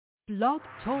Blog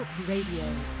Talk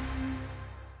Radio.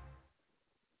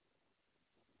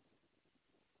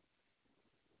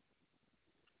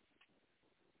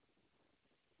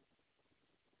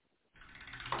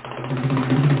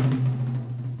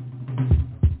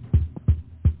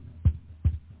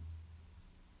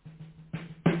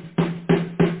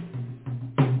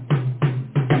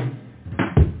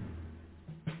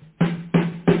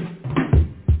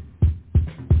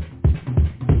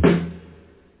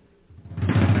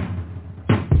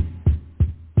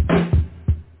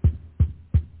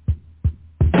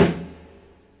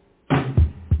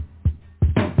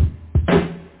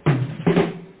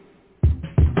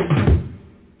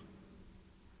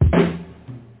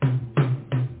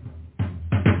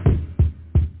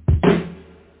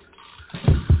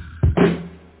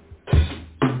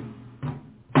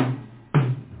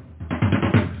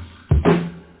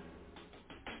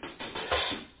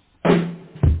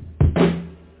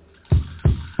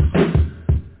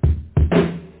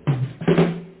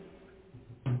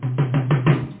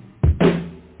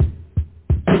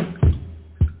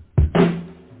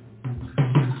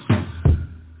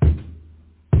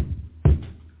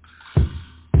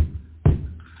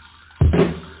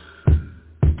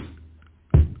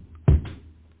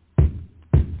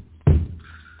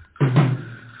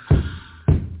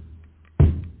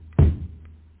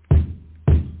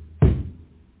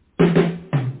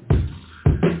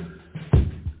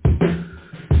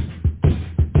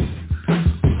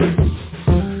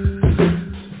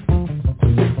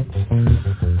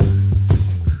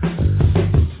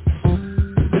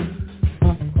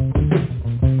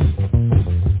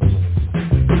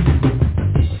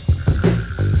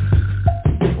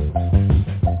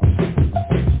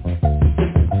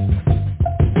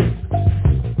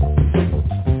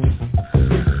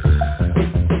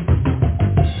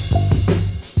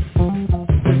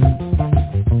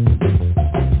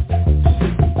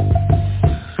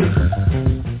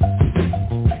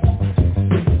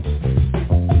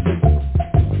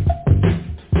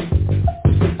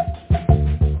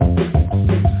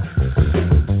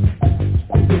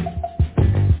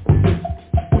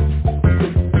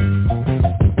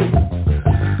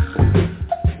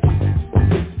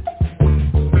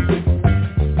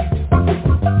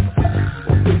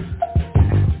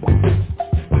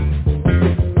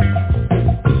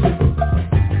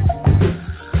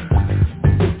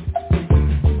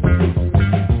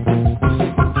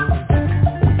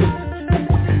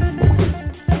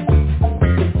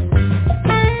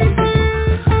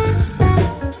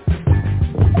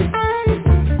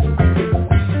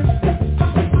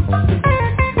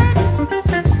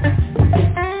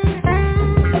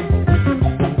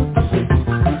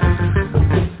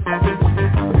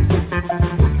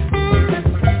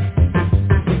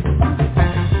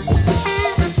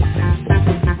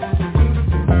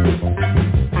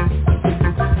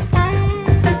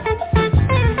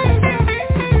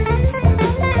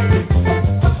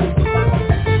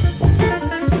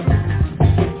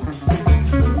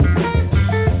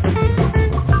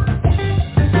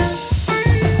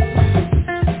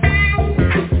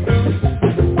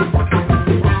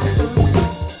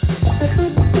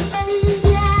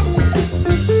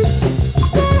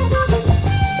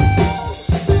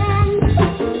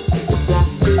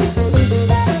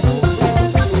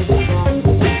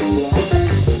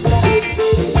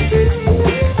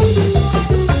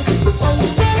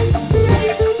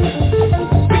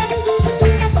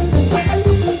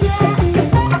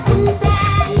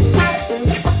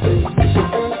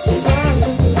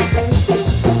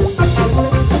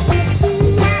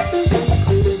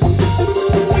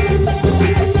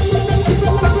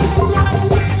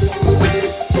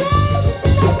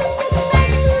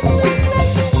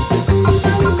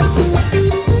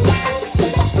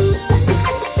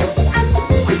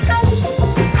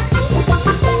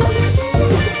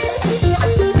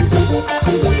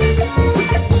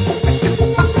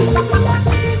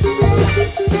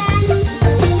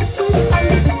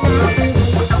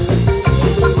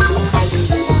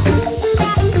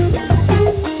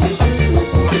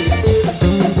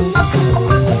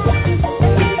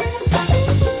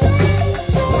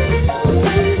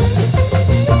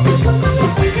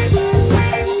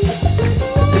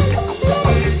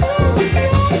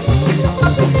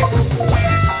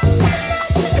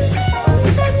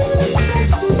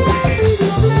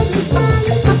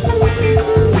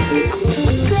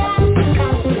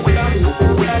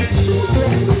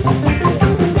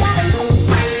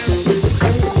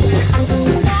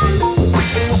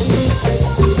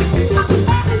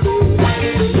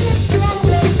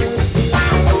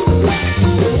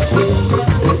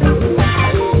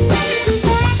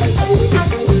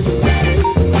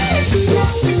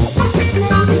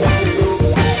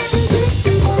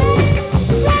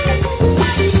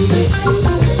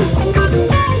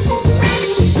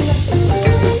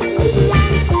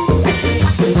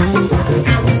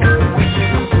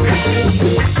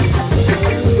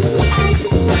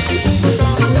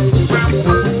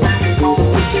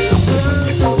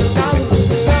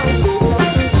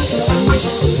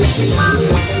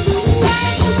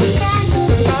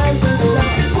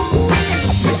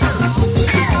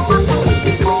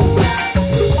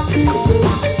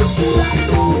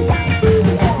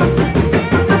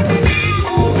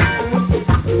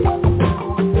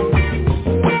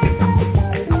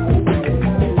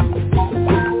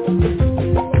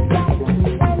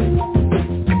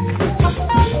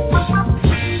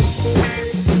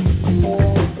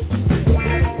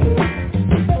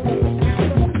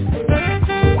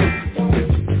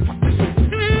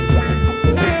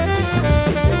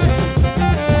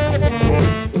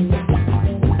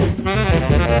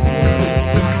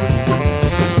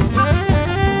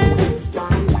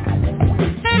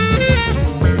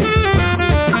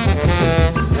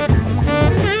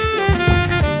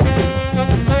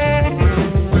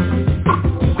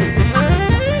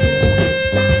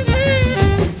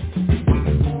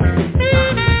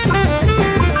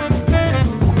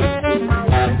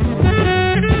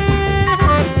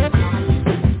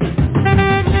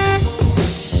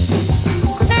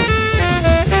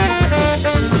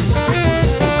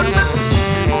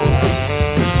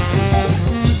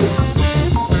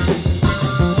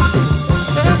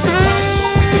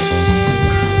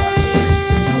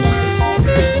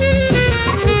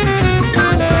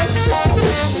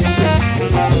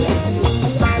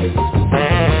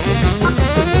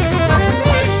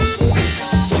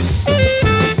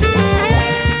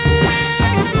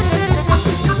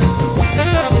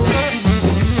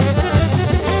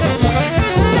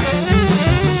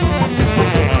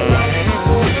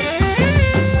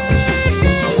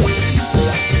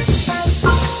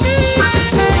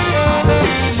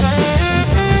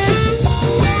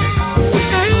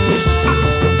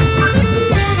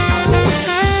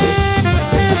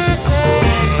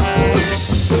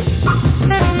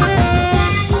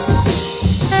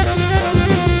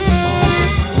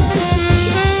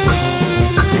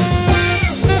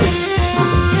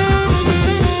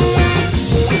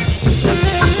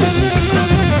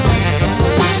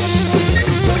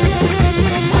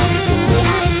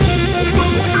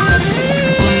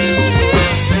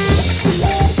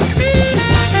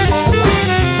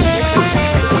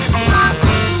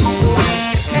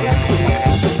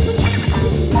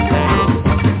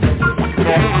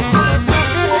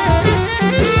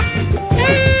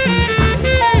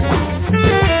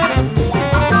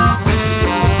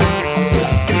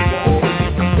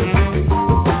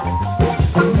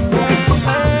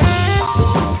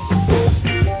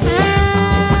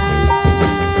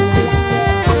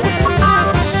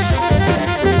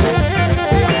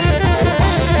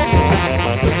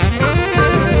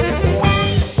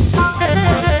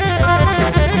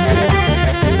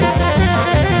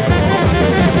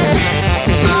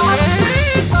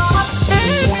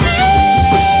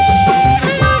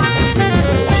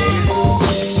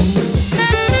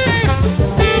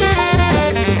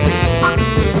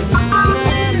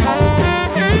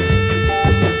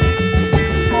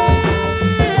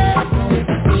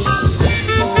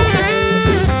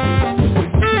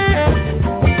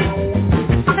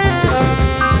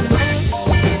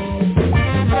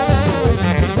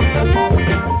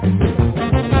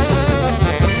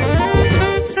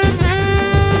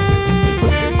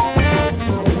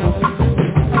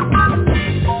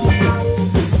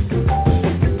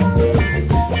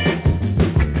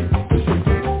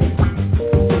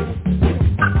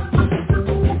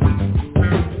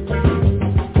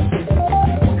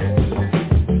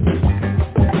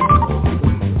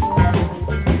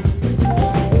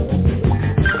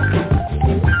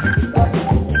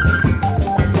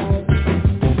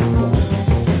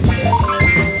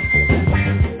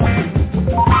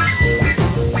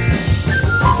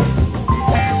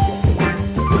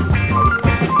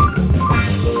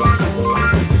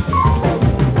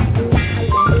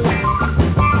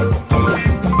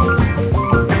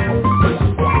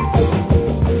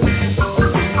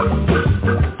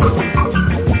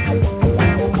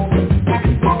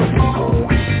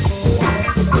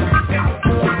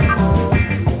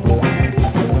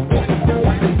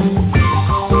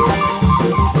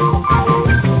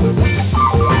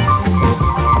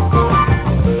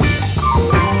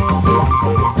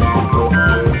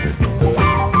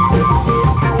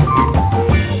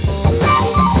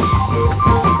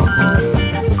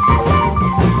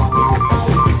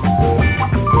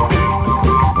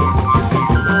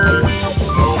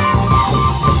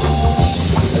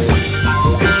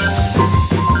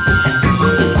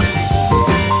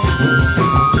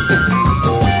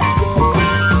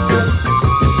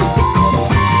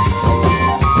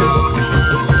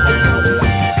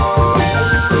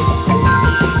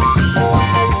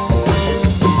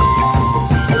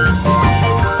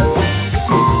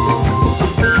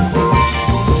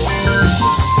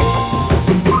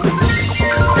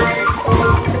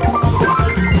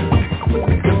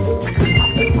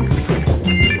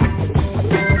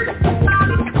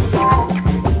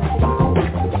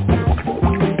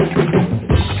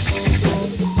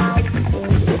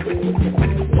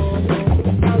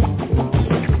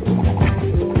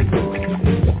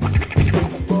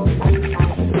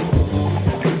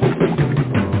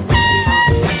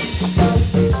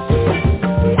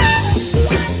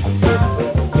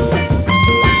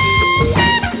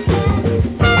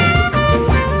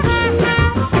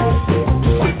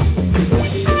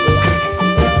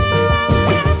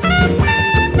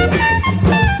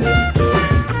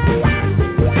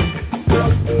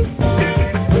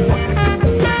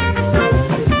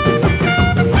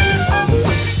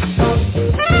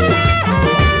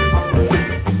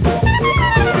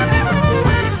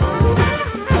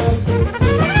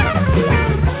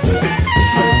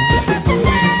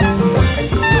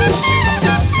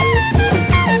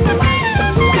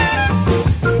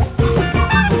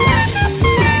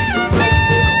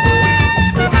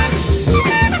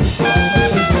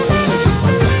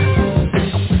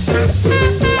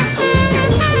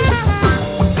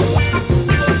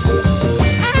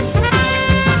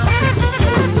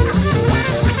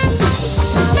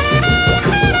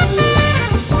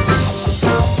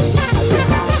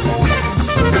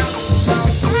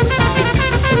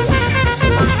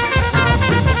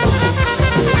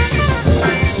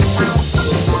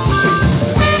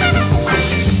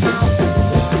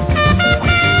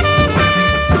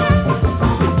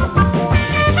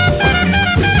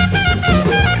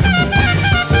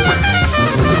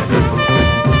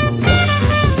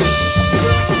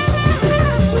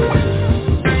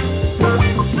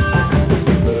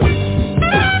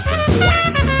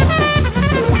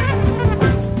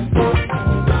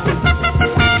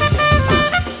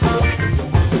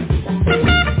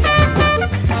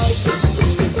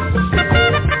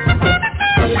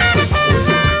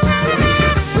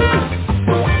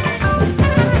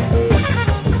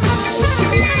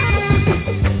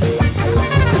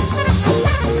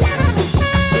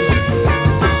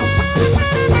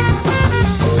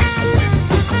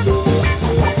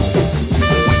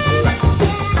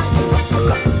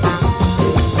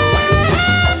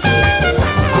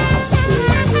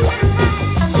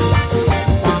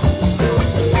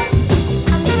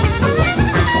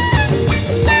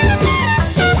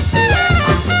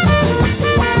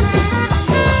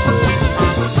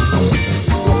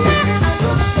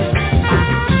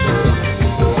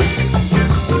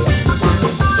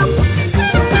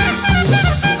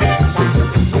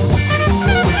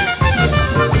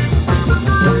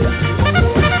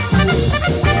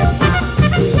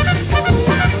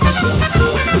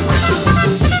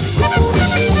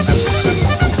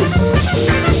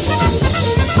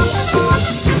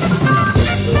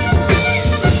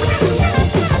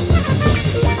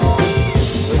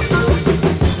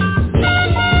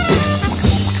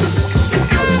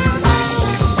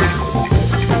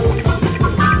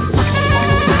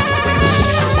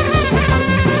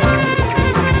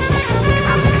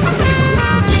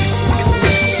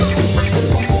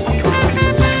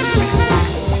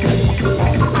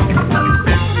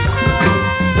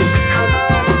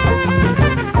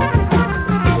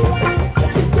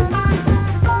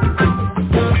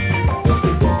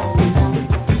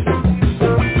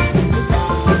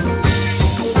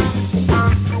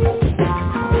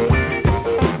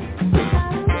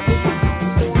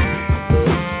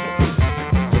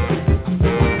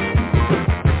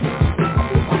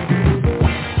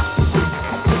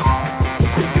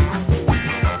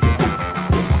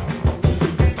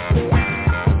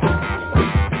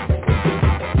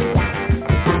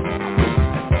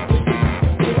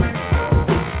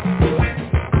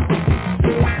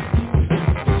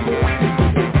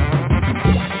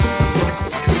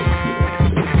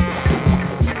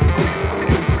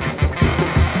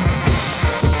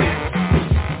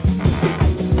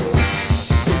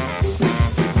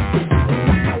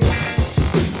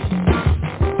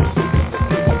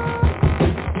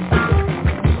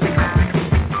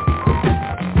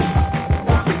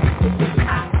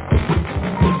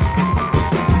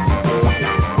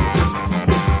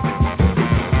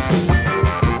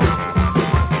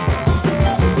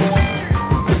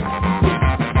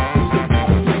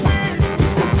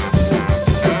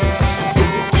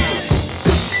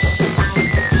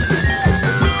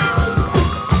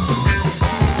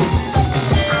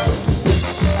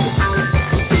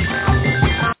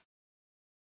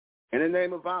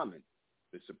 name of Amen,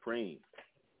 the supreme,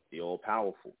 the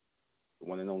all-powerful, the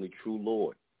one and only true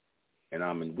Lord, and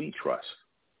Amen we trust,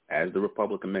 as the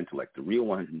Republican Mentellect, the real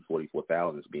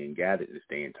 144,000 is being gathered in this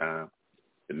day and time,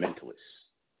 the Mentalists.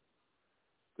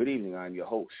 Good evening, I'm your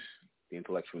host, the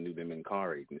intellectual NUBEN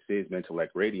MENKARAYZZ, and this is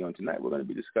MENTELLECT Radio, and tonight we're going to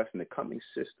be discussing the coming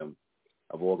system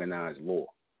of organized law.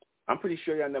 I'm pretty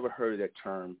sure y'all never heard of that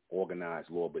term, organized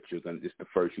law, but this is the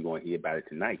first you're going to hear about it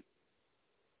tonight.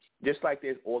 Just like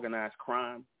there's organized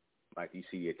crime, like you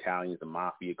see the Italians, the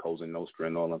Mafia, Cosa Nostra,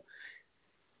 and all of them,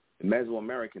 the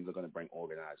Mesoamericans are going to bring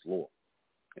organized law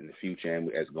in the future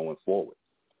and as going forward,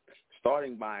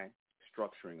 starting by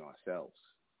structuring ourselves,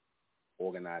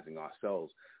 organizing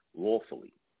ourselves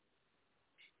lawfully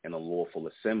in a lawful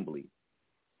assembly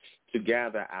to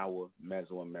gather our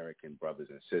Mesoamerican brothers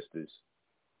and sisters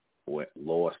who are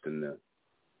lost in the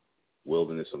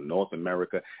wilderness of North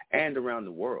America and around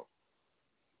the world,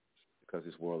 because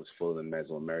this world is full of the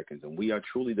Mesoamericans, and we are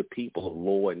truly the people of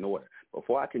law and order.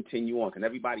 Before I continue on, can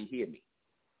everybody hear me?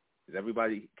 Is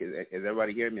everybody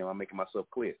hearing me? Am I making myself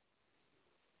clear?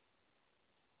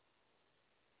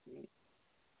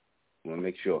 I want to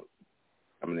make sure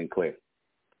I'm in clear.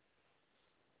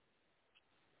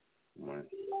 All right.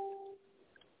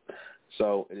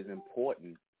 So it is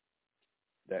important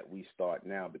that we start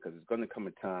now, because it's going to come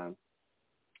a time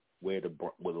where the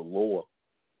law,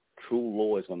 true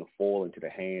law, is going to fall into the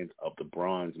hands of the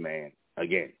bronze man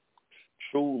again.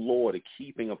 True law, the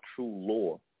keeping of true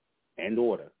law and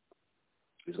order,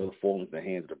 is going to fall into the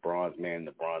hands of the bronze man and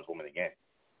the bronze woman again,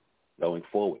 going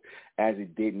forward, as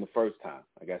it did in the first time.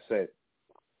 Like I said,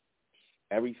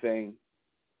 everything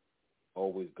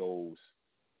always goes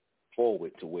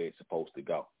forward to where it's supposed to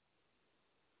go.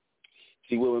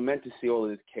 See, we were meant to see all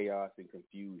of this chaos and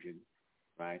confusion,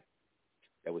 right,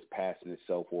 that was passing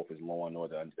itself off as law and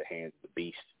order under the hands of the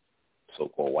beast,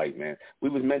 so-called white man. We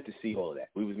was meant to see all of that.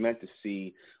 We was meant to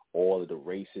see all of the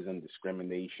racism,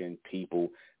 discrimination, people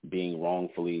being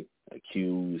wrongfully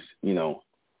accused,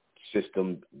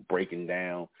 system breaking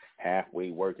down,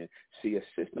 halfway working. See, a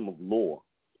system of law,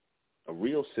 a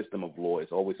real system of law, is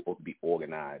always supposed to be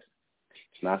organized.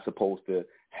 It's not supposed to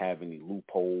have any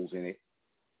loopholes in it.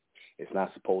 It's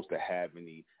not supposed to have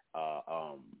any,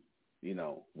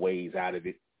 ways out of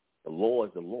it. The law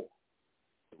is the law,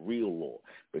 the real law.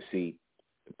 But see,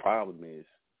 the problem is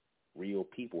real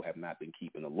people have not been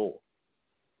keeping the law.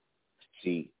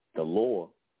 See, the law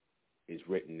is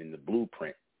written in the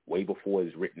blueprint way before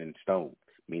it's written in stone,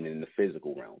 meaning in the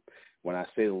physical realm. When I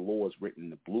say the law is written in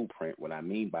the blueprint, what I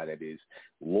mean by that is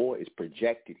law is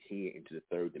projected here into the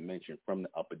third dimension from the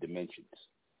upper dimensions.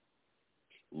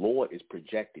 Law is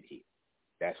projected here.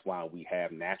 That's why we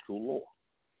have natural law.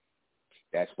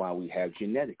 That's why we have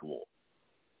genetic law.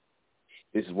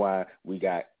 This is why we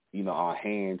got, our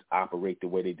hands operate the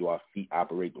way they do, our feet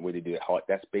operate the way they do, their heart.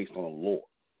 That's based on a law,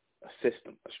 a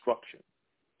system, a structure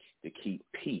to keep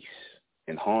peace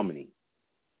and harmony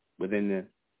within the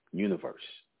universe,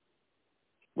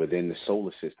 within the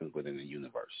solar systems, within the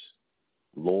universe.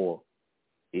 Law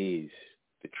is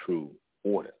the true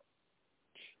order.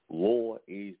 Law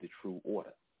is the true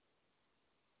order.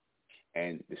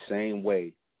 And the same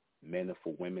way men are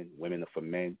for women, women are for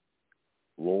men,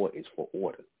 law is for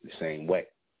order the same way.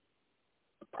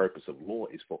 The purpose of law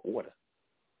is for order,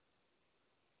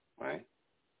 right?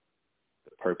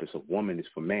 The purpose of woman is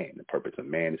for man. The purpose of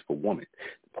man is for woman.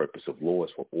 The purpose of law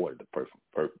is for order. The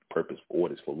purpose of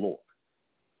order is for law.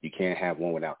 You can't have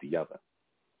one without the other.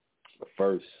 But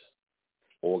first,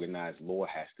 organized law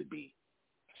has to be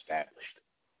established.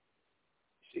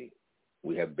 See,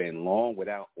 we have been long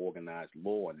without organized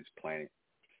law on this planet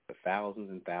for thousands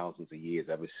and thousands of years,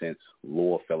 ever since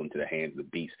law fell into the hands of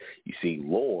the beast. You see,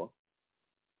 law,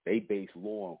 they base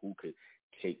law on who could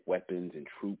take weapons and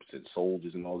troops and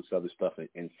soldiers and all this other stuff and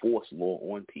enforce law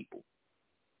on people.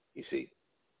 You see,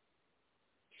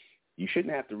 you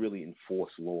shouldn't have to really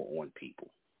enforce law on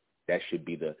people. That should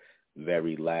be the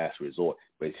very last resort.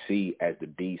 But see, as the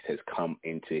beast has come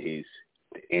into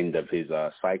the end of his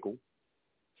cycle,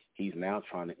 he's now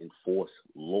trying to enforce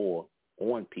law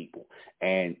on people.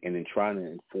 And in trying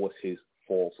to enforce his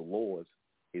false laws,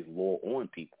 his law on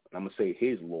people. And I'm going to say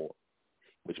his law,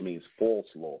 which means false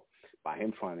law. By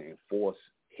him trying to enforce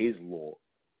his law,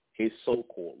 his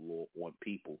so-called law on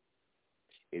people,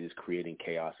 it is creating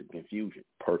chaos and confusion.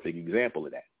 Perfect example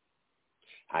of that.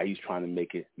 How he's trying to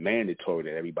make it mandatory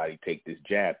that everybody take this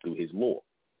jab through his law.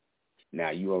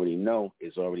 Now, you already know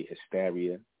it's already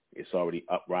hysteria. It's already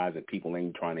uprising. People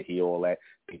ain't trying to hear all that.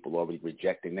 People already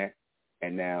rejecting that.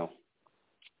 And now,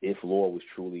 if law was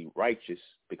truly righteous,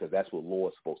 because that's what law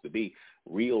is supposed to be,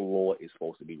 real law is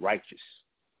supposed to be righteous.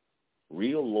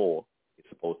 Real law is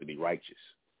supposed to be righteous.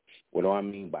 What do I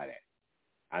mean by that?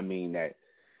 I mean that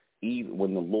even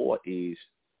when the law is,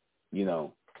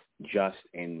 just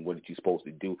and what you're supposed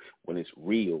to do, when it's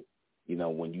real,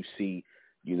 when you see,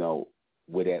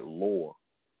 where that law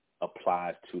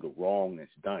applies to the wrong that's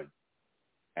done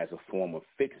as a form of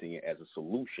fixing it, as a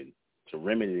solution to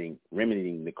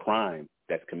remedying the crime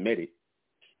that's committed,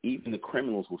 even the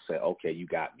criminals will say, okay, you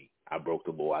got me. I broke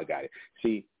the law. I got it.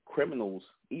 See,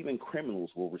 even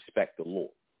criminals will respect the law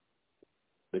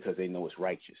because they know it's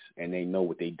righteous and they know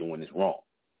what they're doing is wrong.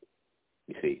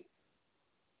 You see,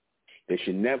 there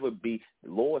should never be,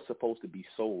 the law is supposed to be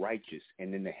so righteous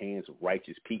and in the hands of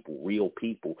righteous people, real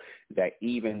people, that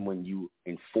even when you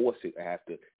enforce it or have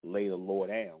to lay the law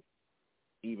down,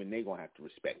 even they're going to have to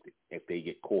respect it. If they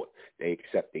get caught, they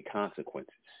accept their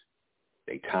consequences,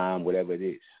 they time, whatever it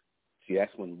is. See,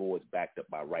 that's when law is backed up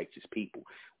by righteous people.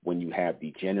 When you have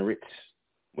degenerates,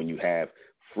 when you have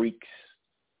freaks,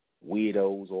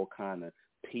 weirdos, all kind of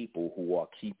people who are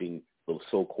keeping the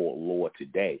so-called law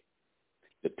today,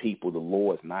 the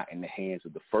law is not in the hands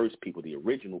of the first people, the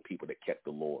original people that kept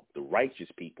the law, the righteous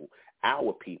people,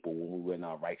 our people, when we were in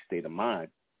our right state of mind.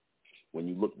 When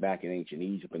you look back in ancient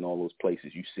Egypt and all those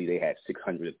places, you see they had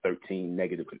 613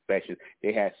 negative confessions.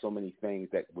 They had so many things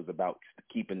that was about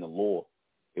keeping the law.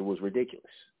 It was ridiculous.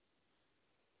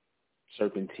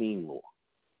 Serpentine law.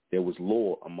 There was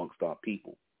law amongst our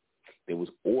people. There was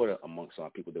order amongst our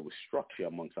people. There was structure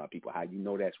amongst our people. How you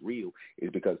know that's real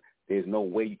is because there's no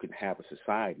way you can have a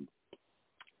society,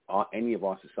 or any of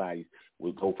our societies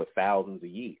will go for thousands of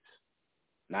years.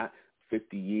 Not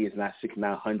 50 years, not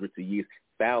hundreds of years,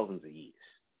 thousands of years.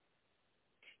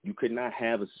 You could not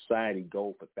have a society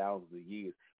go for thousands of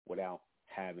years without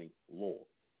having law,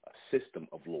 a system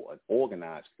of law, an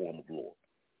organized form of law.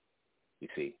 You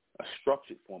see, a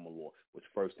structured form of law, which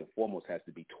first and foremost has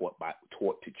to be taught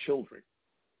to children.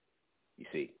 You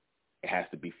see, it has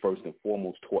to be first and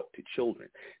foremost taught to children.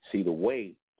 See, the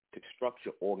way to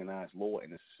structure organized law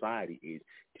in a society is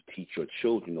to teach your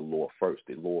children the law first,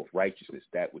 the law of righteousness,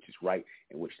 that which is right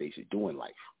and which they should do in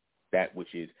life, that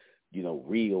which is,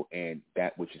 real and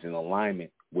that which is in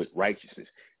alignment with righteousness.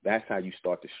 That's how you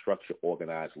start to structure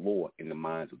organized law in the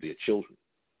minds of their children,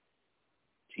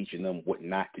 teaching them what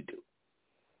not to do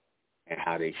and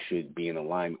how they should be in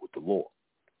alignment with the law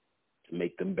to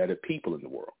make them better people in the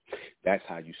world. That's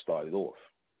how you started off.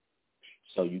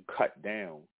 So you cut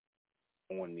down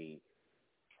on the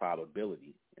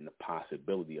probability and the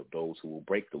possibility of those who will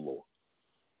break the law.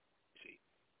 See,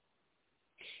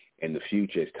 in the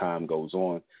future, as time goes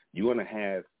on, you're going to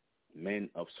have men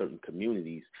of certain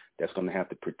communities that's going to have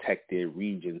to protect their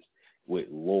regions with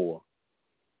law,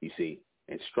 you see,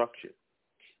 and structure.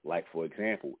 Like, for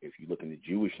example, if you look in the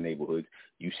Jewish neighborhoods,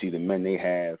 you see the men, they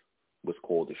have what's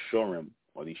called the shurim,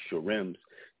 or these shurims.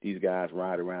 These guys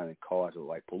ride around in cars that are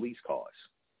like police cars,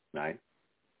 right?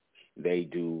 They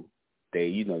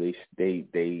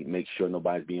make sure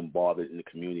nobody's being bothered in the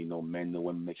community, no men, no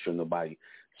women, make sure nobody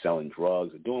selling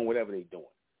drugs or doing whatever they're doing.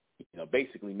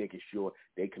 Basically making sure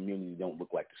their community don't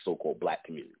look like the so-called black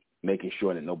community, making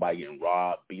sure that nobody getting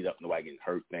robbed, beat up, nobody getting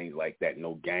hurt, things like that,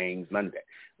 no gangs, none of that.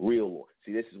 Real law.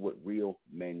 See, this is what real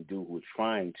men do who are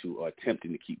trying to, or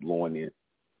attempting to keep law in their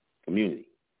community.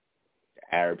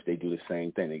 The Arabs, they do the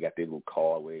same thing. They got their little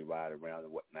car where they ride around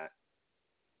and whatnot.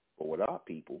 But with our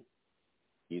people,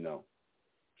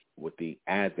 with the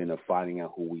advent of finding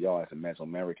out who we are as a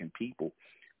Mesoamerican people,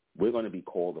 we're going to be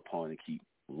called upon to keep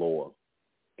law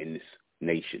in this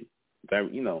nation,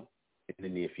 very, in the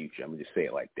near future. I'm going to just say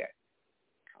it like that.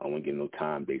 I don't want to give no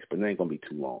time base, but it ain't going to be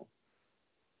too long.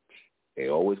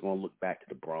 They're always going to look back to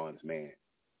the bronze man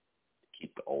to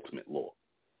keep the ultimate law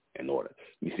in order.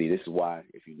 You see, this is why,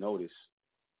 if you notice,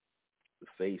 the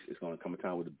face is going to come a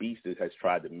time where the beast has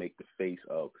tried to make the face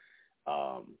of,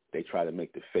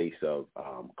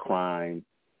 crime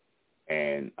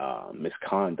and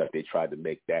misconduct. They tried to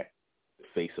make that the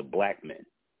face of black men,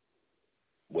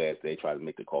 whereas they try to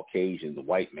make the Caucasian, the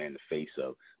white man, the face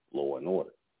of law and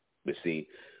order. But see,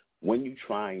 when you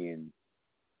try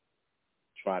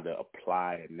to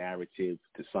apply a narrative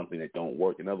to something that don't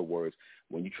work, in other words,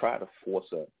 when you try to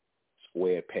force a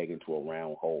square peg into a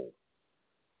round hole,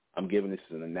 I'm giving this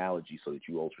as an analogy so that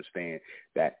you understand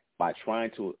that by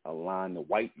trying to align the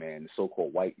white man, the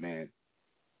so-called white man,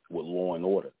 with law and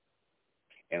order,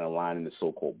 and aligning the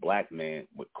so-called black man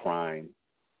with crime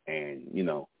and,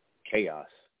 chaos,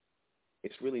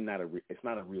 it's really not it's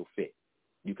not a real fit.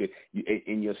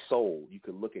 In your soul, you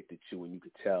could look at the two and you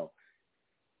could tell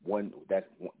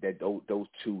those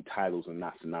two titles are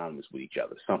not synonymous with each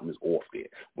other. Something is off there.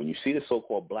 When you see the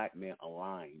so-called black man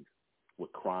aligned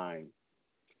with crime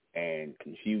and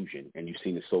confusion, and you've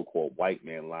seen the so-called white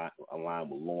man align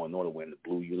with law and order wearing the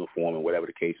blue uniform and whatever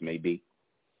the case may be,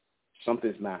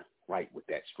 something's not right with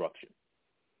that structure.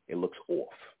 It looks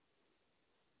off.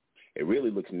 It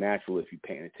really looks natural if you're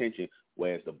paying attention,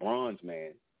 whereas the bronze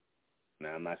man,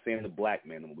 now I'm not saying the black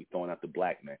man, I'm going to be throwing out the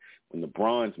black man. When the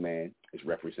bronze man is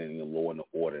representing the law and the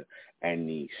order and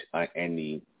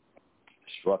the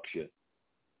structure,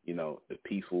 the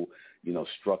peaceful,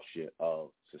 structure of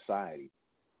society,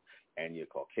 and your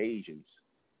Caucasians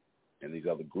and these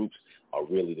other groups are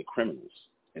really the criminals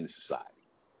in the society.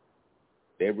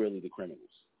 They're really the criminals.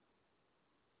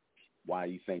 Why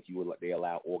do you think they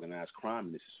allow organized crime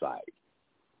in this society?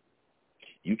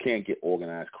 You can't get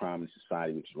organized crime in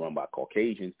society which is run by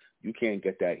Caucasians. You can't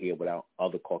get that here without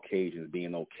other Caucasians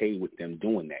being okay with them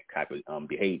doing that type of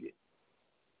behavior,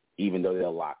 even though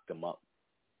they'll lock them up,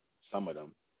 some of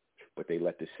them, but they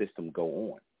let the system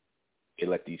go on. They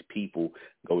let these people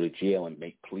go to jail and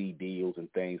make plea deals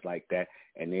and things like that,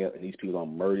 and these people are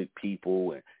murdered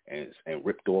people and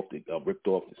ripped off the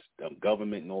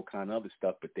government and all kind of other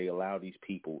stuff. But they allow these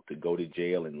people to go to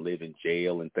jail and live in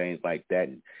jail and things like that,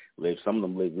 and some of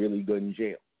them live really good in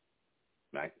jail,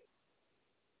 right?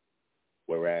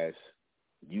 Whereas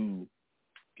you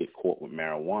get caught with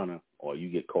marijuana, or you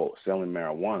get caught selling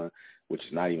marijuana, which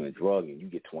is not even a drug, and you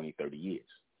get 20, 30 years.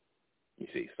 You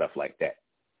see, stuff like that.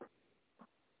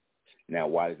 Now,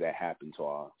 why does that happen to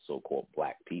our so-called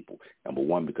black people? Number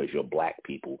one, because you're black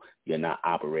people. You're not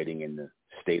operating in the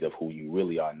state of who you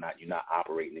really are. You're not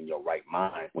operating in your right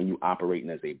mind. When you're operating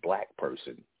as a black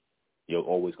person, you're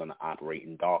always going to operate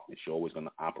in darkness. You're always going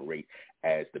to operate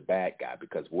as the bad guy,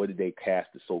 because what did they cast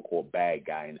the so-called bad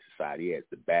guy in society as?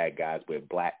 The bad guys wear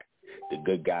black. The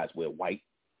good guys wear white.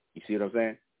 You see what I'm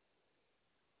saying?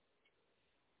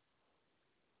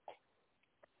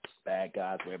 Bad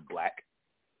guys wear black.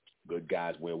 Good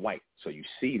guys wear white. So you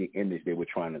see the image they were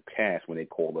trying to cast when they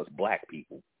called us black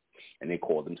people, and they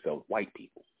called themselves white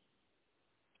people.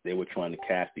 They were trying to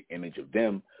cast the image of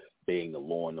them being the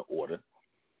law and the order,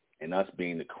 and us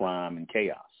being the crime and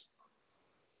chaos,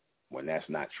 when that's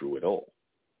not true at all.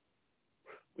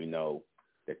 We know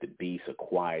that the beast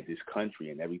acquired this country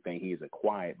and everything he has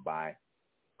acquired by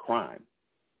crime,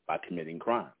 by committing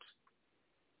crimes.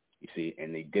 You see,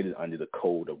 and they did it under the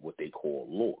code of what they call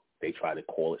law. They tried to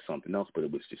call it something else, but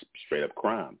it was just straight up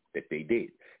crime that they did,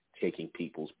 taking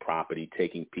people's property,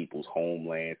 taking people's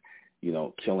homeland,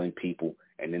 killing people,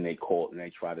 and then they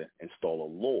try to install a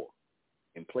law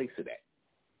in place of that.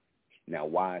 Now,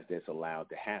 why is this allowed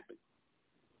to happen?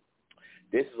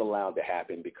 This is allowed to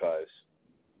happen because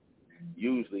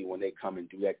usually when they come and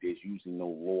do that, there's usually no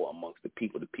law amongst the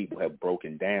people. The people have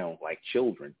broken down like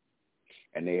children,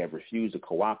 and they have refused to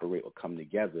cooperate or come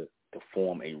together to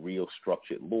form a real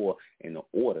structured law and an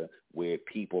order where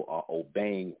people are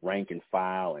obeying rank and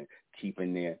file and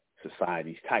keeping their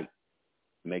societies tight,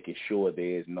 making sure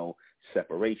there is no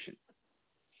separation.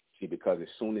 See, because as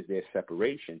soon as there's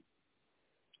separation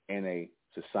in a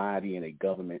society and a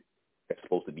government that's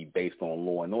supposed to be based on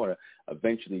law and order,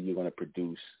 eventually you're going to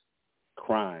produce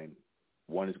crime.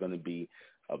 One is going to be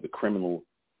of the criminal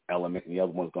element, and the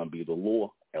other one is going to be the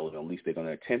law element. At least they're going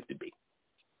to attempt to be.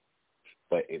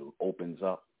 But it opens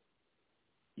up,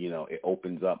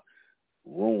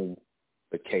 room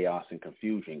for chaos and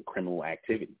confusion, criminal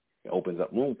activity. It opens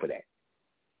up room for that.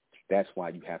 That's why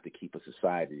you have to keep a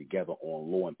society together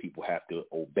on law, and people have to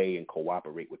obey and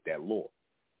cooperate with that law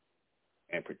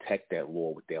and protect that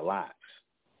law with their lives.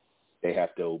 They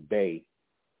have to obey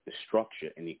the structure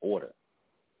and the order.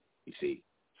 You see,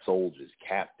 soldiers,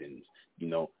 captains,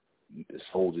 the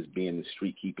soldiers being in the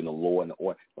street, keeping the law and the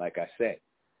order. Like I said,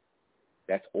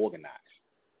 that's organized.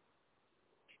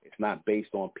 It's not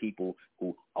based on people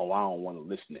who, I don't want to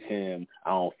listen to him. I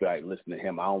don't feel like listening to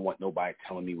him. I don't want nobody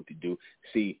telling me what to do.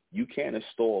 See, you can't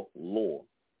install law,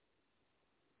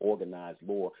 organized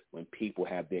law, when people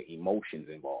have their emotions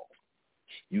involved.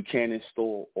 You can't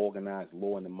install organized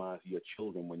law in the minds of your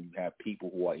children when you have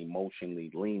people who are emotionally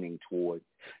leaning toward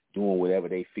doing whatever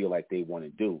they feel like they want to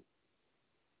do,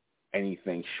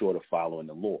 anything short of following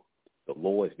the law. The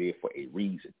law is there for a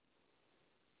reason.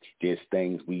 There's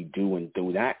things we do and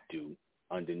do not do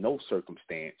under no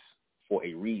circumstance for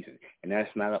a reason, and that's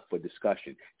not up for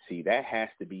discussion. See, that has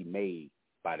to be made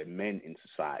by the men in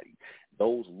society.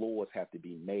 Those laws have to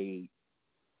be made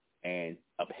and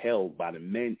upheld by the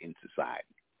men in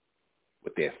society,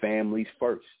 with their families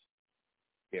first.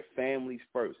 Their families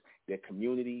first, their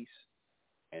communities,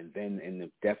 and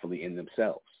then definitely in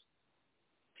themselves.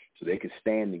 So they can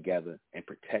stand together and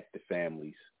protect the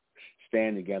families,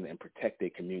 stand together and protect their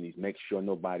communities, make sure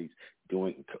nobody's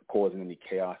causing any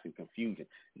chaos and confusion.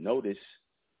 Notice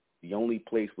the only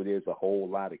place where there's a whole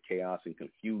lot of chaos and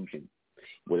confusion,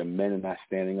 where the men are not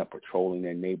standing up, patrolling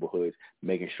their neighborhoods,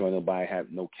 making sure nobody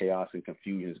have no chaos and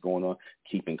confusions going on,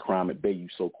 keeping crime at bay. You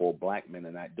so-called black men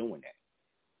are not doing that.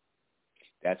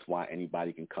 That's why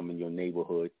anybody can come in your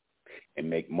neighborhood and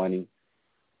make money.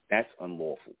 That's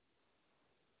unlawful.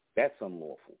 That's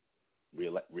unlawful.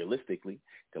 Realistically,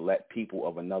 to let people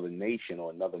of another nation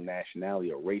or another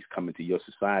nationality or race come into your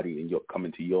society and come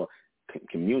into your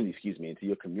community, into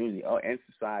your community and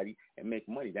society and make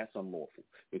money, that's unlawful,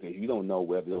 because you don't know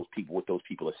what those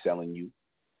people are selling you.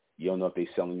 You don't know if they're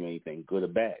selling you anything good or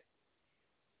bad.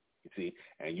 You see,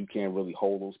 and you can't really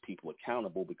hold those people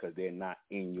accountable because they're not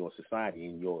in your society,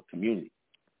 in your community.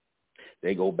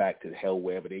 They go back to hell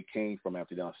wherever they came from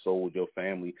after they done sold your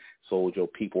family, sold your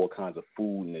people all kinds of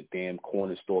food in the damn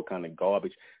corner store kind of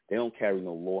garbage. They don't carry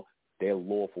no law. They're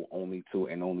lawful only to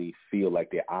and only feel like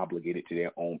they're obligated to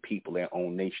their own people, their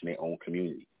own nation, their own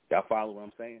community. Y'all follow what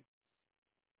I'm saying?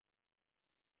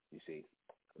 You see,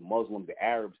 the Muslims, the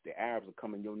Arabs will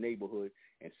come in your neighborhood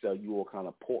and sell you all kind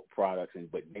of pork products,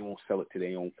 but they won't sell it to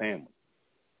their own family.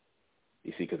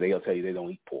 You see, because they'll tell you they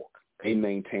don't eat pork. They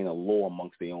maintain a law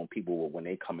amongst their own people, but when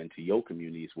they come into your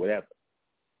community, it's whatever.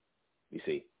 You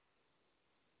see,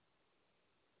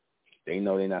 they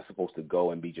know they're not supposed to go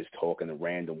and be just talking to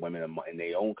random women in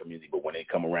their own community, but when they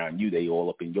come around you, they all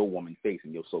up in your woman's face,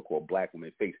 in your so-called black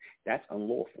woman's face. That's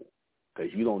unlawful,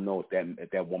 because you don't know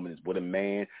if that woman is with a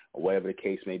man or whatever the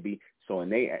case may be. So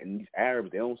and these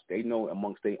Arabs, they know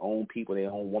amongst their own people,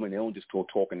 their own woman, they don't just go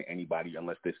talking to anybody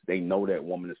unless they know that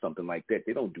woman or something like that.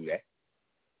 They don't do that.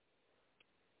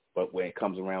 But when it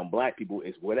comes around black people,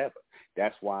 it's whatever.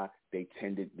 That's why they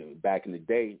tended, back in the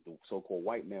day, the so-called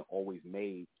white man always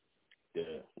made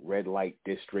the red light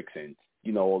districts and,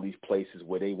 all these places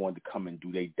where they wanted to come and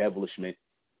do their devilishment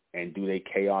and do their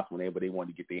chaos whenever they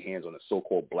wanted to get their hands on a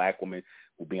so-called black woman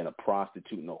who being a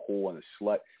prostitute and a whore and a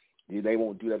slut. They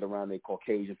won't do that around their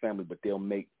Caucasian family, but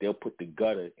they'll put the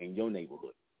gutter in your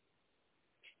neighborhood.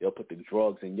 They'll put the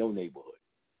drugs in your neighborhood.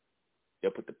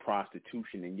 They'll put the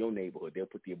prostitution in your neighborhood. They'll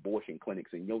put the abortion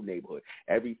clinics in your neighborhood.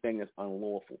 Everything that's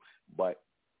unlawful. But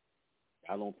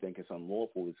I don't think it's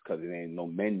unlawful. It's because there ain't no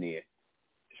men there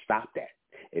to stop that.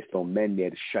 It's no men there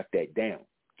to shut that down,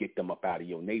 get them up out of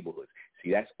your neighborhood.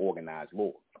 See, that's organized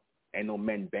law. Ain't no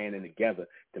men banding together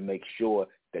to make sure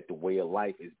that the way of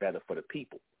life is better for the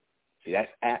people. See,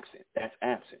 that's absent. That's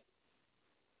absent.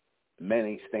 The men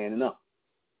ain't standing up.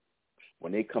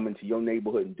 When they come into your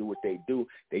neighborhood and do what they do,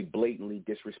 they blatantly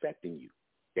disrespecting you.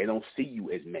 They don't see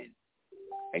you as men.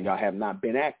 And y'all have not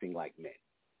been acting like men.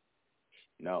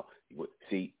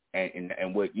 See,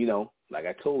 and what, like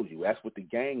I told you, that's what the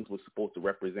gangs were supposed to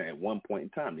represent at one point in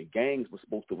time. The gangs were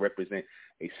supposed to represent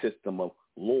a system of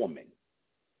lawmen.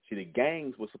 See, the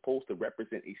gangs were supposed to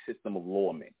represent a system of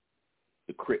lawmen.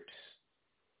 The Crips.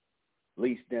 At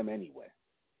least them anyway.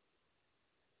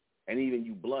 And even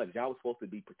you Bloods, y'all was supposed to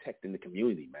be protecting the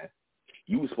community, man.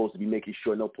 You were supposed to be making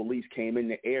sure no police came in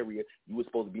the area. You were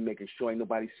supposed to be making sure ain't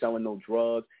nobody selling no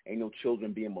drugs, ain't no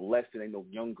children being molested, ain't no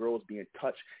young girls being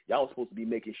touched. Y'all was supposed to be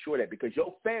making sure that because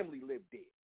your family lived there.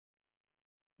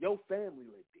 Your family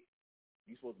lived there.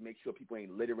 You supposed to make sure people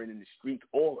ain't littering in the streets,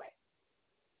 all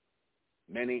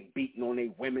that. Men ain't beating on their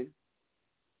women.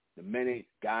 The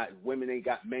women ain't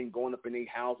got men going up in their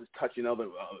houses, touching other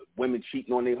women,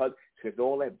 cheating on their husbands. Because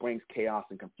all that brings chaos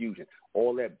and confusion.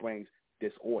 All that brings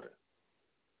disorder.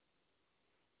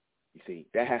 You see,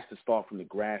 that has to start from the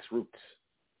grassroots.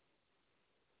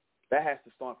 That has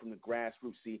to start from the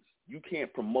grassroots. See, you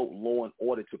can't promote law and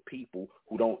order to people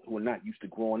who are not used to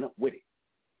growing up with it.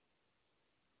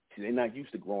 See, they're not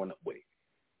used to growing up with it.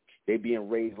 They're being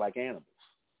raised like animals.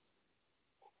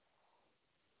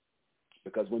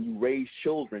 Because when you raise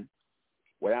children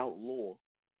without law,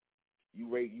 you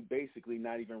basically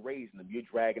not even raising them. You're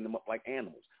dragging them up like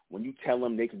animals. When you tell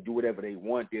them they can do whatever they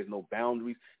want, there's no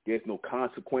boundaries, there's no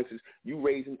consequences, you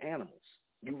raising animals.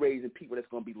 You raising people that's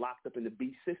going to be locked up in the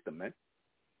beast system, man.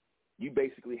 You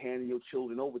basically handing your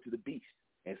children over to the beast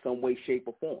in some way, shape,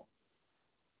 or form.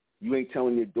 You ain't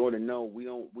telling your daughter, no,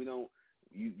 you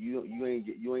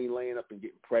ain't laying up and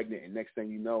getting pregnant, and next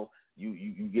thing you know, you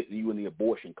in the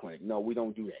abortion clinic. No, we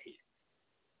don't do that here.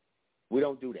 We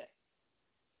don't do that.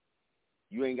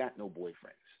 You ain't got no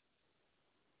boyfriends.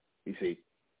 You see,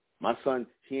 my son,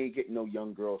 he ain't getting no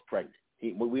young girls pregnant.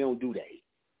 We don't do that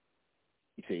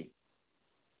here.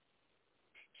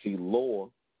 See, law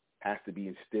has to be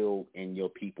instilled in your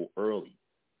people early.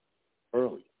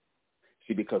 See,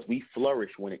 See, because we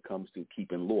flourish when it comes to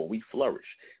keeping law. We flourish.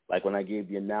 Like when I gave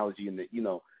the analogy in the,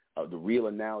 the real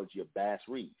analogy of Bass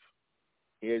Reeves.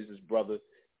 Here's this brother.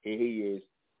 Here he is.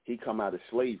 He come out of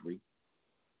slavery.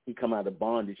 He come out of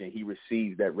bondage, and he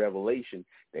receives that revelation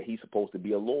that he's supposed to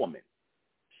be a lawman.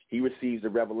 He receives the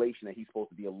revelation that he's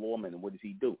supposed to be a lawman, and what does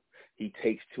he do? He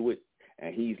takes to it,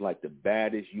 and he's like the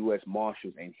baddest U.S.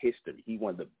 Marshals in history. He's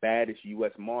one of the baddest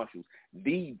U.S. Marshals,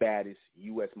 the baddest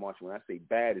U.S. Marshal. When I say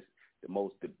baddest, the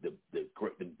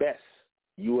best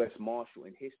U.S. Marshal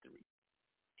in history.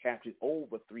 Captured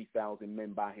over 3,000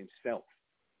 men by himself.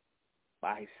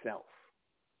 By himself.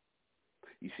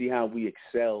 You see how we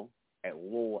excel at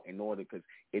law in order, because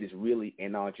it is really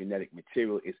in our genetic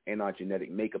material. It's in our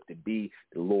genetic makeup to be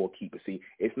the law keeper. See,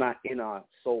 it's not in our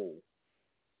soul.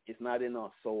 It's not in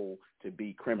our soul to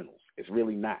be criminals. It's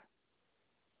really not.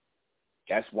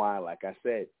 That's why, like I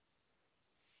said,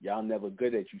 y'all never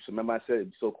good at you. So remember I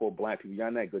said so-called black people,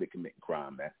 y'all not good at committing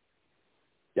crime, man.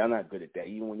 Y'all not good at that.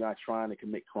 Even when y'all trying to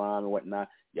commit crime and whatnot,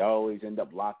 y'all always end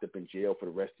up locked up in jail for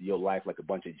the rest of your life like a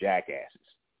bunch of jackasses.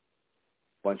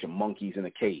 Bunch of monkeys in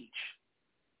a cage.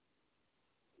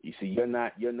 You see, you're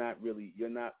not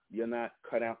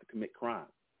cut out to commit crime.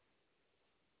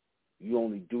 You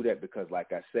only do that because,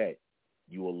 like I said,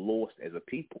 you are lost as a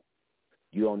people.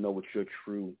 You don't know what your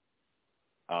true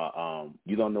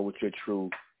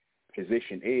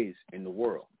position is in the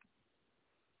world.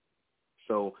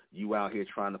 So you out here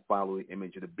trying to follow the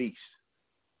image of the beast.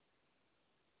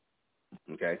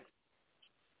 Okay?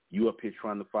 You up here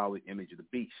trying to follow the image of the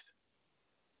beast.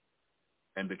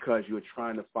 And because you're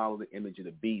trying to follow the image of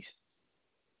the beast,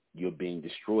 you're being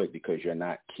destroyed because you're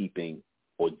not keeping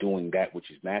or doing that which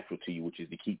is natural to you, which is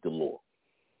to keep the law,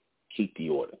 keep the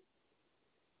order.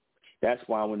 That's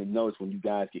why I want to notice when you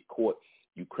guys get caught,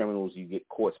 you criminals, you get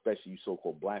caught, especially you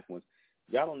so-called black ones,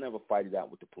 y'all don't never fight it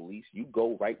out with the police. You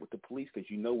go right with the police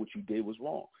because you know what you did was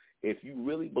wrong. If you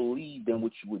really believed in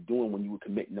what you were doing when you were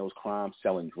committing those crimes,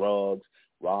 selling drugs,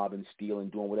 robbing, stealing,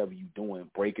 doing whatever you're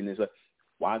doing, breaking this up,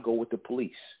 why go with the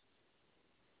police?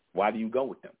 Why do you go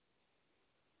with them?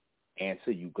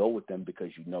 Answer, you go with them because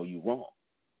you know you're wrong.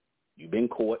 You've been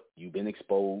caught. You've been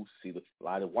exposed. See, a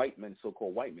lot of white men,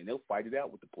 so-called white men, they'll fight it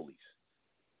out with the police.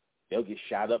 They'll get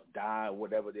shot up, die, or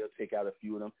whatever. They'll take out a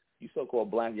few of them. You so-called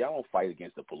black, y'all don't fight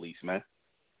against the police, man.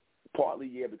 Partly,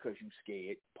 yeah, because you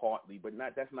scared. Partly, but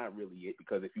that's not really it.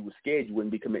 Because if you were scared, you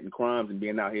wouldn't be committing crimes and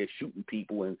being out here shooting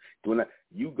people and doing that.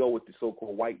 You go with the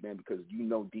so-called white man because you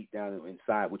know deep down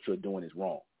inside what you're doing is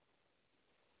wrong.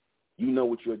 You know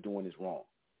what you're doing is wrong.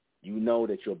 You know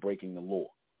that you're breaking the law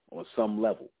on some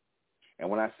level. And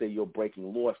when I say you're breaking the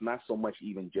law, it's not so much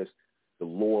even just the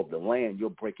law of the land. You're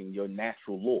breaking your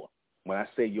natural law. When I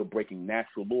say you're breaking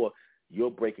natural law, you're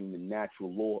breaking the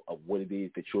natural law of what it is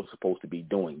that you're supposed to be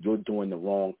doing. You're doing the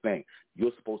wrong thing.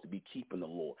 You're supposed to be keeping the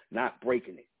law, not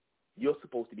breaking it. You're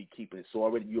supposed to be keeping it. So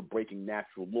already you're breaking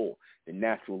natural law, the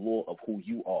natural law of who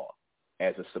you are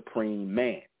as a supreme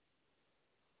man.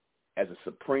 As a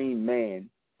supreme man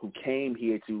who came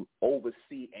here to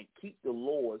oversee and keep the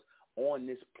laws on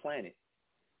this planet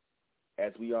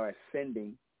as we are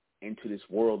ascending into this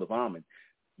world of Amen.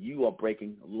 You are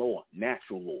breaking law,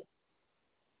 natural law.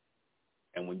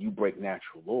 And when you break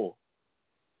natural law,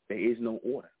 there is no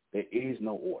order. There is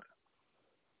no order.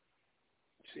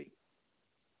 See?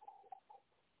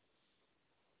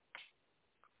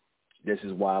 This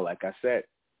is why, like I said,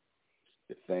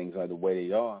 if things are the way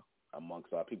they are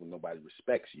amongst our people, nobody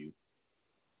respects you,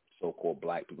 so-called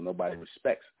black people. Nobody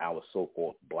respects our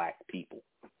so-called black people.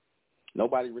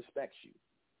 Nobody respects you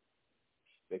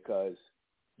because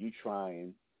you're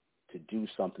trying to do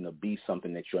something or be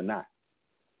something that you're not.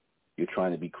 You're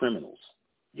trying to be criminals.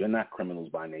 You're not criminals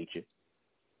by nature.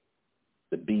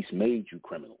 The beast made you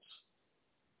criminals.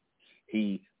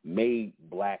 He made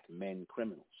black men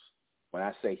criminals. When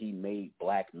I say he made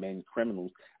black men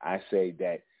criminals, I say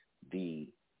that the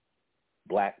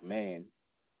black man,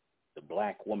 the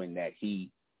black woman that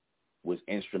he was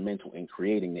instrumental in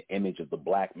creating, the image of the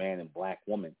black man and black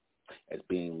woman as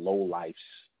being lowlifes.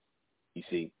 You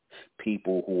see,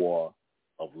 people who are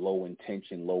of low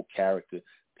intention, low character,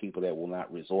 people that will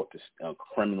not resort to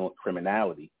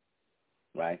criminality,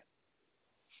 right?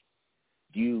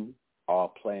 You are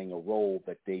playing a role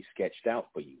that they sketched out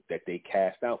for you, that they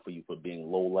cast out for you for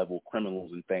being low-level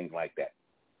criminals and things like that.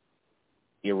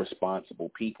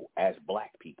 Irresponsible people. As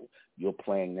black people, you're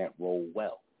playing that role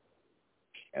well.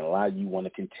 And a lot of you want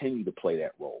to continue to play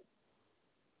that role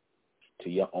to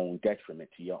your own detriment,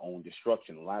 to your own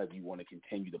destruction. A lot of you want to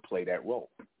continue to play that role.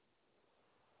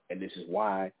 And this is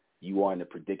why you are in the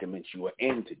predicament you are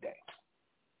in today.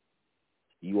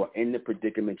 You are in the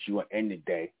predicament you are in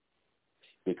today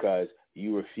because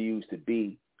you refuse to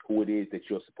be who it is that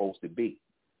you're supposed to be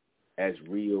as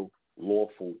real,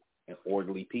 lawful, and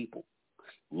orderly people,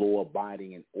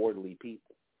 law-abiding and orderly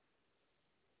people.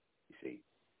 You see,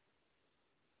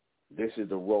 this is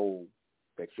the role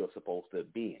that you're supposed to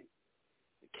be in,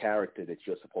 the character that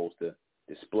you're supposed to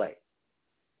display.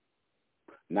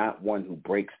 Not one who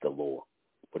breaks the law,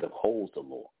 but upholds the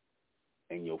law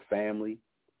in your family,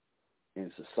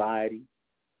 in society,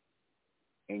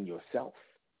 in yourself.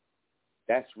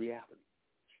 That's reality.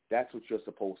 That's what you're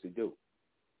supposed to do.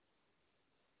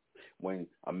 When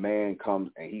a man comes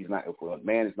and if a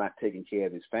man is not taking care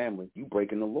of his family, you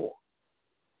breaking the law.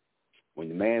 When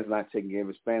the man's not taking care of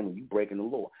his family, you breaking the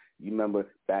law. You remember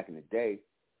back in the day,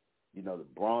 the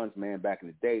bronze man back in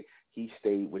the day, he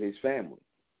stayed with his family.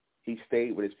 He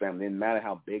stayed with his family. It didn't matter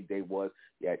how big they was.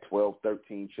 He had 12,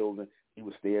 13 children. He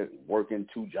was there working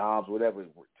 2 jobs, whatever,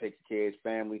 taking care of his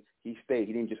family. He stayed.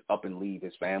 He didn't just up and leave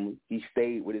his family. He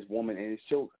stayed with his woman and his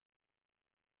children.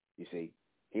 You see,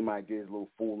 he might get his little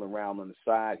fooling around on the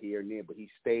side here and there, but he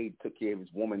stayed, took care of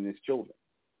his woman and his children.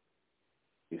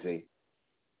 You see,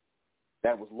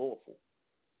 that was lawful.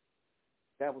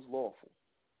 That was lawful.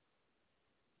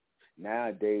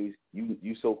 Nowadays,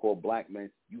 you so-called black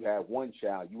men, you have one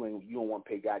child. You don't want to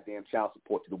pay goddamn child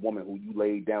support to the woman who you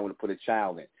laid down with to put a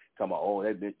child in. Come on, oh,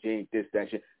 that bitch ain't this, that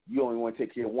shit. You only want to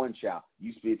take care of one child.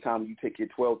 Used to be a time when you take care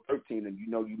of 12, 13, and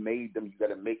you made them. You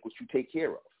got to make what you take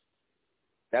care of.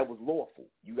 That was lawful.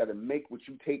 You got to make what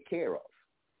you take care of.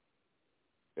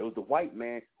 It was the white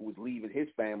man who was leaving his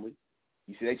family.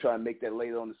 You see, they try to make that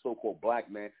later on the so-called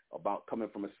black man about coming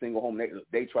from a single home.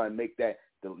 They try to make that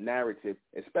the narrative,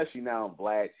 especially now on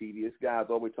Vlad TV. This guy's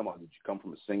always talking about, did you come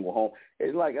from a single home?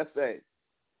 It's like I said,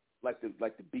 like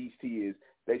the beast he is.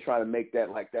 They try to make that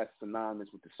like that's synonymous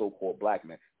with the so-called black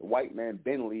man. The white man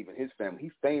been leaving his family.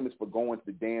 He's famous for going to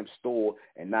the damn store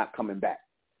and not coming back.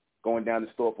 Going down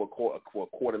the store for a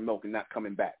quart of milk and not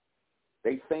coming back.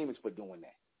 They famous for doing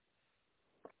that.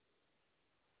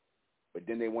 But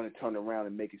then they want to turn around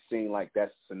and make it seem like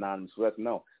that's synonymous with us.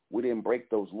 No, we didn't break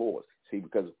those laws. See,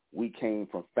 because we came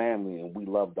from family and we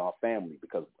loved our family.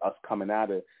 Because us coming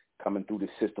through the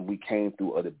system we came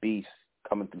through, of the beast,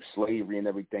 coming through slavery and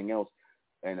everything else,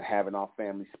 and having our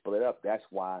family split up. That's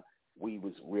why we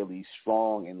was really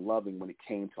strong and loving when it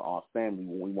came to our family,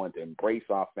 when we wanted to embrace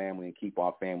our family and keep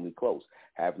our family close.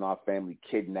 Having our family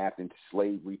kidnapped into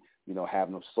slavery,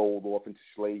 having them sold off into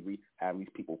slavery, having these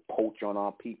people poach on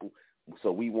our people.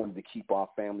 So we wanted to keep our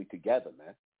family together,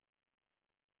 man.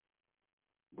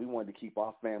 We wanted to keep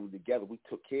our family together. We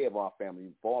took care of our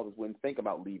family. Fathers wouldn't think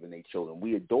about leaving their children.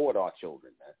 We adored our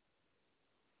children, man.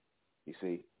 You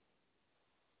see?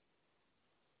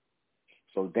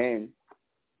 So then,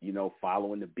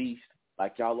 following the beast,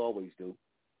 like y'all always do,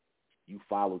 you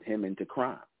followed him into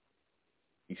crime.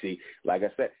 You see, like I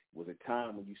said, it was a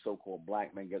time when you so-called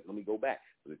black men, let me go back.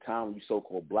 It was a time when you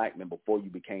so-called black men, before you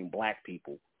became black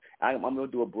people. I'm going to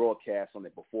do a broadcast on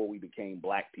it, before we became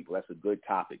black people. That's a good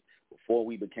topic. Before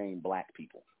we became black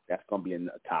people. That's going to be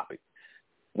a topic.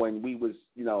 When we was,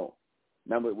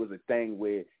 remember it was a thing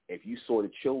where if you saw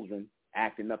the children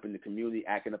acting up in the community,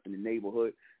 acting up in the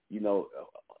neighborhood,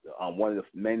 one of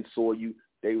the men saw you,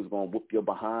 they was going to whoop your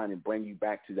behind and bring you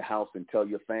back to the house and tell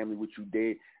your family what you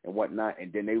did and whatnot,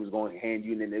 and then they was going to hand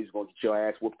you, and then they was going to get your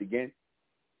ass whooped again.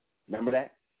 Remember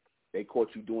that? They caught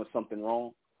you doing something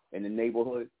wrong in the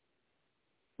neighborhood.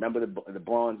 Remember the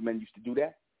bronze men used to do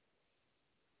that?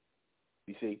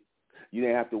 You see? You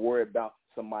didn't have to worry about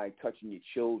somebody touching your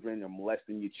children or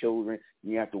molesting your children.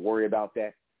 You didn't have to worry about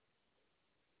that.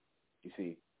 You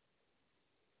see?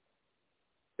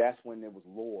 That's when there was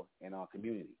law in our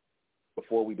community,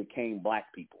 before we became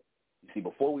black people. You see,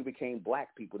 before we became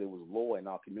black people, there was law in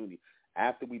our community.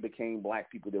 After we became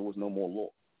black people, there was no more law.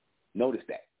 Notice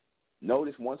that.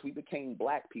 Notice once we became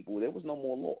black people, there was no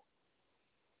more law.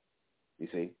 You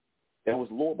see, there was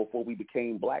law before we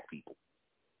became black people.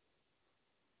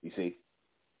 You see,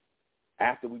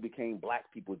 after we became black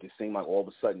people, it just seemed like all of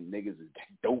a sudden niggas is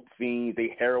dope fiends.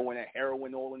 They heroin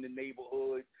all in the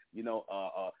neighborhood.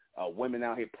 Women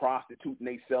out here prostituting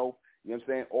themselves. You know what I'm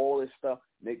saying? All this stuff,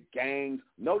 the gangs.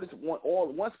 Notice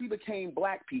once we became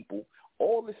black people,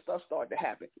 all this stuff started to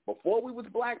happen. Before we was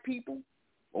black people,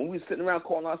 when we was sitting around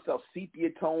calling ourselves sepia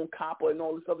tone, copper, and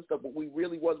all this other stuff, what we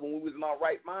really was when we was in our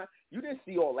right mind, you didn't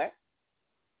see all that.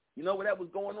 You know where that was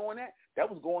going on at? That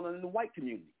was going on in the white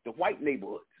community, the white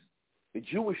neighborhoods, the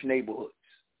Jewish neighborhoods,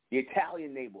 the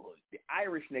Italian neighborhoods, the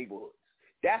Irish neighborhoods.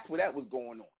 That's where that was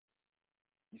going on.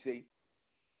 You see?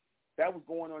 That was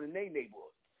going on in their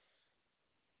neighborhoods.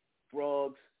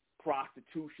 Drugs,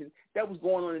 prostitution that was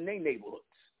going on in their neighborhoods.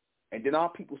 And then our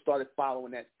people started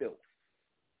following that filth.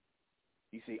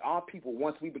 You see, our people,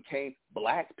 once we became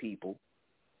black people,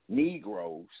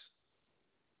 Negroes,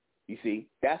 you see,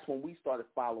 that's when we started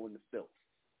following the filth.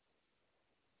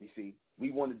 You see,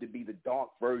 we wanted to be the dark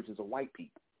versions of white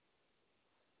people.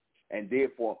 And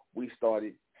therefore, we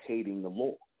started hating the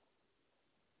law.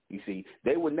 You see,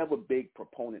 they were never big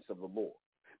proponents of the law.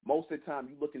 Most of the time,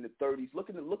 you look in the 30s, look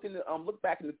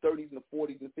back in the 30s and the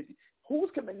 40s and the 50s. Who was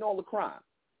committing all the crime?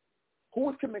 Who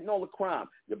was committing all the crime?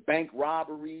 The bank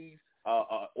robberies,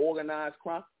 organized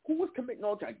crime. Who was committing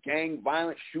all the gang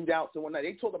violence, shootouts and whatnot?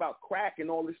 They talk about crack and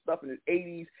all this stuff in the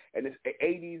 80s and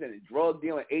the drug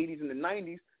dealing 80s and the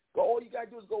 90s. But all you got to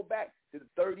do is go back to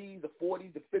the 30s, the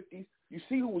 40s, the 50s. You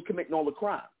see who was committing all the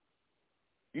crime.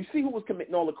 You see who was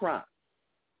committing all the crime.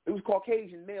 It was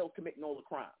Caucasian males committing all the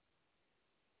crime.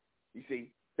 You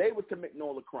see, they were committing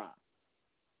all the crime.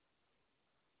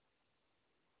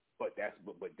 But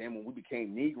then when we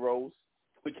became Negroes,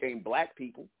 became black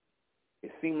people,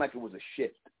 it seemed like it was a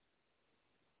shift.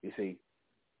 You see,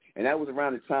 and that was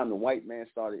around the time the white man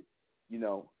started,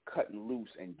 cutting loose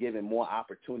and giving more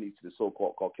opportunities to the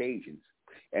so-called Caucasians.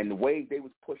 And the way they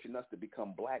was pushing us to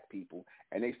become black people,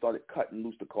 and they started cutting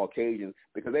loose the Caucasians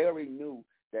because they already knew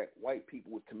that white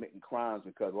people was committing crimes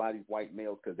because a lot of these white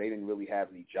males, because they didn't really have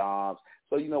any jobs.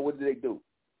 So, what did they do?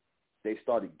 They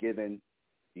started giving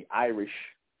the Irish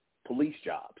police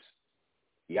jobs.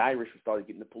 The Irish started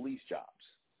getting the police jobs.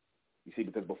 You see,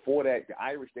 because before that, the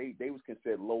Irish, they was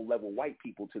considered low-level white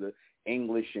people to the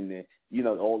English and the,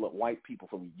 all the white people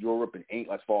from Europe and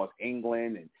as far as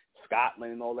England and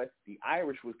Scotland and all that. The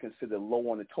Irish was considered low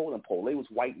on the totem pole. They was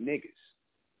white niggas.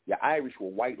 The Irish were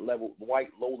white low-level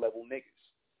niggas.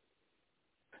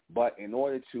 But in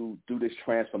order to do this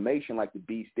transformation like the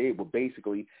Beast did, well,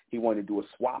 basically he wanted to do a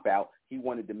swap out. He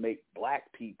wanted to make black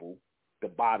people the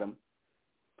bottom,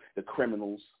 the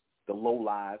criminals, the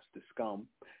lowlives, the scum.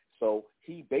 So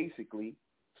he basically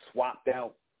swapped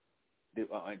out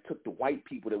and took the white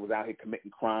people that was out here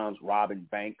committing crimes, robbing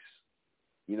banks.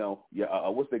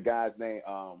 What's the guy's name?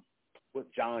 What's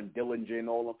John Dillinger and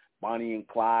all them, Bonnie and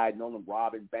Clyde and all them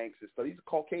robbing banks and stuff. These are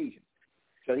Caucasians.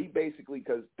 So he basically,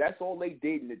 because that's all they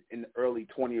did in the early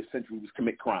 20th century was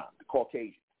commit crime, the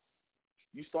Caucasians.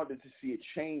 You started to see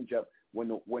a change up when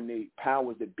the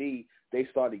powers that be, they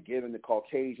started giving the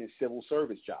Caucasian civil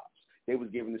service jobs. They was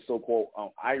giving the so-called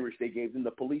Irish, they gave them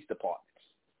the police departments.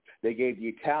 They gave the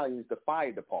Italians the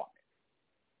fire department.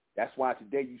 That's why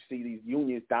today you see these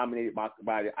unions dominated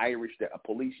by the Irish, the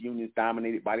police unions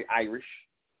dominated by the Irish,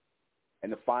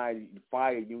 and the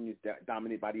fire unions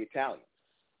dominated by the Italians.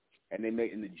 And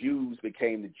the Jews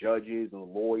became the judges and the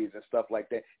lawyers and stuff like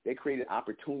that. They created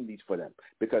opportunities for them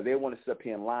because they want to sit up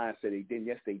here and lie and say they didn't.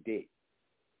 Yes, they did.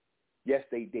 Yes,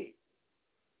 they did.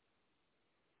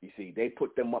 You see, they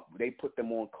put them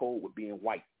on code with being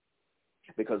white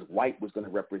because white was going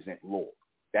to represent law.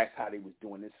 That's how they was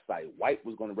doing this society. White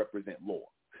was going to represent law.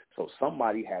 So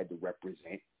somebody had to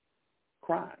represent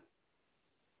crime.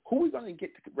 Who are we going to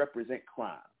get to represent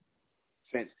crime?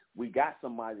 Since we got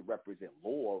somebody to represent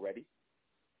law already,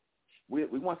 we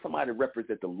want somebody to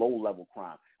represent the low-level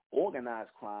crime.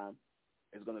 Organized crime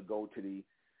is going to go to the,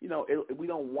 we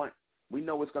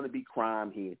know it's going to be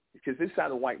crime here because this is how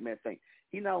the white man thinks.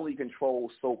 He not only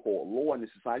controls so-called law in this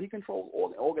society, he controls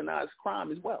organized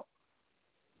crime as well.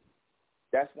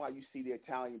 That's why you see the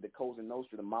Italian, the Cosa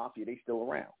Nostra, the mafia, they still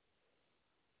around.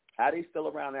 How they still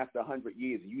around after 100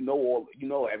 years? You know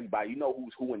everybody. You know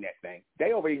who's who in that thing.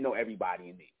 They already know everybody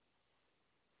in there.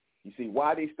 You see, why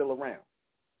are they still around?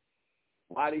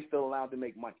 Why are they still allowed to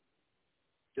make money?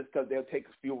 Just because they'll take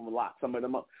a few of them, lock some of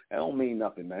them up. That don't mean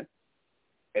nothing, man.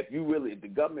 If the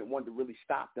government wanted to really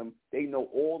stop them, they know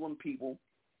all them people.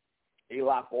 They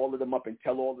lock all of them up and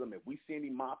tell all of them, if we see any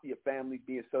mafia families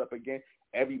being set up again,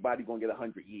 everybody going to get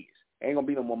 100 years. Ain't going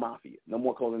to be no more mafia, no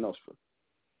more Cosa Nostra.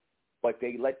 But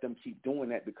they let them keep doing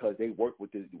that because they work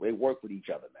with each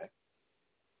other, man.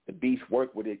 The beasts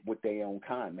work with their own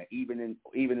kind, man. Even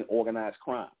in organized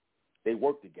crime, they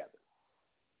work together.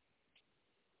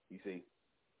 You see,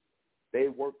 they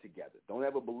work together. Don't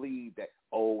ever believe that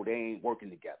they ain't working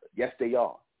together. Yes, they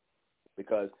are,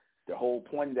 because the whole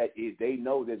point of that is they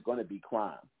know there's going to be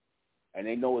crime, and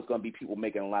they know it's going to be people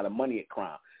making a lot of money at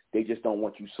crime. They just don't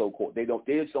want you so-called. They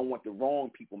just don't want the wrong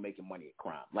people making money at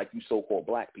crime, like you so-called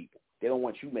black people. They don't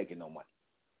want you making no money.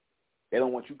 They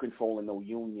don't want you controlling no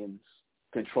unions,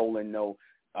 controlling no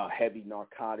heavy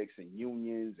narcotics and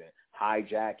unions and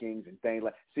hijackings and things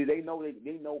like. See, they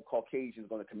know Caucasians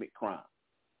going to commit crime.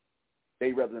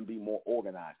 They rather than be more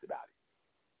organized about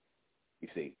it. You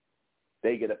see,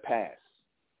 They get a pass.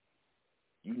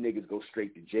 You niggas go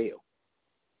straight to jail.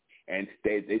 And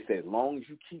they said, as long as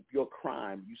you keep your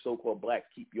crime, you so-called blacks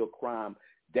keep your crime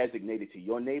designated to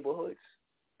your neighborhoods,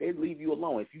 they leave you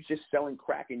alone. If you're just selling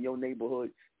crack in your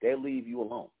neighborhood, they'll leave you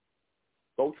alone.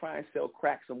 Go try and sell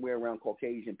crack somewhere around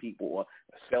Caucasian people or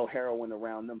sell heroin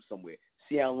around them somewhere.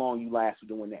 See how long you last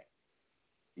doing that.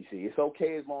 You see, it's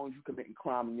okay as long as you're committing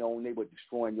crime in your own neighborhood,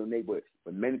 destroying your neighborhood.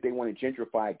 But the minute they want to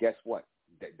gentrify it, guess what?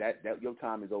 That your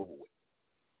time is over with.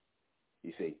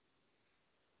 You see,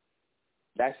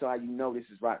 that's how you know this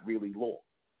is not really law.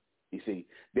 You see,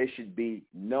 there should be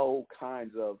no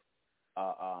kinds of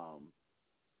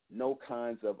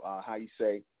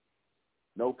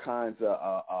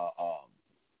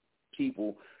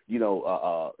people,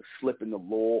 slipping the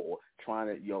law or trying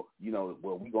to,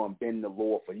 well, we're going to bend the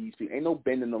law for these people. Ain't no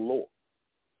bending the law.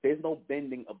 There's no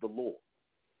bending of the law.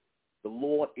 The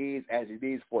law is as it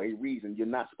is for a reason. You're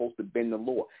not supposed to bend the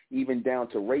law, even down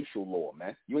to racial law,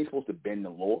 man. You ain't supposed to bend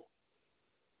the law.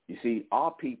 You see,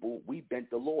 our people, we bent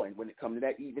the law, and when it comes to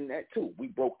that, even that too, we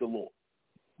broke the law.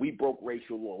 We broke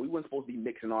racial law. We weren't supposed to be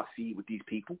mixing our seed with these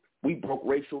people. We broke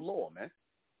racial law, man.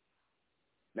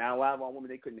 Now, a lot of our women,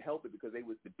 they couldn't help it because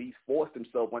the beast forced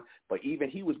himself on, but even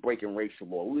he was breaking racial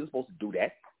law. We weren't supposed to do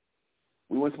that.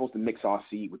 We weren't supposed to mix our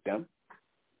seed with them.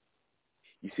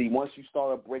 You see, once you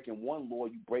start breaking one law,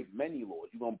 you break many laws.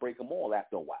 You're gonna break them all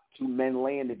after a while. Two men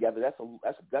laying together, that's you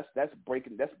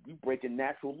breaking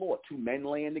natural law. Two men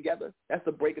laying together, that's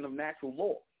the breaking of natural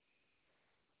law.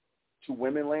 Two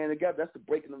women laying together, that's the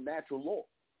breaking of natural law.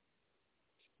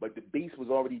 But the beast was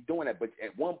already doing that. But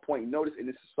at one point, notice in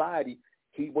this society,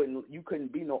 you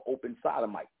couldn't be no open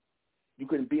sodomite. You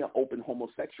couldn't be an open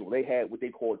homosexual. They had what they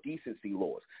call decency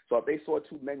laws. So if they saw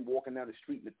two men walking down the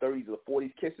street in the 30s or the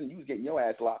 40s kissing, you was getting your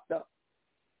ass locked up.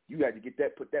 You had to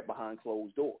put that behind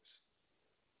closed doors.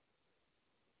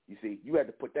 You see, you had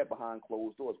to put that behind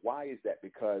closed doors. Why is that?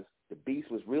 Because the beast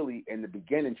was really in the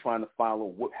beginning trying to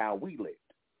follow how we lived.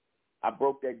 I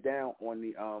broke that down on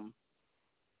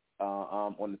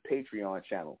the Patreon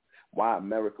channel. Why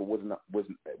America didn't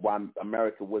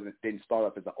start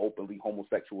off as an openly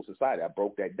homosexual society. I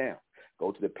broke that down.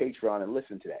 Go to the Patreon and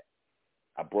listen to that.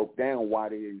 I broke down why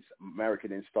America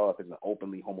didn't start off as an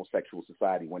openly homosexual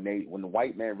society when the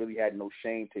white man really had no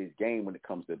shame to his game when it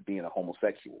comes to being a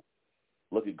homosexual.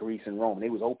 Look at Greece and Rome. They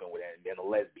was open with that, and then a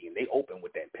lesbian. They open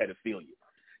with that pedophilia.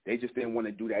 They just didn't want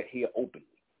to do that here openly.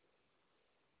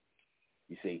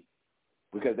 You see,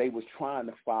 because they was trying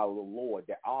to follow the law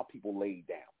that our people laid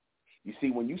down. You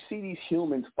see, when you see these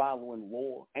humans following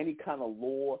law, any kind of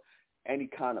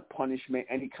punishment,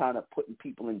 any kind of putting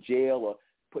people in jail or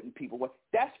putting people away,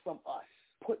 that's from us.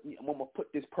 I'm going to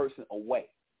put this person away.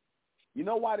 You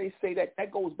know why they say that?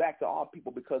 That goes back to our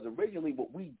people, because originally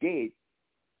what we did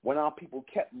when our people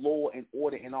kept law and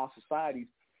order in our societies,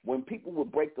 when people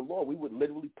would break the law, we would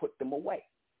literally put them away.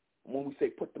 And when we say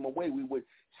put them away, we would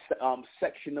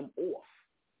section them off.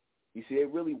 You see, there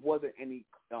really wasn't any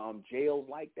jails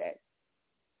like that.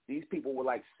 These people were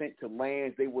like sent to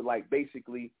lands. They were like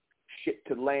basically shipped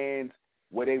to lands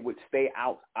where they would stay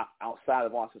outside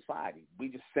of our society. We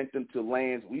just sent them to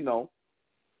lands,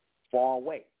 far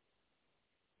away.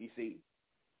 You see,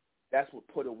 that's what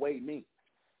put away means.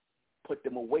 Put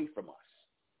them away from us.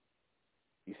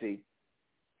 You see,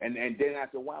 and then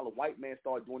after a while, the white man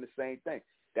started doing the same thing.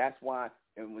 That's why,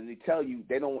 and when they tell you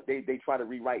they try to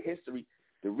rewrite history.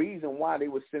 The reason why they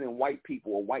were sending white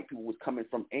people, or white people was coming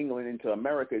from England into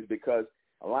America, is because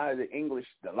a lot of the English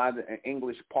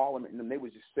Parliament, and they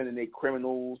was just sending their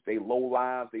criminals, they low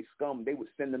lives, they scum. They would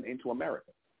send them into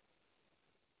America.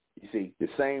 You see, the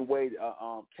same way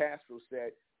Castro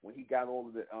said when he got all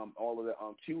of the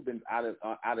Cubans out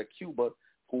of Cuba,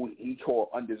 who he called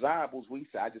undesirables. We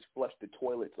said, I just flushed the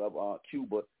toilets of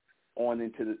Cuba on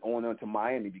into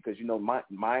Miami, because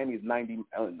Miami is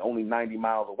only 90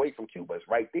 miles away from Cuba. It's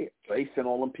right there. So they sent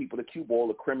all them people to Cuba, all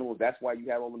the criminals. That's why you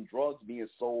had all them drugs being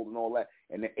sold and all that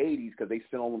in the 80s, because they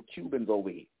sent all them Cubans over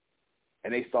here.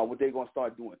 And what they're going to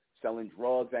start doing, selling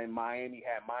drugs. And Miami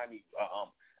had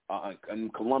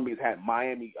and Colombia's had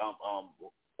Miami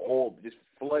all just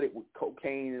flooded with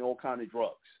cocaine and all kinds of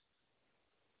drugs.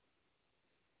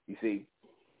 You see,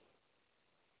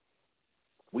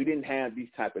 we didn't have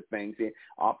these type of things here.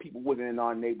 Our people wasn't in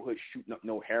our neighborhood shooting up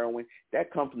no heroin.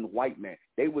 That comes from the white man.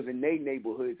 They was in their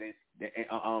neighborhoods and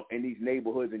in these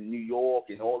neighborhoods in New York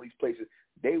and all these places.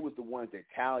 They was the ones, the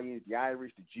Italians, the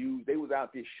Irish, the Jews. They was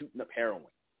out there shooting up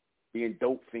heroin, being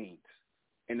dope fiends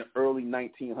in the early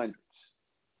 1900s,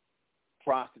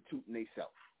 prostituting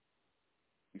themselves.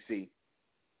 You see,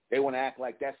 they want to act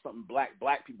like that's something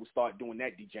black people start doing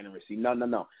that degeneracy.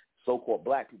 No. So-called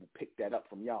black people picked that up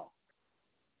from y'all.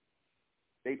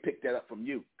 They picked that up from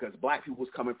you because black people was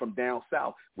coming from down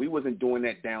south. We wasn't doing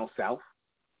that down south.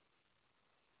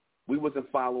 We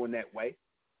wasn't following that way.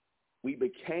 We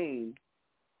became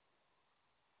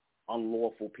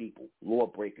unlawful people,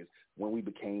 lawbreakers, when we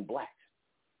became black.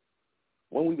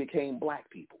 When we became black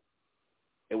people,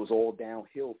 it was all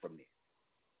downhill from there.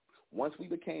 Once we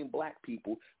became black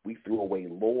people, we threw away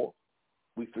law.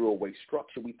 We threw away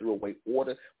structure. We threw away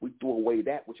order. We threw away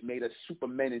that which made us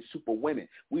supermen and superwomen.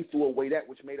 We threw away that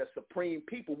which made us supreme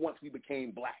people once we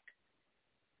became black.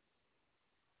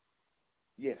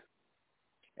 Yeah.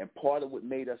 And part of what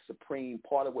made us supreme,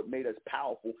 part of what made us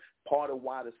powerful, part of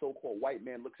why the so-called white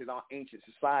man looks at our ancient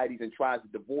societies and tries to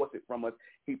divorce it from us,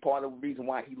 part of the reason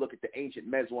why he looked at the ancient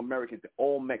Mesoamericans, the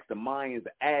Olmecs, the Mayans,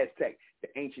 the Aztecs, the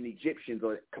ancient Egyptians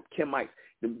or the Kemites,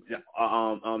 the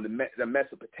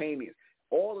Mesopotamians.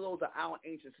 All of those are our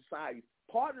ancient societies.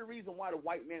 Part of the reason why the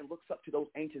white man looks up to those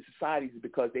ancient societies is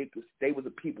because they were the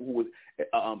people who was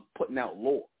putting out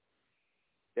law.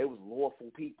 They was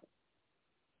lawful people.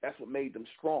 That's what made them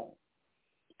strong.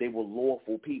 They were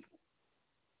lawful people.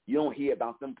 You don't hear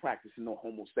about them practicing no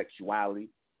homosexuality.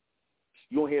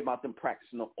 You don't hear about them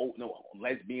practicing no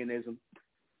lesbianism.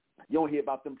 You don't hear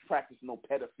about them practicing no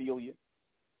pedophilia.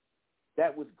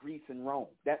 That was Greece and Rome.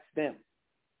 That's them.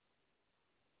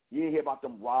 You didn't hear about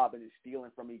them robbing and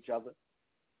stealing from each other.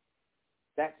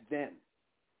 That's them.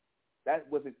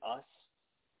 That wasn't us.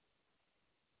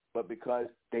 But because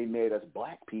they made us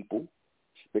black people,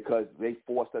 because they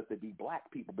forced us to be black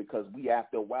people, because we,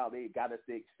 after a while, they got us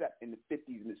to accept in the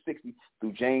 50s and the 60s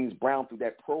through James Brown, through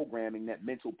that programming, that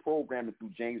mental programming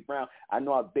through James Brown. I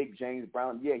know how big James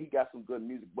Brown, yeah, he got some good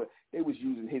music, but they was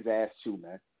using his ass too,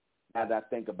 man. Now that I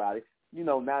think about it, you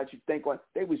know, now that you think on it,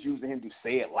 they was using him to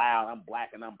say it loud, I'm black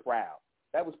and I'm proud.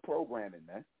 That was programming,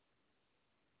 man,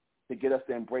 to get us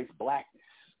to embrace blackness,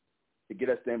 to get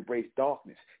us to embrace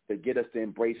darkness, to get us to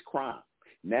embrace crime.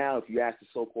 Now, if you ask the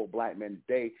so-called black man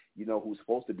today, you know, who's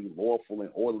supposed to be lawful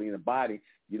and orderly in the body,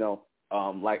 you know,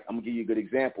 like I'm going to give you a good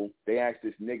example. They asked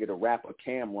this nigga, the rapper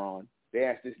Cameron, they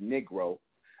asked this Negro,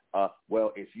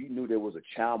 well, if you knew there was a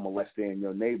child molester in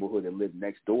your neighborhood that lived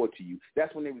next door to you,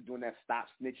 that's when they were doing that stop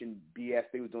snitching BS.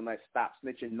 They were doing that stop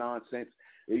snitching nonsense.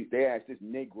 They asked this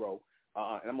Negro,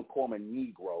 and I'm going to call him a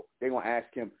Negro. They're going to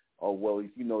ask him, oh, well, if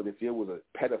you know, if there was a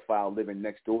pedophile living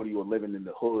next door to you or living in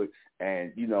the hood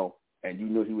and, you know, and you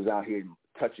knew he was out here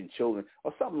touching children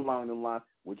or something along the line,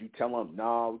 would you tell him,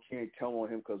 no, we can't tell on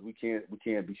him because we can't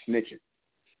be snitching?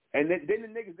 And then the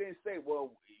niggas didn't say,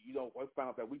 well, you know, we found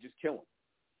out that we just kill him.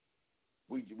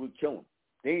 We kill him.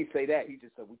 They didn't say that. He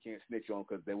just said we can't snitch on him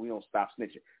because then we don't stop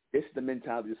snitching. This is the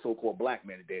mentality of the so-called black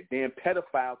man today. A damn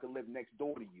pedophile can live next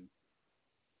door to you.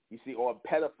 You see, or a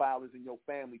pedophile is in your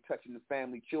family touching the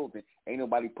family children. Ain't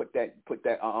nobody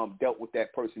dealt with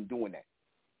that person doing that.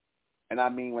 And I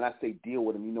mean, when I say deal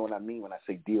with them, you know what I mean when I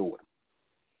say deal with them.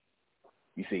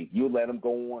 You see, you let them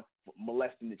go on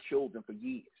molesting the children for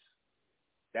years.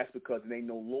 That's because there ain't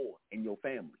no law in your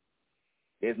family.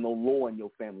 There's no law in your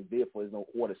family, therefore there's no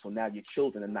order. So now your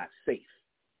children are not safe.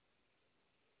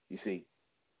 You see?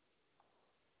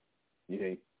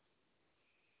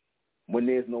 When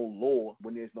there's no law,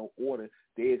 when there's no order,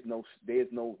 there's no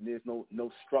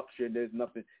structure. There's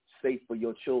nothing safe for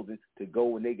your children to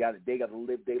go, and they got to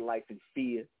live their life in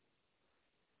fear.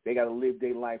 They got to live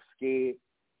their life scared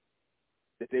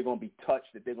that they're going to be touched,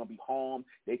 that they're going to be harmed.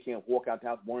 They can't walk out the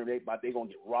house worrying about they're going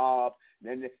to get robbed.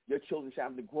 And then your children should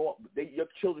have to grow up. Your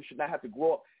children should not have to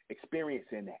grow up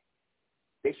experiencing that.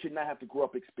 They should not have to grow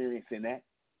up experiencing that.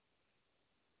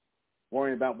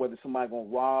 Worrying about whether somebody's going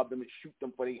to rob them and shoot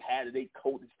them for their hat or their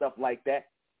coat and stuff like that.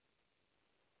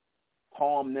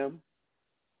 Harm them.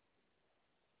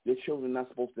 Your children are not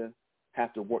supposed to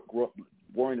have to grow up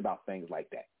worrying about things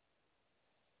like that.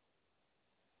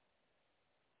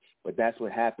 But that's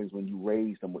what happens when you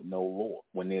raise them with no law,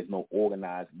 when there's no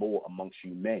organized law amongst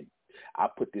you men. I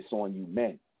put this on you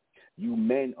men. You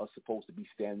men are supposed to be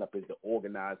standing up as the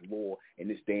organized law in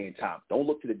this day and time. Don't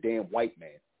look to the damn white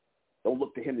man. Don't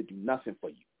look to him to do nothing for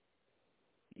you.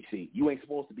 You see, you ain't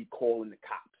supposed to be calling the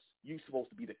cops. You're supposed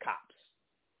to be the cops.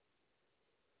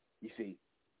 You see.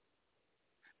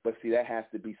 But see, that has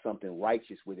to be something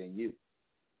righteous within you.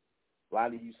 A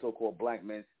lot of you so-called black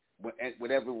men,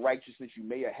 whatever righteousness you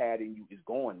may have had in you is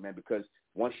gone, man, because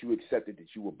once you accepted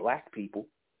that you were black people,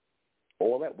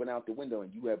 all that went out the window,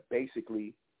 and you have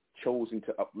basically chosen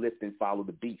to uplift and follow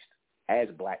the beast as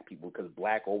black people, because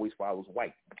black always follows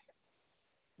white,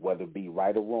 whether it be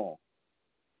right or wrong.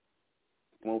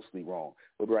 Mostly wrong.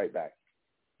 We'll be right back.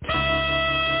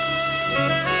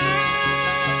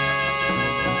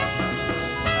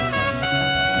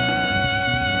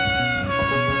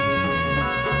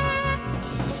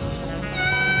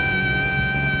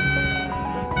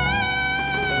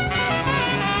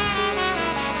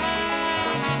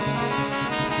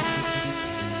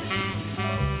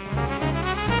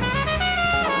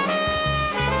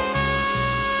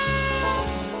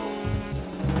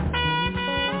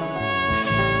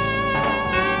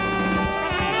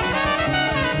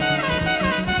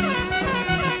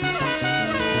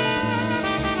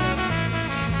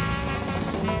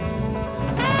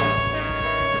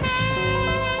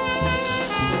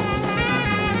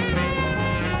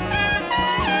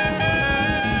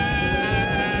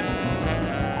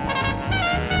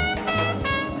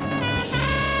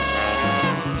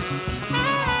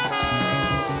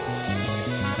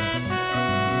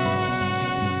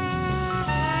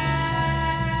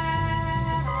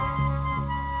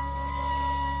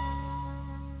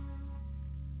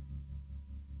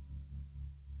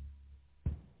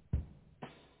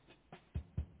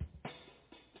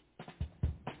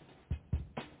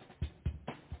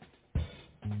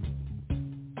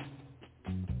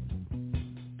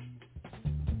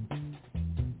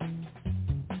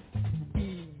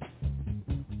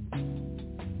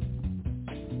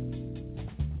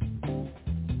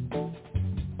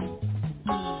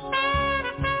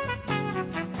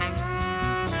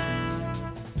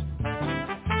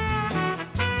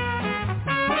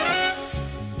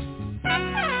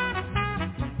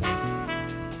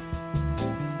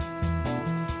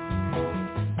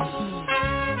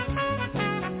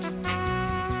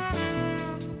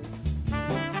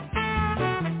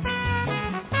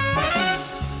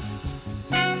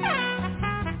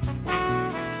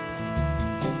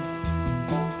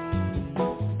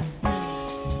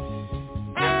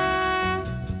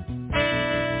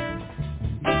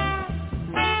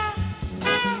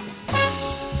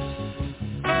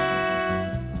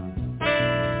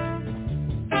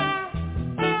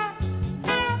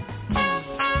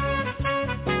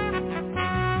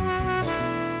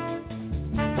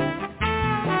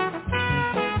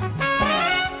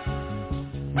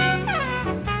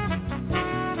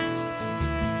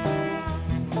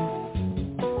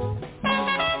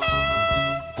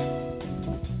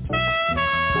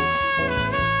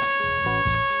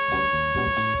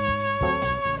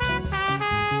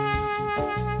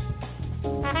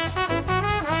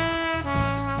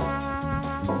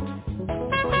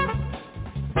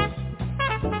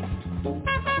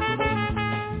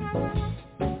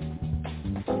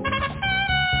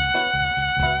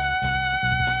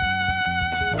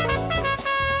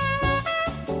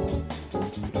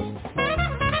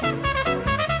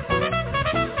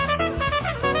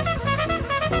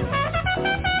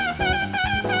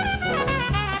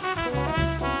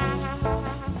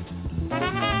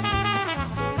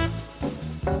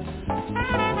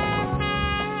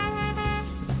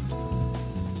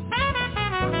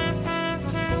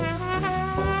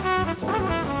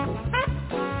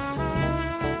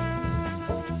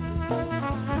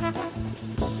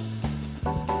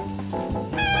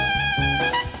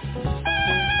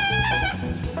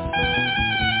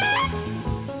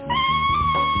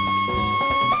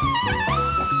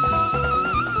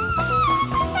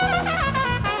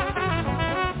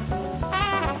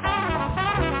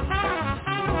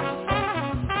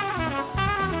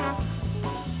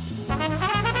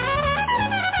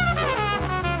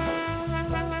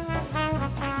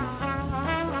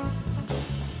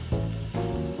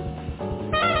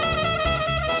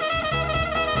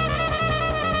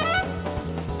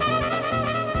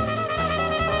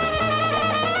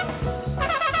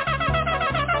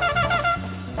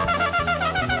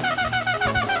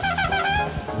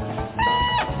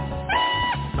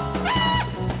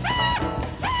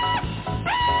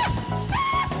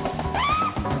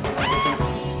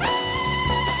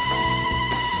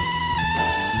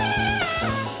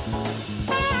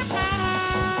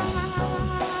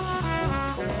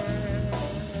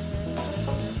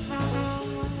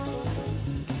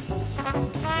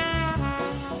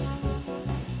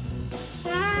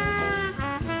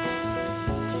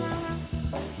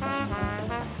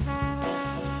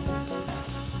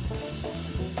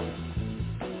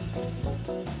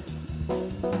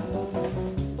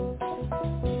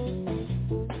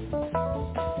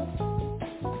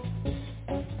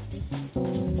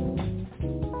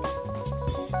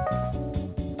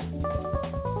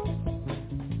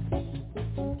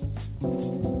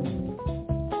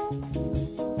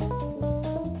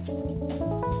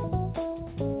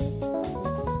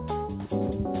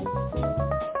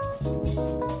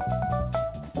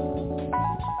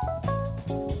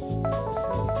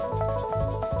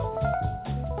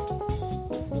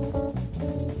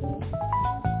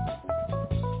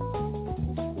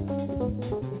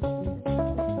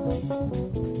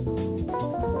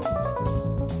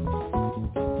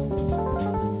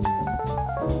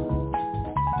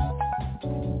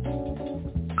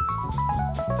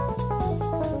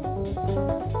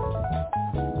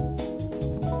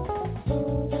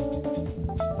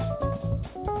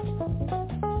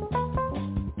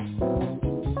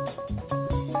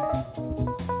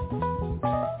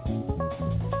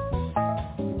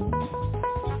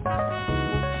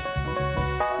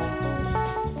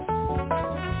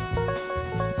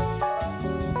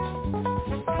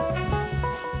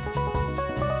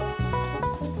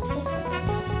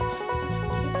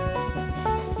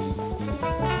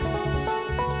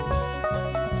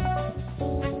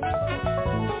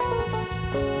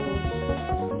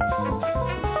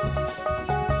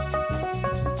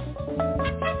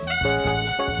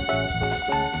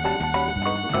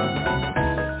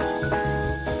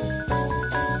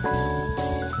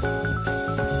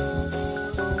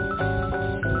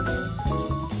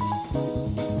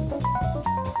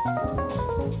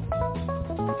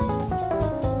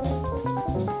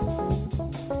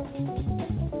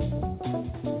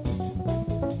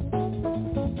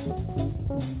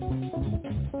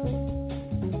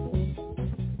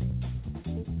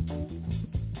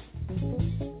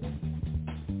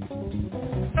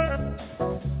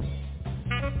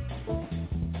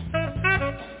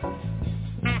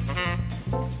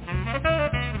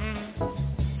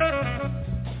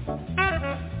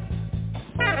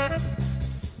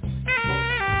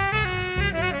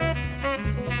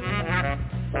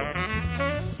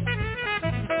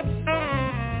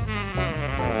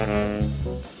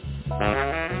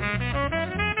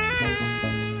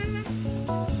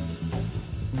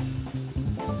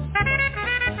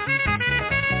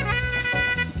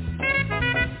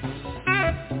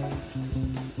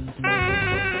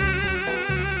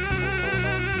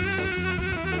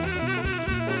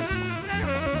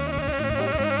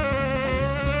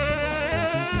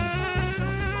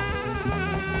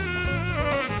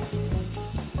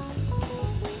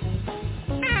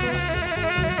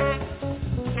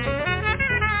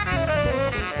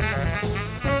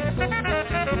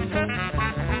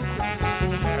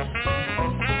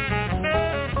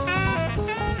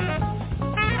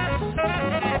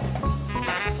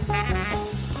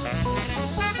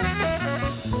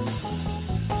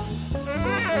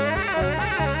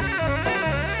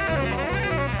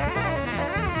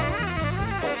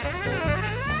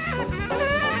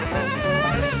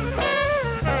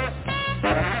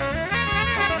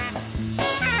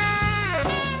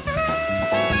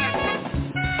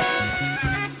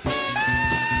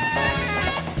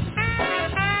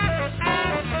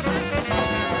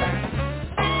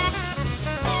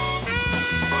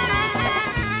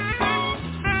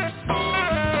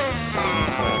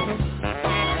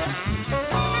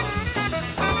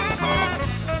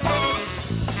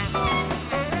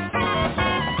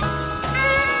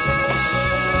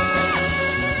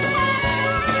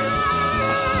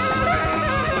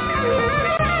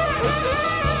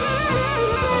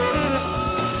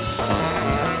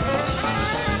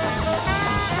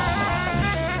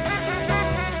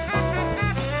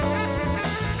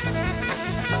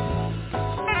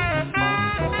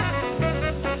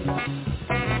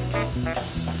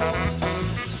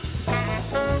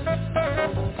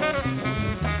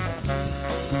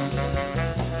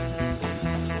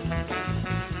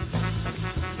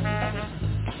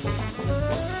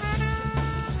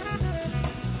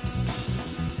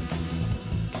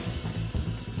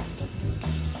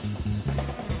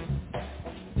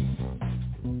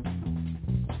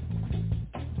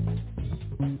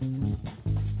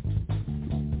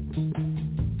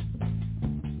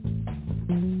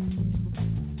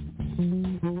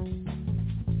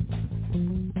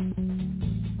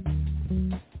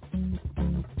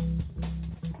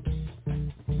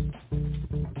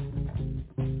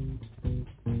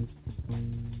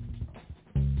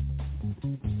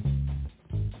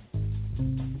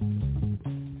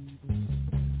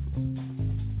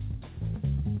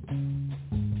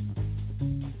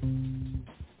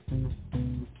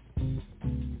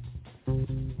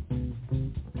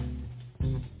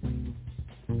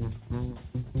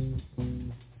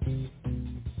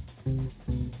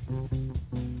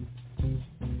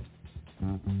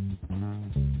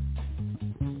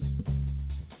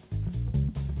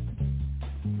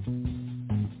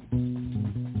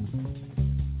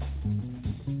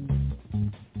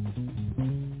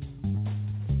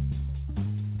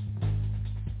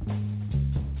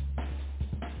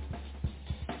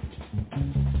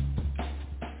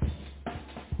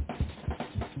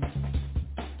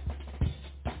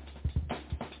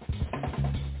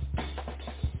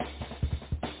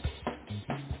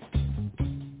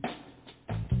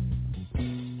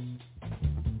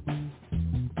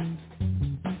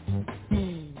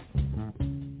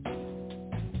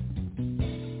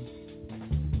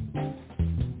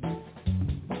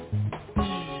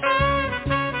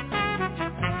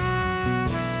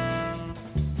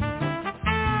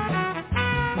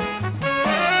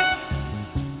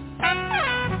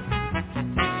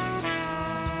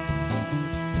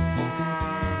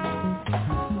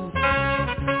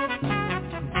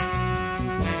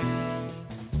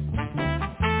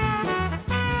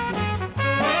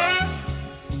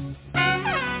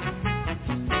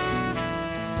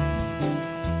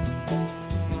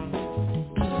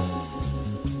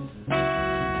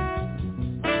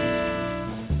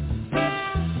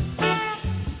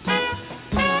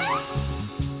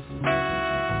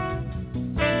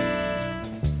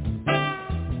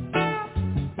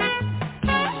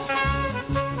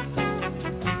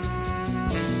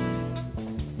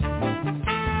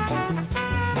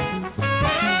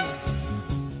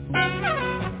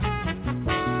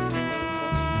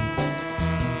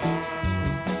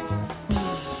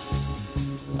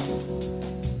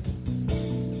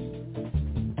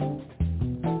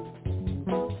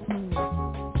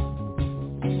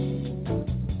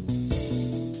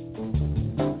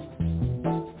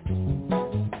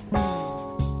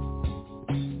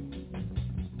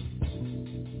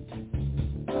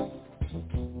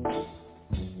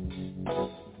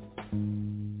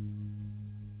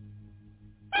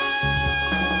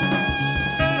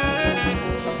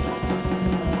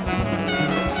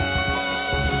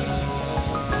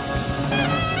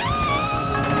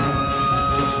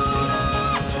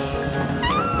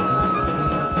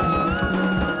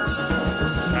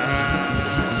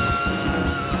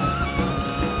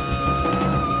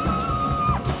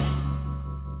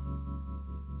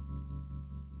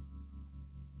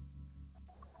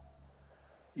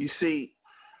 You see,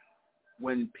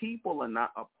 when people are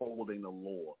not upholding the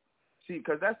law, see,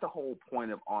 because that's the whole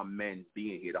point of our men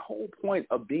being here. The whole point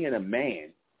of being a man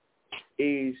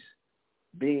is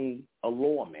being a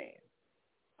lawman,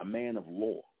 a man of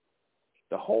law.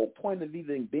 The whole point of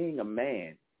even being a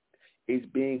man is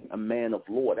being a man of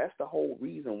law. That's the whole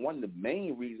reason, one of the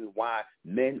main reasons why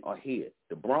men are here,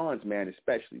 the bronze man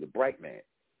especially, the bright man.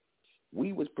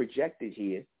 We was projected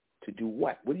here to do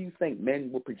what? What do you think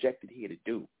men were projected here to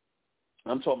do?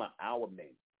 I'm talking about our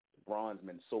men, the bronze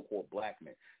men, so-called black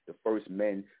men, the first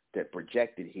men that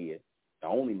projected here, the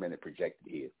only men that projected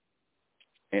here,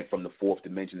 and from the fourth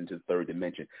dimension into the third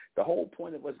dimension. The whole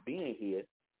point of us being here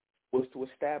was to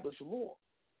establish law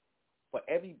for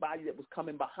everybody that was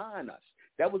coming behind us.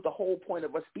 That was the whole point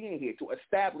of us being here, to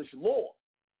establish law.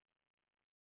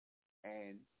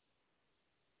 And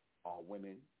our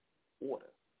women order,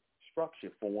 structure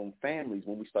for when families,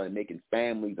 when we started making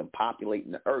families and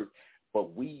populating the earth,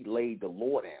 but we laid the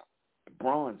law down. The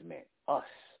bronze men, us.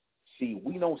 See,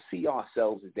 we don't see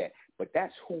ourselves as that, but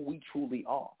that's who we truly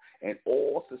are. And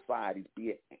all societies,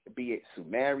 be it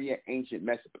Sumeria, ancient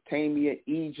Mesopotamia,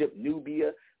 Egypt,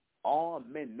 Nubia, all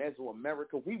men,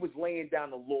 Mesoamerica, we was laying down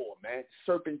the law, man,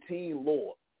 serpentine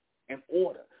law and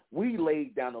order. We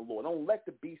laid down the law. Don't let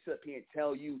the beast up here and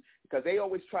tell you, because they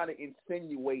always try to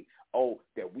insinuate,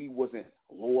 that we wasn't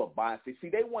law-abiding. See,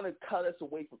 they want to cut us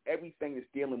away from everything that's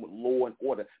dealing with law and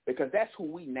order, because that's who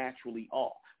we naturally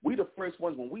are. We the first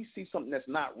ones, when we see something that's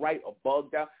not right or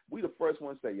bugged out, we the first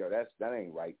ones say, yo, that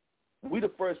ain't right. We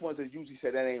the first ones that usually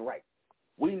say that ain't right.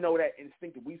 We know that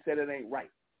instinctively. We said it ain't right.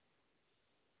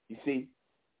 You see,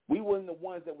 we weren't the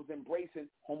ones that was embracing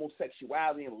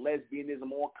homosexuality and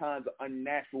lesbianism, all kinds of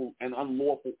unnatural and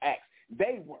unlawful acts.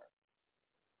 They were.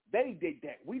 They did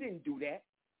that. We didn't do that.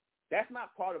 That's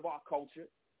not part of our culture.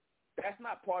 That's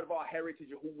not part of our heritage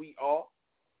of who we are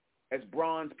as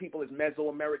bronze people, as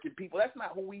Mesoamerican people. That's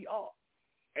not who we are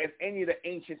as any of the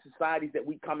ancient societies that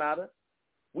we come out of.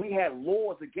 We had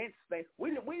laws against things.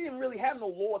 We didn't really have no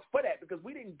laws for that, because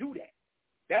we didn't do that.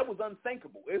 That was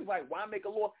unthinkable. It was like, why make a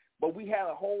law? But we had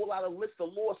a whole lot of lists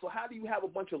of laws. So how do you have a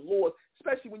bunch of laws,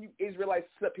 especially when you Israelites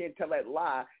sit up here and tell that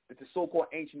lie that the so-called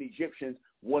ancient Egyptians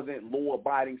wasn't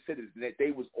law-abiding citizens, that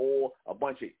they was all a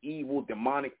bunch of evil,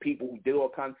 demonic people who did all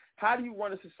kinds. How do you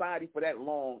run a society for that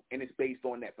long and it's based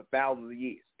on that for thousands of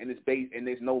years and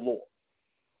there's no law?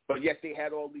 But yet they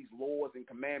had all these laws and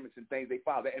commandments and things they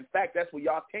follow. In fact, that's where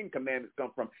y'all 10 commandments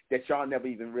come from that y'all never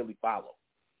even really follow.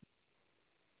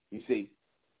 You see?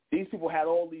 These people had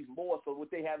all these laws, so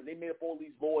what they made up all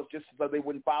these laws just so they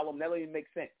wouldn't follow them. That don't even make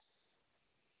sense.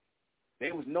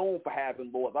 They was known for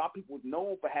having laws. Our people was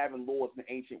known for having laws in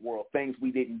the ancient world, things we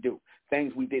didn't do,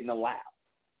 things we didn't allow.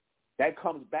 That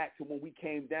comes back to when we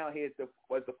came down here as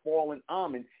the fallen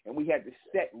Amen, and we had to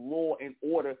set law and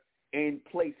order in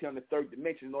place here in the third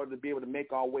dimension in order to be able to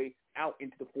make our way out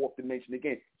into the fourth dimension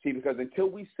again. See, because until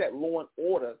we set law and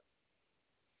order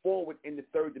forward in the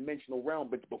third dimensional realm,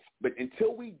 but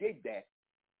until we did that,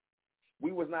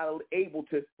 we was not able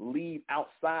to leave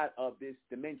outside of this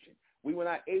dimension. We were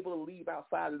not able to leave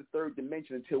outside of the third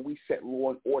dimension until we set law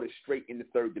and order straight in the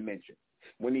third dimension.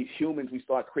 When these humans, we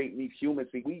start creating these humans,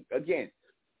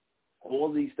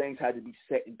 all these things had to be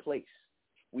set in place.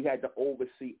 We had to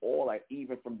oversee all, like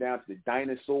even from down to the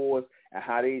dinosaurs and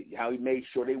how he made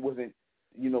sure they wasn't,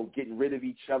 getting rid of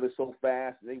each other so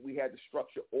fast. We had to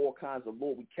structure all kinds of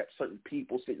law. We kept certain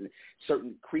people,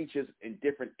 certain creatures in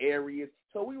different areas.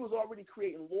 So we was already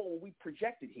creating law when we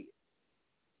projected here.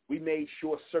 We made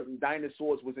sure certain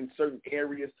dinosaurs was in certain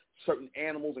areas, certain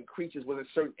animals and creatures was in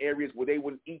certain areas where they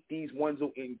wouldn't eat these ones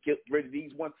and get rid of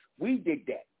these ones. We did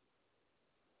that.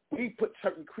 We put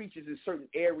certain creatures in certain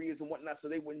areas and whatnot so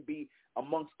they wouldn't be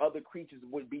amongst other creatures that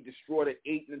would be destroyed and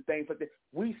eaten and things like that.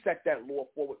 We set that law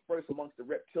forward first amongst the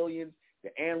reptilians,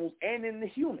 the animals, and in the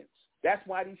humans. That's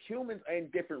why these humans are in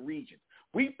different regions.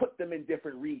 We put them in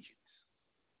different regions.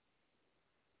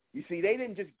 You see, they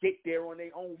didn't just get there on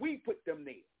their own. We put them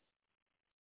there,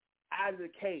 out of the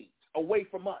cage, away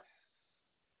from us,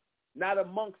 not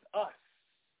amongst us.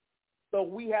 So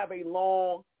we have a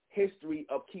long history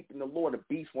of keeping the law. The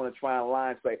beast want to try and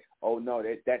lie and say, oh, no,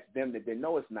 that's them. That they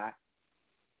know it's not.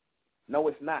 No,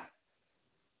 it's not.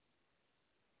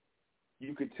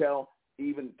 You could tell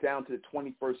even down to the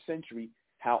 21st century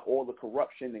how all the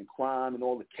corruption and crime and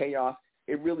all the chaos,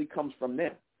 it really comes from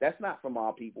them. That's not from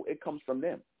our people. It comes from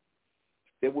them.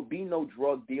 There would be no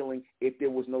drug dealing if there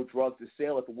was no drugs to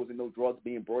sell, if there wasn't no drugs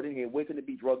being brought in here. Where could it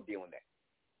be drug dealing at?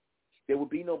 There would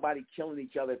be nobody killing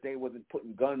each other if they wasn't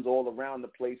putting guns all around the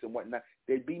place and whatnot.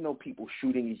 There'd be no people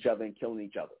shooting each other and killing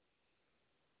each other.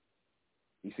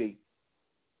 You see?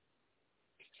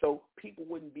 So people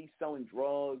wouldn't be selling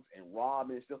drugs and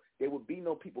robbing and stuff. There would be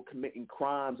no people committing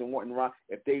crimes and wanting to rob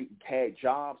if they had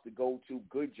jobs to go to,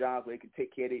 good jobs where they could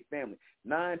take care of their family.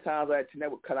 9 times out of 10,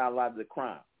 that would cut out a lot of the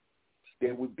crime.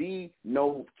 There would be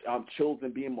no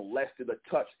children being molested or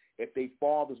touched if their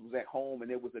fathers was at home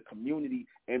and there was a community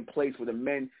in place where the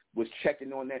men was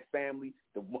checking on that family.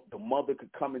 The mother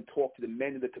could come and talk to the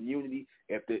men of the community.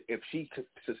 If she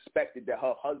suspected that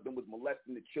her husband was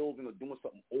molesting the children or doing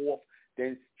something off,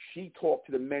 then she talked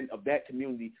to the men of that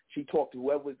community. She talked to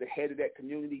whoever was the head of that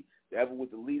community, whoever was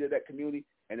the leader of that community.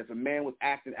 And if a man was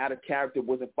acting out of character,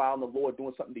 wasn't following the law,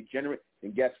 doing something degenerate,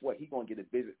 then guess what? He's going to get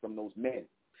a visit from those men.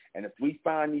 And if we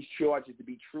find these charges to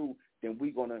be true, then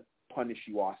we're going to punish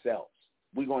you ourselves.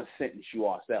 We're going to sentence you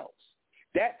ourselves.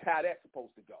 That's how that's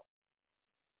supposed to go.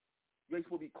 You ain't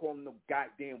supposed to be calling no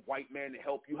goddamn white man to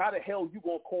help you. How the hell you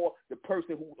going to call the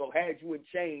person who had you in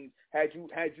chains, had you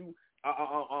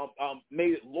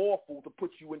made it lawful to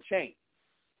put you in chains?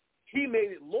 He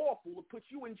made it lawful to put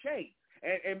you in chains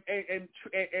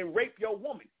and rape your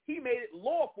woman. He made it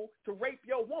lawful to rape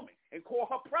your woman and call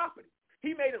her property.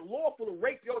 He made it lawful to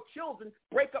rape your children,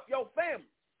 break up your family.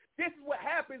 This is what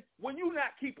happens when you're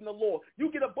not keeping the law. You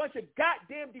get a bunch of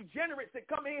goddamn degenerates that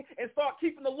come in and start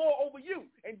keeping the law over you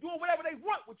and doing whatever they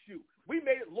want with you. We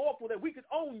made it lawful that we could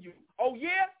own you. Oh,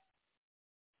 yeah?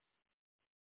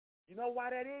 You know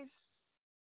why that is?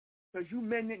 Because you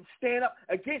men didn't stand up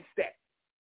against that.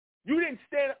 You didn't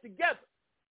stand up together.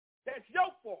 That's your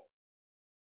fault.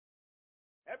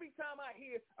 Every time I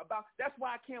hear about, that's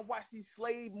why I can't watch these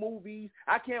slave movies.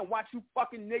 I can't watch you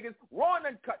fucking niggas raw and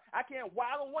uncut. I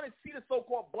don't want to see the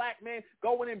so-called black man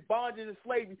going in bondage and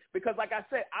slavery because, like I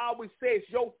said, I always say it's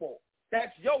your fault.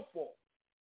 That's your fault.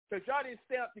 Because y'all didn't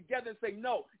stand up together and say,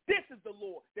 no, this is the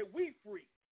law that we free.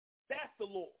 That's the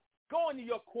law. Go into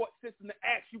your court system to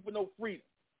ask you for no freedom.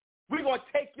 We're going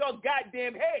to take your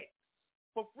goddamn head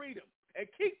for freedom and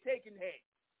keep taking heads.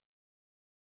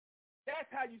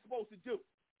 That's how you're supposed to do.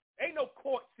 Ain't no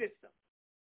court system.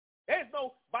 There's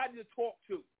nobody to talk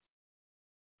to.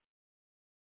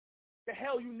 The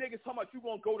hell you niggas talking about you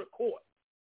going to go to court?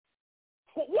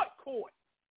 What court?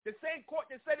 The same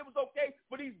court that said it was okay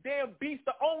for these damn beasts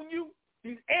to own you?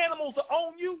 These animals to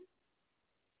own you?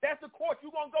 That's the court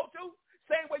you going to go to?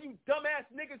 Same way you dumbass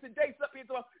niggas today up here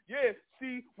talking, yeah,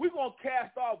 see, we're going to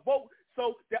cast our vote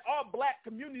so that our black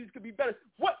communities could be better.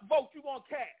 What vote you going to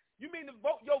cast? You mean the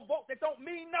vote, your vote that don't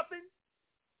mean nothing?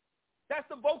 That's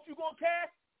the vote you gonna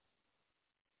cast?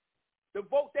 The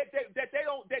vote that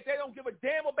they don't give a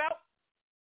damn about?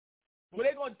 Where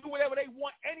they gonna do whatever they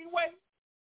want anyway?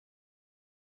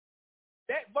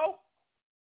 That vote?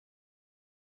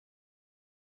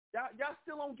 Y'all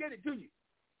still don't get it, do you?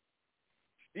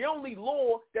 The only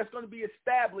law that's going to be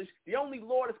established, the only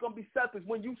law that's going to be set is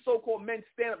when you so-called men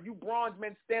stand up, you bronze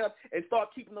men stand up and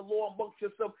start keeping the law amongst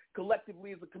yourself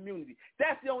collectively as a community.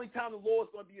 That's the only time the law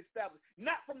is going to be established,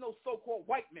 not from those so-called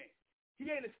white men. He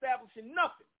ain't establishing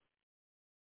nothing.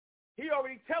 He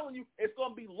already telling you it's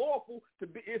going to be lawful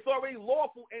to be. It's already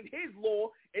lawful in his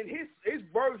law, in his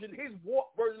version, his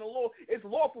warped version of law. It's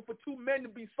lawful for 2 men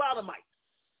to be sodomites.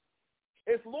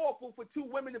 It's lawful for 2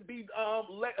 women to be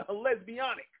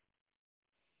lesbianic.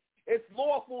 It's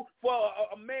lawful for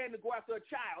a man to go after a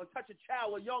child and touch a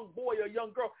child, a young boy or a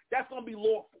young girl. That's going to be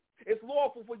lawful. It's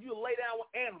lawful for you to lay down with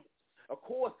animals. Of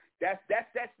course, that's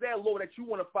their law that you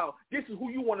want to follow. This is who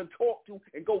you want to talk to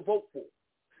and go vote for.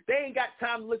 They ain't got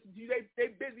time to listen to you.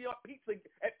 They busy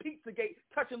at Pizzagate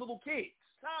touching little kids.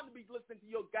 Time to be listening to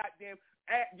your goddamn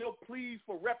your pleas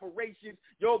for reparations,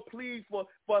 your pleas for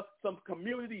some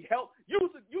community help. You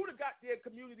the goddamn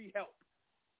community help.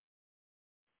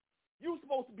 You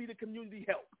supposed to be the community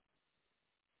help.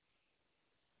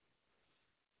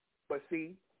 But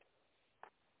see,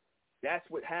 that's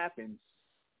what happens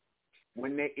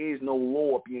when there is no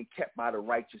law being kept by the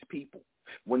righteous people.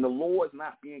 When the law is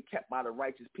not being kept by the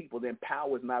righteous people, then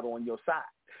power is not on your side.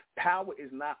 Power is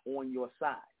not on your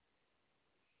side.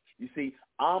 You see,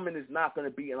 Amen is not going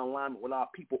to be in alignment with our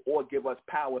people or give us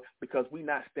power because we're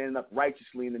not standing up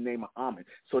righteously in the name of Amen.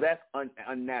 So that's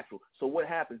unnatural. So what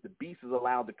happens? The beast is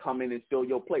allowed to come in and fill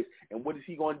your place. And what is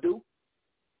he going to do?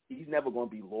 He's never going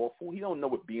to be lawful. He don't know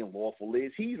what being lawful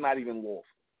is. He's not even lawful.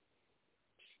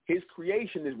 His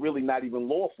creation is really not even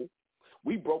lawful.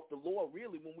 We broke the law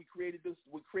really when we created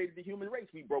the human race.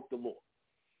 We broke the law.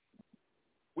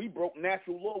 We broke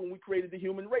natural law when we created the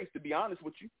human race, to be honest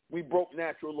with you. We broke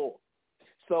natural law.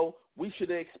 So we should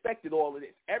have expected all of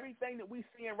this. Everything that we're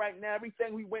seeing right now,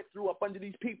 everything we went through up under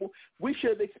these people, we should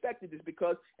have expected this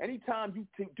because anytime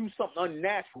you do something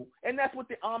unnatural, and that's what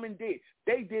the Amen did.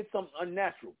 They did something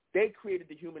unnatural. They created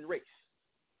the human race.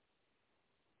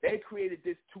 They created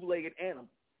this two-legged animal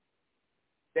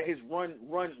that has run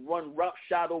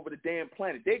roughshod over the damn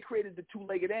planet. They created the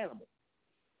two-legged animal.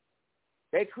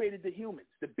 They created the humans,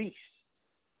 the beast.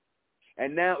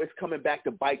 And now it's coming back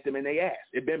to bite them in their ass.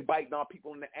 It's been biting our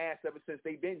people in the ass ever since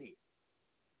they've been here.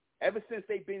 Ever since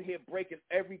they've been here breaking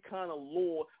every kind of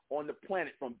law on the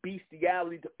planet, from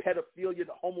bestiality to pedophilia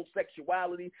to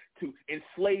homosexuality to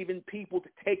enslaving people to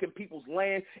taking people's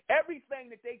land, everything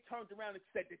that they turned around and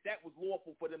said that was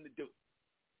lawful for them to do.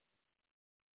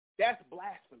 That's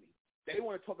blasphemy. They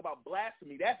want to talk about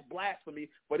blasphemy. That's blasphemy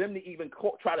for them to even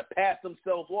try to pass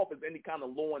themselves off as any kind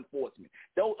of law enforcement.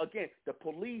 Though, again, the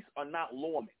police are not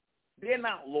lawmen. They're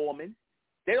not lawmen.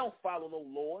 They don't follow no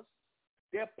laws.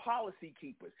 They're policy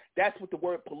keepers. That's what the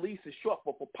word police is short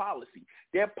for policy.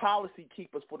 They're policy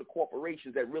keepers for the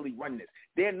corporations that really run this.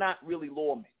 They're not really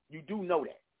lawmen. You do know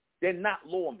that. They're not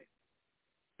lawmen.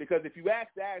 Because if you ask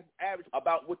the average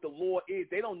about what the law is,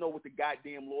 they don't know what the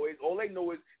goddamn law is. All they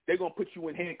know is they're going to put you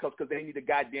in handcuffs because they need a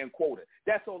goddamn quota.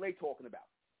 That's all they're talking about.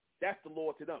 That's the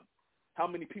law to them. How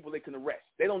many people they can arrest.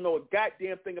 They don't know a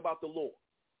goddamn thing about the law.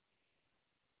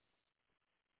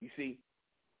 You see?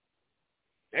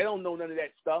 They don't know none of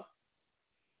that stuff.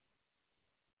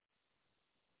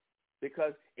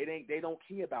 Because they don't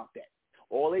care about that.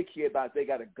 All they care about is they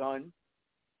got a gun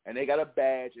and they got a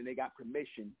badge and they got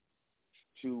permission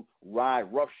to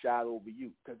ride roughshod over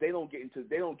you, because they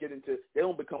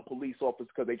don't become police officers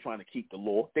because they're trying to keep the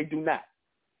law. They do not.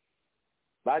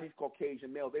 A lot of these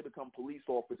Caucasian males, they become police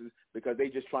officers because they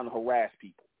just trying to harass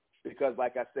people. Because,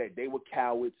 like I said, they were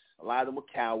cowards. A lot of them were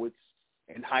cowards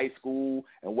in high school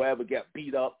and wherever, get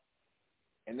beat up,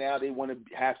 and now they want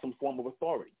to have some form of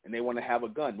authority and they want to have a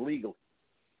gun legally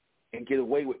and get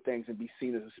away with things and be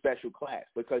seen as a special class,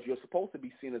 because you're supposed to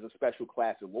be seen as a special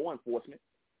class of law enforcement.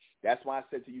 That's why I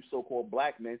said to you so-called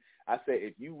black men, I said,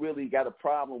 if you really got a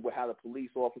problem with how the police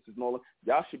officers and all that,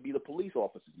 y'all should be the police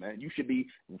officers, man. You should be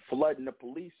flooding the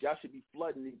police. Y'all should be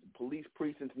flooding the police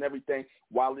precincts and everything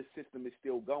while this system is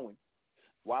still going.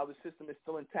 While the system is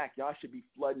still intact, y'all should be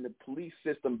flooding the police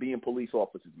system being police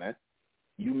officers, man.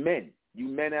 You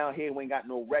men out here who ain't got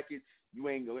no records, you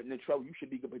ain't getting in trouble, you should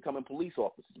be becoming police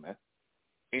officers, man,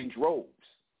 in droves.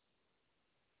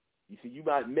 You see, you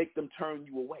got to make them turn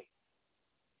you away.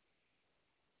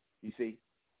 You see,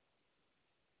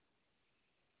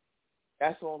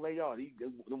 that's all they are.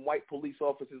 The white police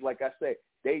officers, like I said,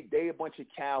 they a bunch of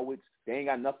cowards. They ain't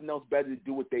got nothing else better to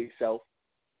do with themselves.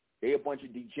 They a bunch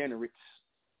of degenerates.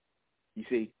 You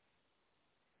see,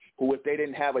 who if they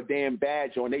didn't have a damn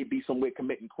badge on, they'd be somewhere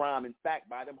committing crime. In fact,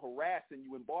 by them harassing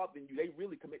you and bothering you, they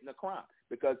really committing a crime.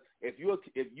 Because if you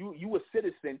a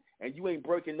citizen and you ain't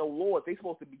breaking no laws, they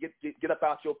supposed to be get up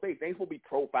out your face. They ain't supposed to be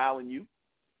profiling you.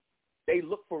 They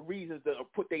look for reasons to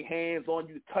put their hands on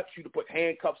you, to touch you, to put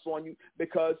handcuffs on you,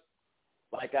 because,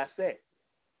 like I said,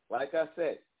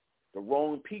 the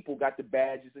wrong people got the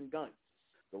badges and guns.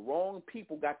 The wrong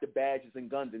people got the badges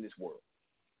and guns in this world.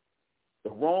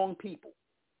 The wrong people.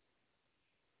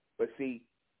 But see,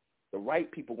 the right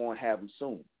people going to have them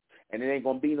soon. And there ain't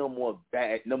going to be no more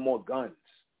guns.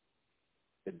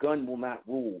 The gun will not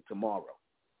rule tomorrow.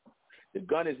 The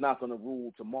gun is not going to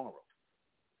rule tomorrow.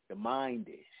 The mind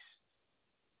is.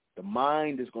 The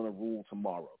mind is going to rule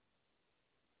tomorrow.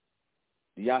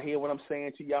 Do y'all hear what I'm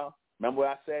saying to y'all? Remember what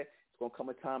I said? It's going to come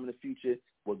a time in the future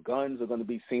where guns are going to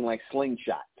be seen like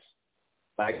slingshots,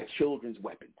 like children's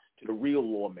weapons to the real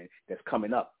lawmen that's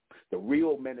coming up. The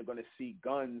real men are going to see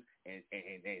guns and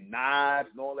knives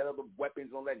and all that other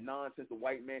weapons, all that nonsense. The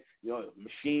white man,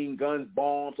 machine guns,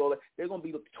 bombs, all that. They're going to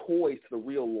be the toys to the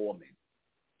real lawmen.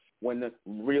 When the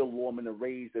real lawmen are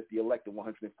raised as the elected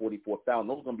 144,000,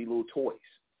 those are going to be little toys,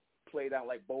 played out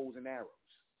like bows and arrows,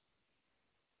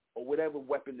 or whatever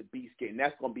weapon the beast getting.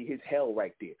 That's going to be his hell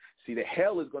right there. See, the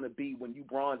hell is going to be when you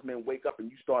bronze men wake up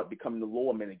and you start becoming the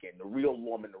lawmen again, the real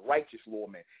lawmen, the righteous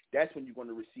lawmen. That's when you're going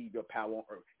to receive your power on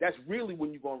earth. That's really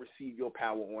when you're going to receive your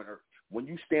power on earth. When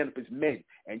you stand up as men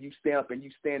and you stand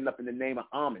up in the name of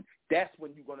Amen. That's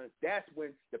when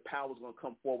the power is going to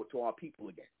come forward to our people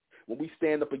again. When we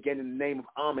stand up again in the name of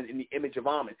Amen, in the image of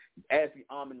Amen, as the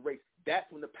Amen race,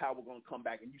 that's when the power is going to come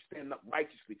back, and you stand up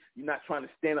righteously. You're not trying to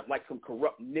stand up like some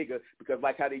corrupt nigga, because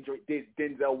like how they did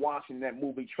Denzel Washington in that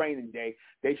movie Training Day,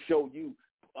 they show you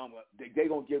they're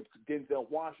going to give Denzel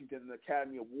Washington an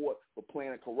Academy Award for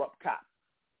playing a corrupt cop.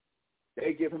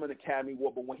 They give him an Academy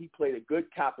Award, but when he played a good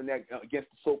cop in that against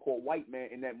the so-called white man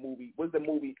in that movie, what's the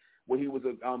movie where he was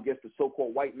against the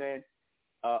so-called white man?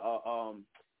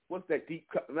 What's that Deep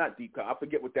Cut? Not Deep Cut. I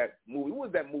forget what that movie. What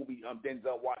was that movie?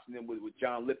 Denzel Washington with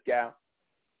John Lithgow.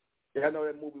 Yeah, I know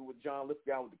that movie with John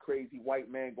Lithgow with the crazy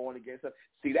white man going against him.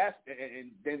 See, that's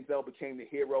and Denzel became the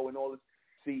hero and all this.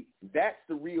 See, that's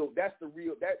the real. That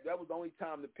was the only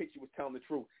time the picture was telling the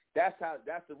truth. That's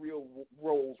the real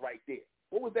roles right there.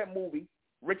 What was that movie?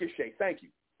 Ricochet. Thank you,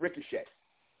 Ricochet.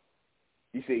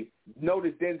 You see,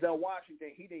 notice Denzel Washington.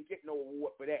 He didn't get no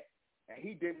award for that, and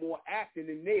he did more acting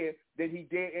in there than he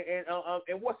did.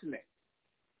 And what's his name?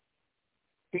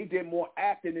 He did more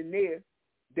acting in there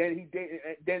than he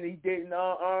did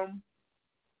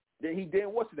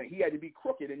what's his name? He had to be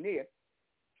crooked in there.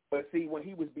 But see, when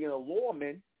he was being a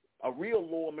lawman, a real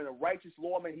lawman, a righteous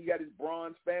lawman, he had his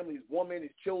bronze family, his woman,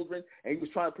 his children, and he was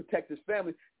trying to protect his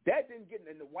family. That didn't get,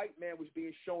 and the white man was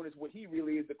being shown as what he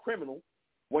really is, the criminal.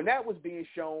 When that was being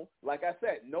shown, like I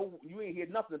said, no, you ain't hear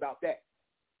nothing about that.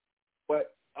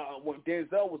 But when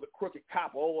Denzel was a crooked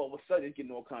cop, all of a sudden he's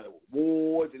getting all kind of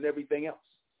awards and everything else.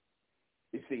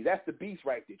 You see, that's the beast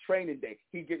right there. Training Day,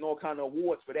 he's getting all kind of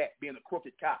awards for that, being a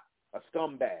crooked cop, a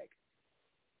scumbag.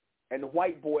 And the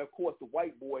white boy, of course,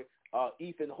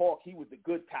 Ethan Hawke, he was the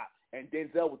good cop, and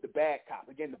Denzel was the bad cop.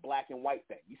 Again, the black and white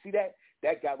thing. You see that?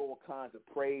 That got all kinds of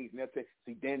praise and everything.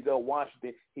 See, Denzel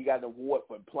Washington, he got an award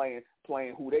for playing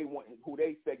who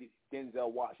they figured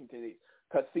Denzel Washington is.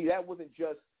 Because see, that wasn't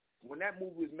just when that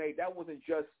movie was made. That wasn't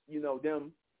just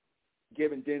them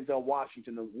giving Denzel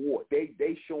Washington an award.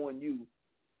 They showing you.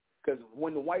 Because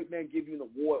when the white men give you an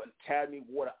award, an Academy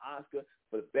Award, an Oscar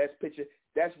for the best picture,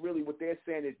 that's really what they're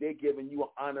saying is they're giving you an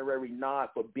honorary nod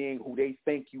for being who they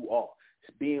think you are,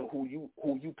 being who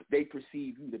they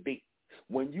perceive you to be.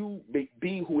 When you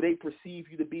be who they perceive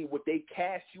you to be, what they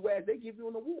cast you as, they give you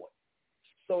an award.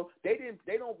 So they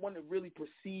don't want to really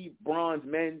perceive bronze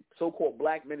men, so-called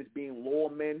black men, as being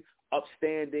lawmen,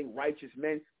 upstanding, righteous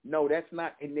men. No, that's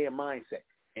not in their mindset.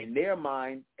 In their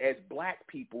mind, as black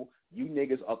people, you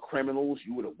niggas are criminals.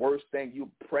 You were the worst thing. You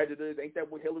predators. Ain't that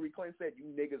what Hillary Clinton said? You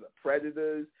niggas are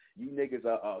predators. You niggas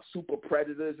are super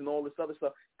predators and all this other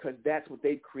stuff, because that's what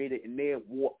they created in their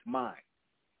warped mind.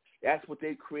 That's what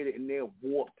they created in their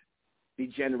warped,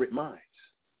 degenerate minds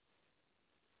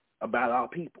about our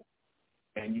people.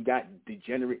 And you got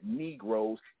degenerate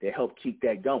Negroes that help keep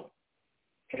that going.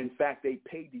 In fact, they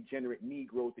pay degenerate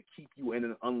Negroes to keep you in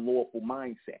an unlawful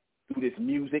mindset through this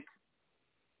music,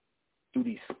 through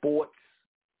these sports,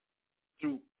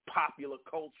 through popular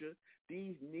culture.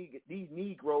 These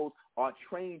Negroes are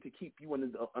trained to keep you in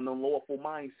an unlawful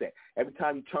mindset. Every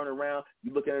time you turn around,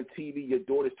 you look at a TV, your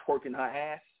daughter's twerking her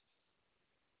ass,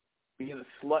 being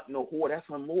a slut and a whore. That's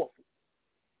unlawful.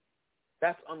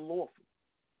 That's unlawful.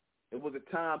 It was a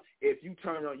time if you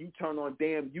turn on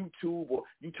damn YouTube or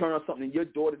you turn on something and your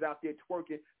daughter's out there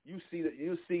twerking, you see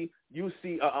your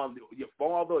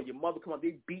father or your mother come out,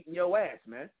 they beating your ass,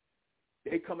 man.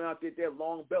 They coming out there, their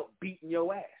long belt, beating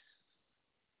your ass.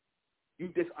 You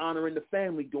dishonoring the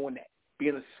family doing that,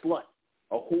 being a slut,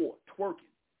 a whore, twerking.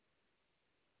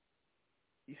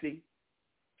 You see?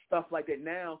 Stuff like that.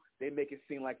 Now they make it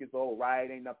seem like it's all right,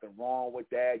 ain't nothing wrong with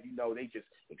that. They just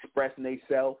expressing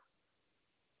themselves.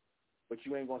 But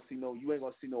you ain't gonna see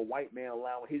no white man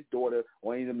allowing his daughter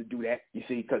or any of them to do that. You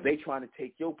see, because they trying to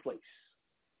take your place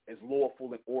as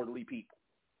lawful and orderly people,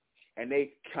 and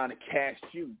they kind of cast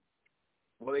you.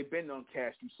 Well, they've been on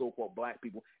cast you so-called black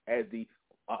people as the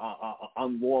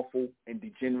unlawful and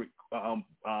degenerate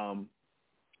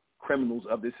criminals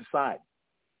of this society,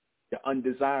 the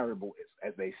undesirable,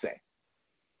 as they say.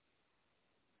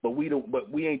 But we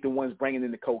ain't the ones bringing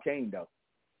in the cocaine though.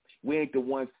 We ain't the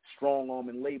ones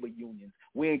strong-arming labor unions.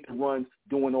 We ain't the ones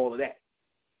doing all of that,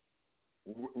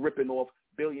 ripping off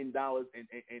 $1 billion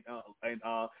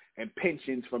and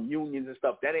pensions from unions and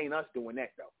stuff. That ain't us doing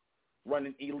that, though.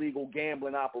 Running illegal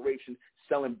gambling operations,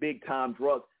 selling big-time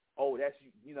drugs. Oh, that's,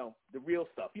 the real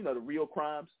stuff. The real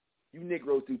crimes. You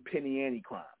Negroes do penny ante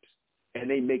crimes, and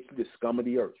they make you the scum of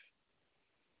the earth.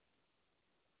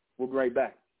 We'll be right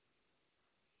back.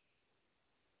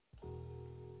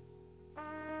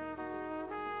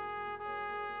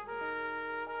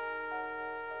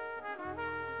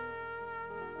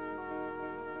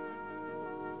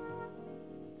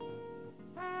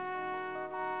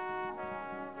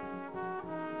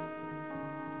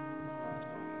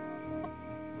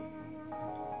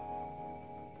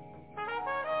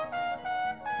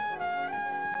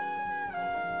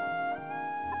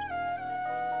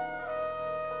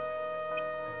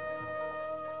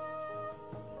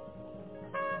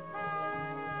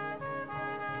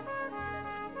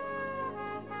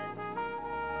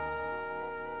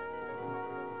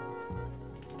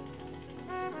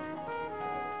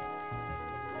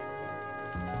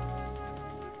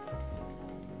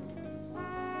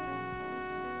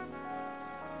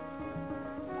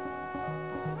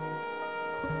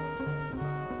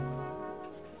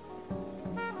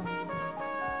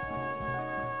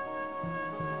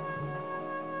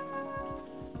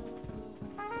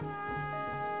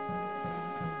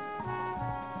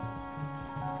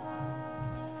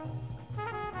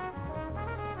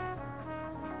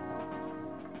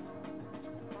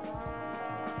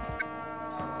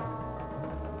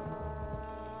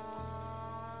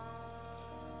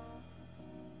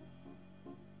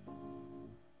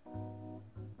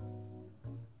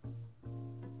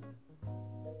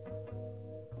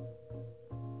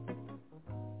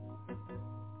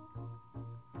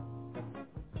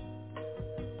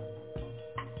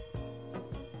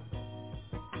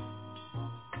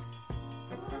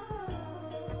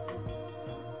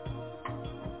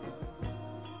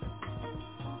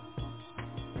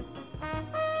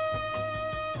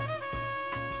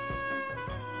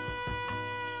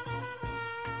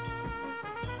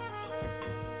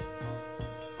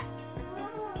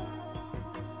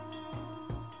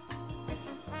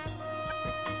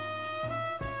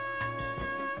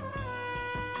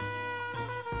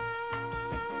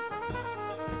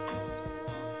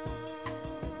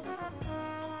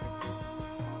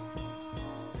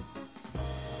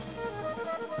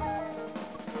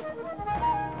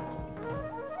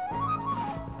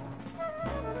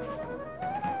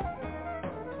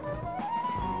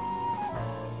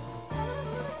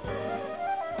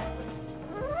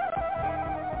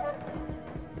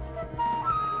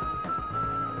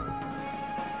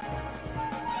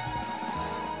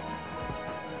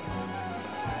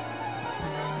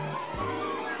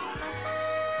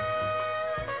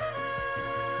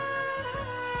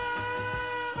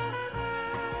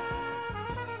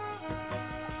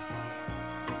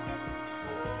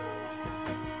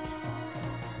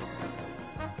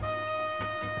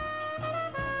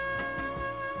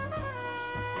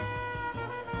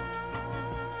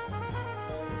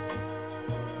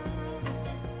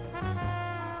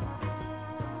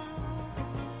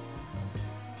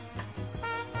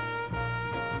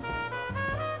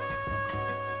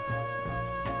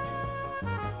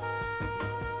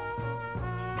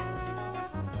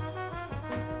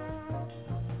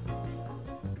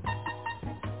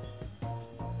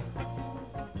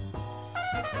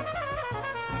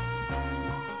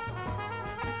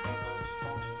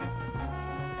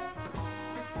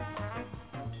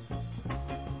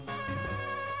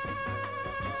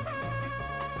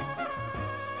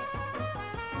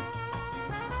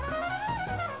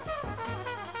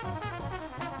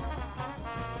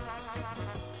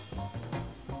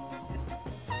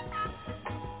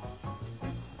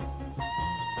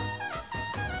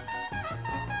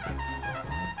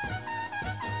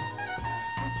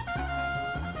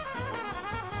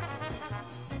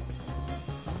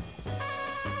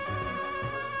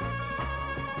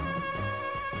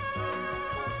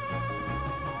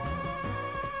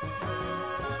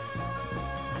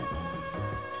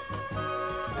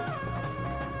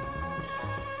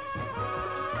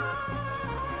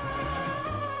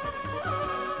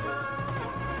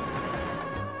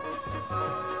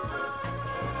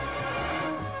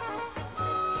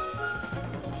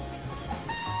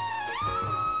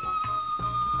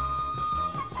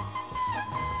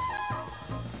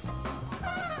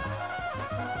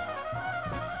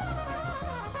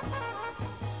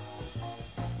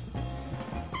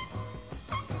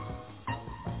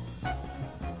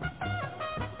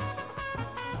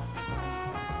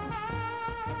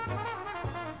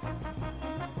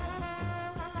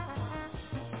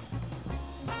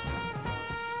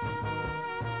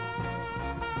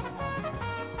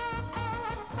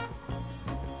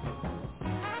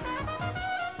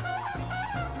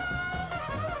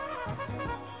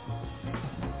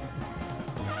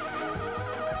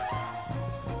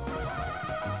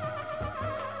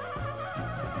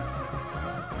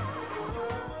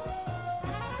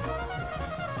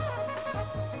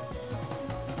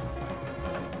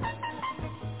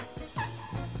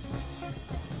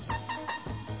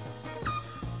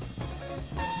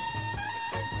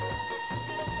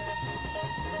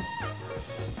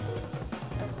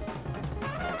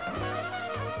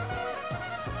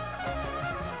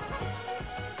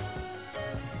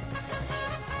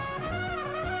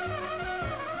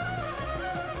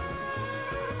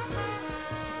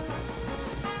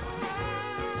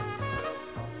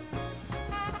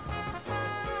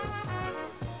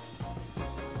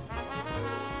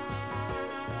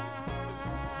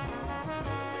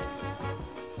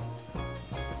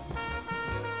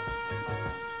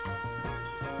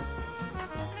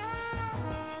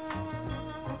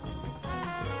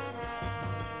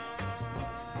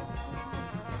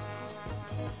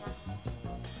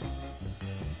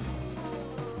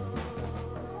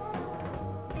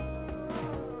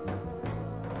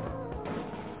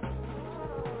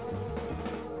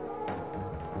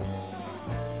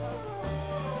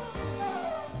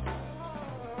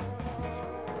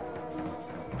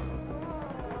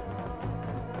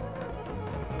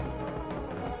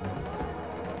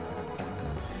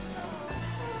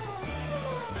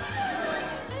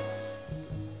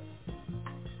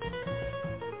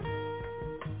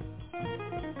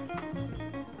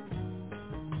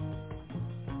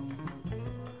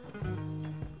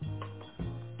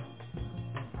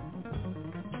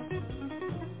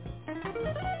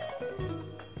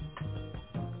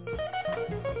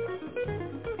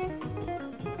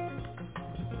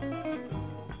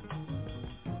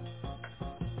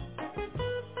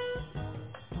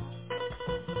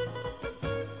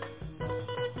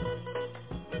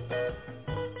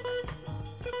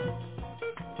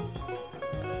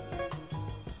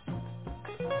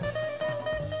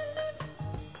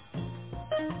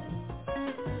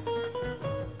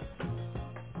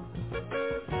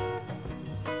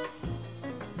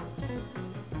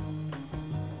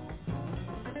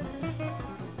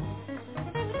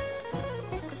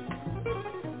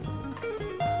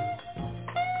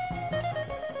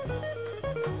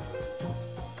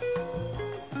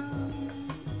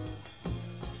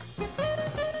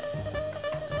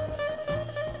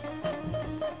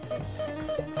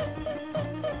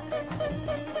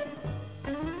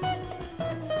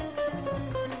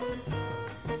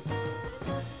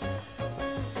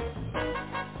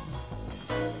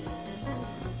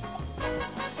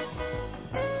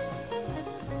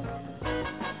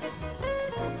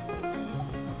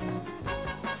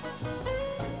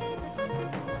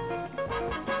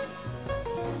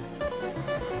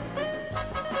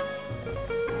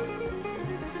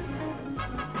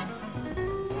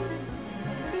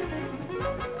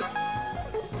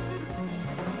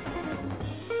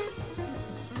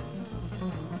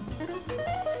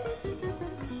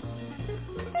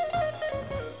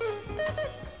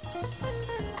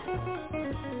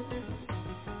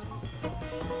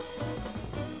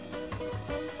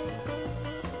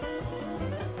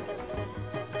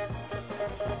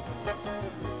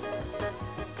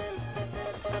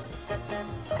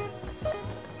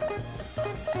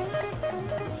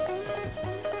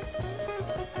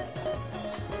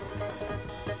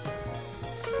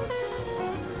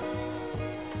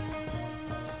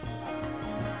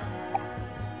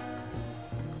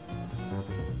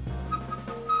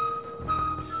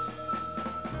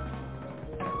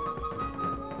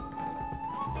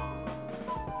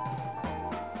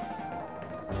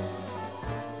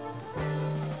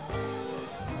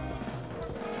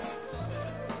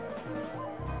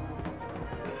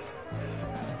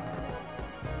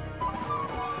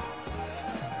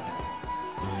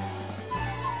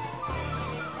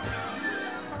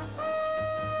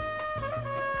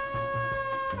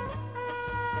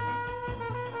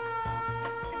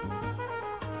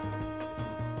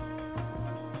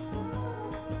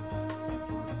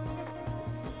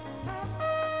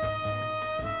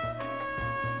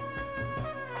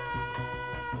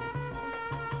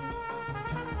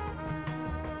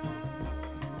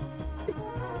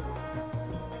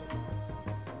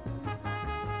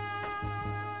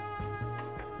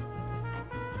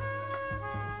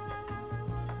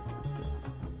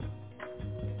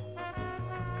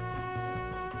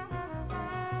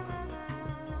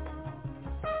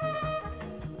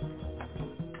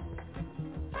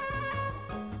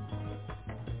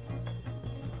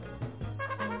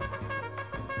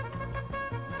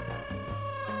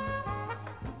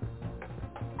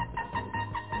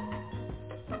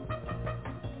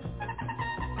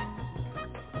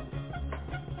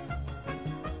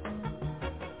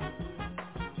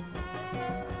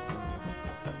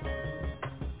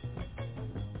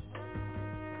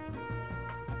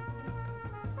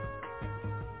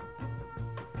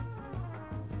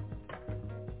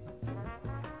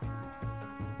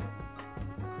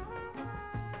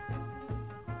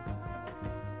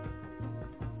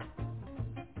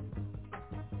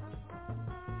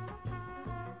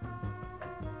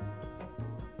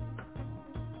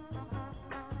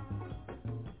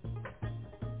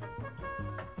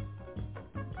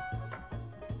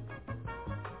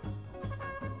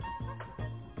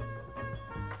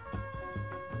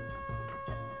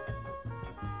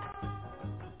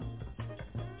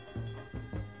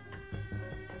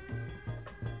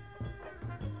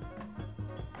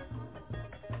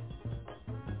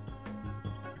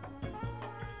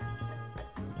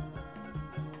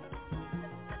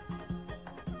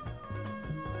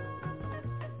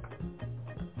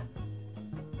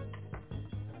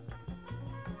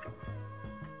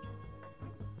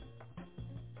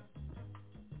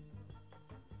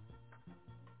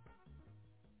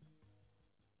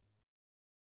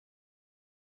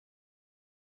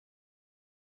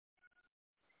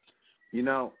 You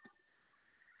know,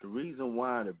 the reason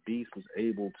why the beast was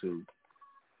able to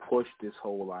push this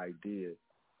whole idea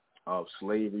of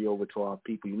slavery over to our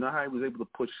people, you know how he was able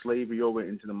to push slavery over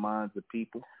into the minds of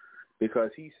people?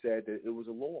 Because he said that it was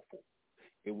a lawful.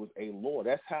 It was a law.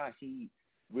 That's how he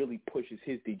really pushes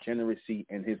his degeneracy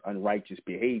and his unrighteous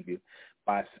behavior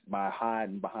by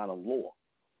hiding behind a law.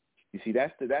 You see,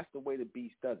 that's the way the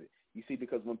beast does it. You see,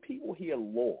 because when people hear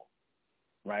law,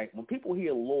 right? When people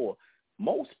hear law,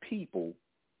 most people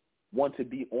want to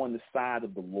be on the side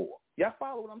of the law. Y'all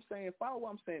follow what I'm saying? Follow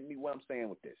what I'm saying, what I'm saying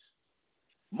with this.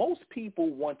 Most people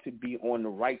want to be on the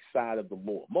right side of the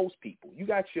law. Most people. You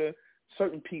got your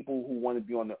certain people who want to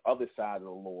be on the other side of the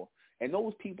law, and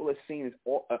those people are seen as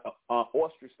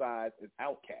ostracized, as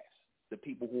outcasts. The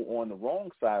people who are on the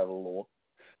wrong side of the law,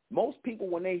 most people,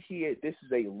 when they hear this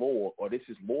is a law or this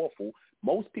is lawful,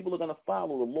 most people are going to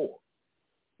follow the law.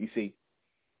 You see,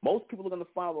 most people are going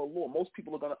to follow the law. Most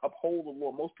people are going to uphold the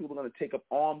law. Most people are going to take up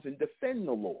arms and defend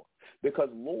the law, because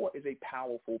law is a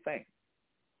powerful thing.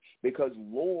 Because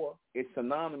law is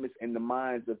synonymous in the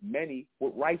minds of many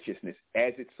with righteousness,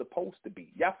 as it's supposed to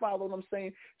be. Y'all follow what I'm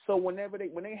saying? So when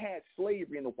they had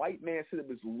slavery and the white man said it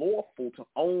was lawful to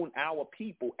own our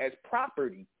people as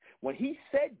property, when he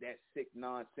said that sick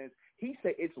nonsense, he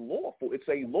said it's lawful. It's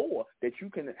a law that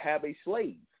you can have a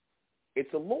slave.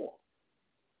 It's a law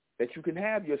that you can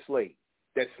have your slave.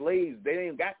 That slaves, they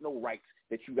ain't got no rights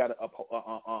that you got to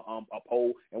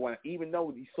uphold. And even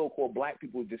though these so-called black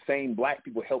people, the same black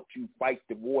people helped you fight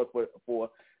the war for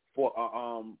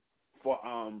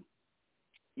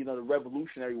the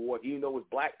Revolutionary War, even though it was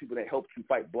black people that helped you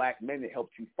fight, black men that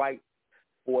helped you fight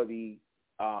for the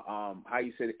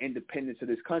the independence of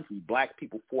this country. Black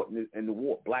people fought in the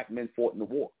war. Black men fought in the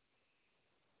war.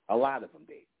 A lot of them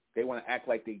did. They want to act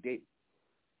like they did.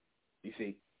 You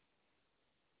see.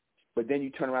 But then you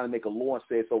turn around and make a law and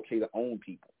say it's okay to own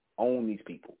these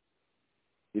people.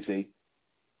 You see,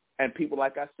 and people,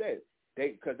 like I said,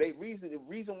 the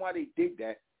reason why they did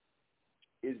that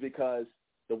is because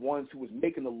the ones who was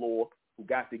making the law, who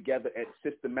got together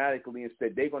systematically and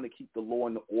said they're going to keep the law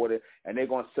and the order, and they're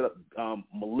going to set up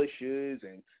militias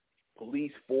and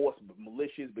police force.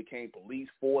 Militias became police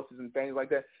forces and things like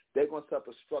that. They're going to set up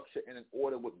a structure and an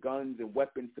order with guns and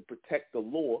weapons to protect the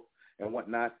law and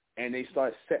whatnot, and they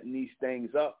started setting these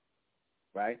things up,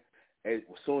 right? And as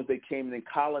soon as they came in and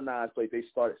colonized, they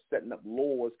started setting up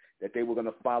laws that they were going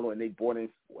to follow, and they brought in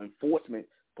enforcement,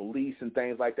 police and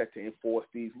things like that to enforce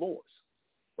these laws,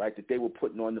 right, that they were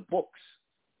putting on the books.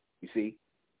 You see,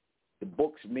 the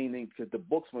books, meaning, because the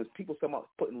books, when people talk about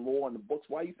putting law on the books,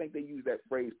 why do you think they use that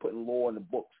phrase, putting law on the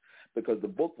books? Because the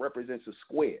book represents a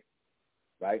square,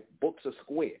 right? Books are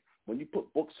square. When you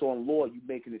put books on law, you're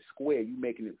making it square. You're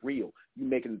making it real. You're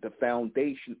making it the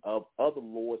foundation of other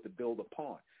laws to build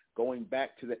upon, going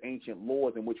back to the ancient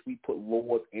laws in which we put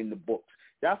laws in the books.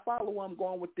 Y'all follow where I'm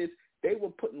going with this? They were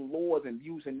putting laws and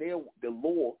using the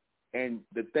law and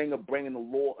the thing of bringing the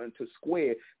law into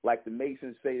square, like the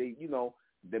Masons say,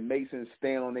 the Masons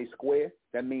stand on a square.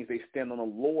 That means they stand on a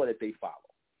law that they follow.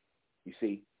 You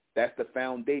see? That's the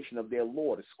foundation of their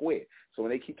law, the square. So when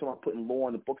they keep talking about putting law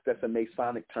in the books, that's a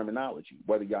Masonic terminology,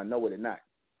 whether y'all know it or not.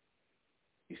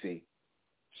 You see?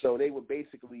 So they were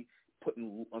basically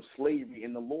putting slavery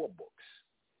in the law books.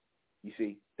 You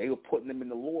see? They were putting them in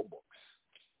the law books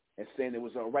and saying it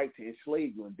was all right to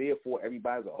enslave you, and therefore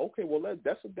everybody's like, okay, well,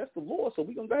 that's the law, so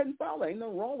we're going to go ahead and follow it. Ain't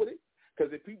nothing wrong with it.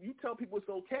 Because if you tell people it's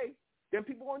okay, then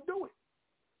people won't do it.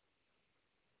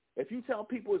 If you tell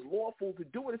people it's lawful to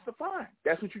do it, it's fine.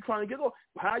 That's what you're trying to get off.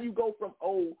 How you go from,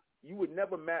 you would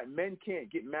never marry, men can't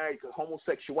get married because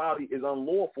homosexuality is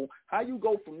unlawful. How you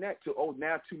go from that to,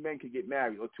 now two men can get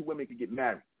married or two women can get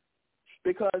married?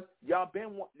 Because y'all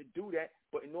been wanting to do that,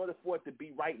 but in order for it to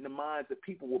be right in the minds of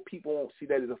people, where people won't see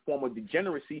that as a form of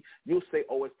degeneracy, you'll say,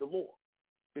 it's the law.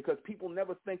 Because people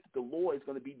never think that the law is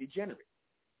going to be degenerate.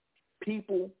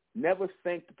 People never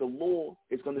think that the law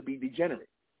is going to be degenerate.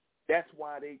 That's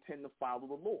why they tend to follow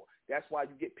the law. That's why you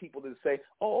get people that say,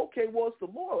 okay, well, it's the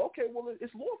law. Okay, well,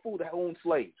 it's lawful to own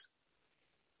slaves.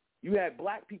 You had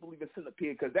black people even sitting up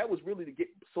here because that was really to get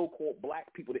so-called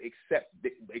black people to accept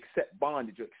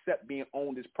bondage or accept being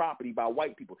owned as property by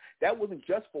white people. That wasn't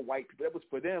just for white people. That was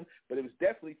for them, but it was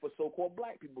definitely for so-called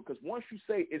black people, because once you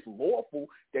say it's lawful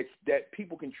that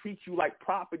people can treat you like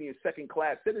property and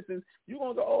second-class citizens, you're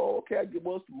going to go, okay,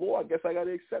 well, it's the law. I guess I got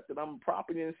to accept it. I'm a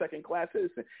property and a second-class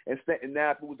citizen. And now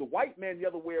if it was the white man the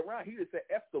other way around, he would say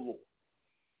F the law.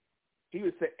 He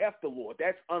would say F the law.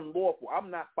 That's unlawful. I'm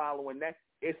not following that.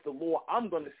 It's the law I'm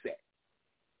going to set.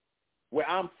 where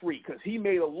I'm free, because he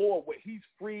made a law where he's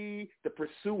free to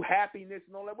pursue happiness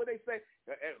and all that. What they say,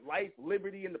 life,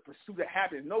 liberty, and the pursuit of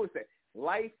happiness. Notice that,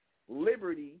 life,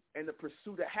 liberty, and the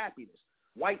pursuit of happiness.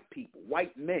 White people,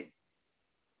 white men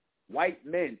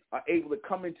are able to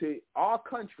come into our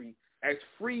country as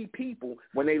free people.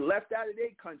 When they left out of their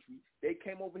country, they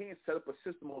came over here and set up a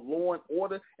system of law and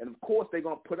order, and of course they're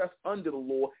going to put us under the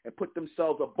law and put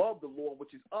themselves above the law,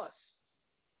 which is us,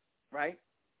 right?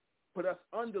 Put us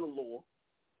under the law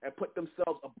and put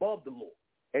themselves above the law,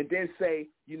 and then say,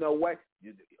 you know what,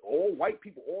 all white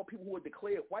people, all people who are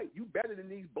declared white, you better than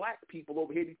these black people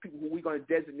over here, these people who we're going to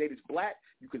designate as black.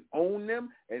 You can own them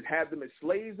and have them as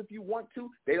slaves if you want to.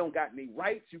 They don't got any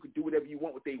rights. You can do whatever you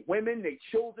want with their women, their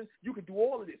children. You can do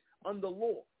all of this under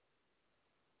law.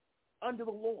 Under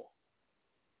the law.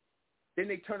 Then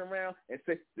they turn around and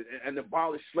say, and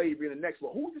abolish slavery in the next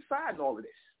law. Who's deciding all of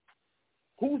this?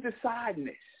 Who's deciding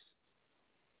this?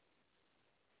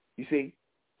 You see,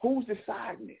 who's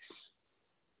deciding this?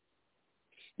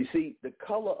 You see, the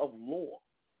color of law,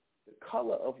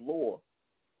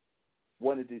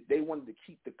 they wanted to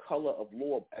keep the color of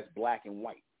law as black and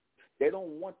white. They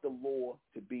don't want the law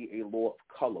to be a law of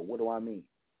color. What do I mean?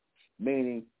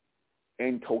 Meaning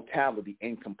in totality,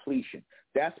 in completion.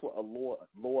 That's what a law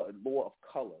of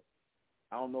color.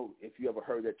 I don't know if you ever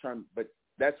heard that term, but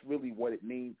that's really what it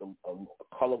means, a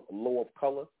law of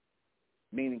color.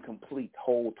 Meaning complete,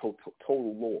 whole,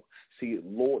 total law. See,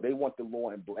 law. They wanted the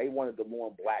law in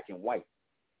black and white,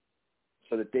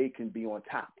 so that they can be on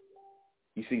top.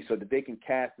 You see, so that they can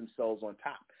cast themselves on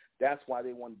top. That's why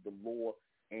they wanted the law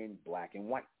in black and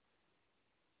white.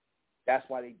 That's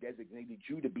why they designated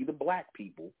you to be the black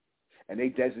people, and they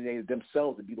designated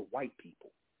themselves to be the white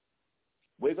people.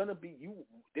 We're gonna be you.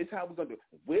 This is how we're gonna do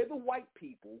it. We're the white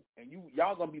people, and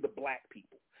y'all gonna be the black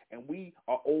people. And we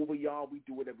are over y'all. We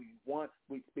do whatever we want.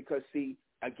 Because, see,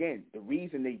 again, the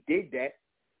reason they did that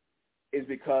is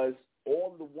because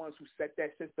all of the ones who set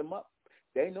that system up,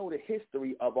 they know the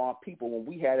history of our people when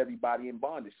we had everybody in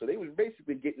bondage. So they was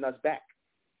basically getting us back.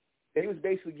 They was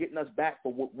basically getting us back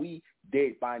for what we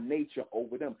did by nature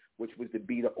over them, which was to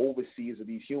be the overseers of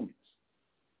these humans.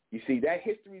 You see, that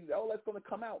history, that's going to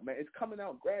come out, man. It's coming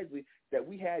out gradually that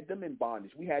we had them in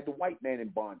bondage. We had the white man in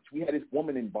bondage. We had this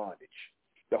woman in bondage.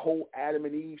 The whole Adam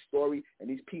and Eve story and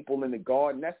these people in the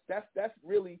garden, that's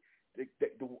really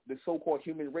the so-called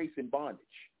human race in bondage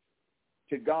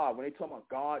to God. When they talk about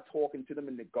God talking to them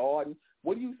in the garden,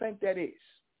 what do you think that is?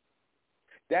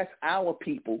 That's our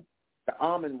people, the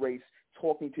almond race,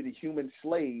 talking to the human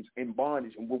slaves in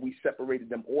bondage, and where we separated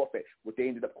them off at what they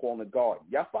ended up calling the garden.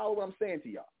 Y'all follow what I'm saying to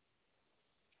y'all?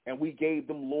 And we gave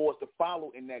them laws to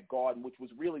follow in that garden, which was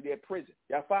really their prison.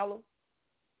 Y'all follow?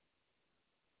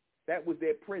 That was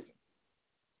their prison.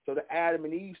 So the Adam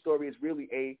and Eve story is really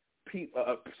a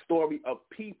story of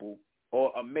people,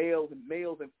 or a males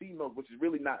and females, which is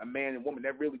really not a man and woman.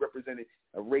 That really represented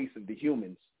a race of the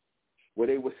humans, where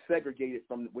they were segregated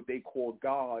from what they called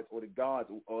gods, or the gods,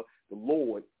 or the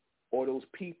Lord, or those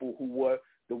people who were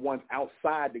the ones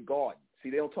outside the garden. See,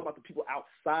 they don't talk about the people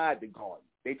outside the garden.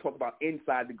 They talk about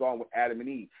inside the garden with Adam and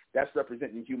Eve. That's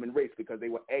representing the human race, because they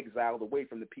were exiled away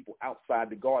from the people outside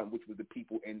the garden, which was the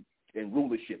people in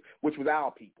rulership, which was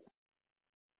our people.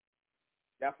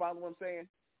 Y'all follow what I'm saying?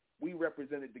 We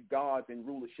represented the gods in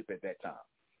rulership at that time.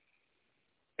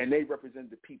 And they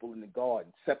represented the people in the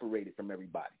garden, separated from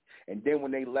everybody. And then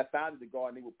when they left out of the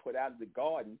garden, they were put out of the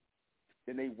garden.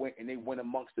 Then they went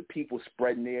amongst the people,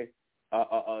 spreading their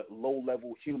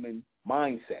low-level human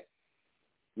mindset.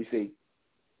 You see,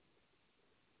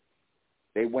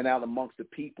 they went out amongst the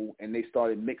people, and they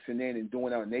started mixing in and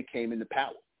doing out, and they came into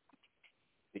power.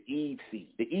 The Eve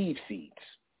seeds.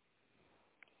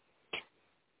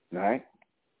 All right?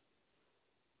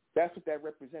 That's what that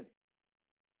represented.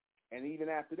 And even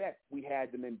after that, we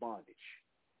had them in bondage.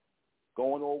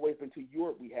 Going all the way up into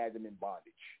Europe, we had them in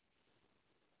bondage.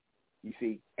 You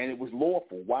see, and it was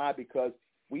lawful. Why? Because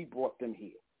we brought them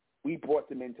here. We brought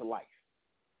them into life.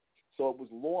 So it was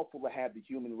lawful to have the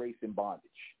human race in bondage.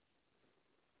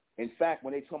 In fact,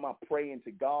 when they talk about praying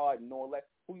to God and all that,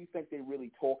 who do you think they're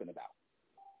really talking about?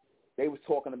 They was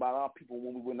talking about our people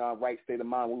when we were in our right state of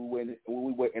mind, when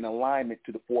we were in alignment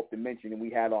to the fourth dimension, and we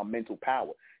had our mental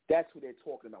power. That's who they're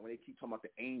talking about when they keep talking about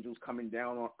the angels coming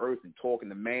down on earth and talking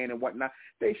to man and whatnot.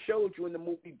 They showed you in the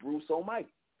movie Bruce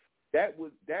Almighty. That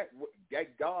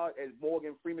God, as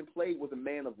Morgan Freeman played, was a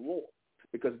man of law,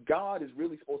 because God is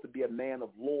really supposed to be a man of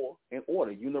law and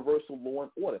order, universal law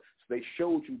and order. So they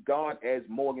showed you God as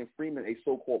Morgan Freeman, a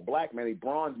so-called black man, a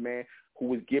bronze man who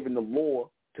was given the law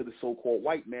to the so-called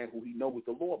white man who he knows was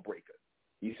the lawbreaker.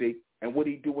 You see? And what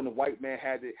he do when the white man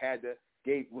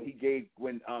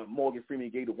when Morgan Freeman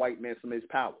gave the white man some of his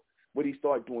power? What he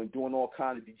started doing all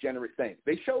kinds of degenerate things.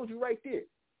 They showed you right there.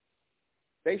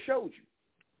 They showed you.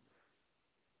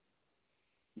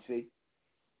 You see?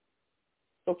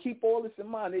 So keep all this in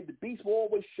mind. The beast will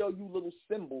always show you little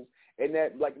symbols in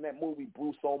that, like in that movie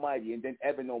Bruce Almighty and then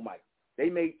Evan Almighty. They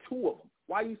made two of them.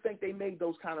 Why do you think they made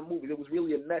those kind of movies? It was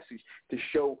really a message to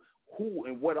show who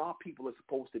and what our people are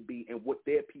supposed to be and what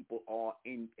their people are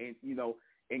in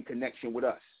connection with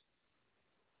us.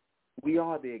 We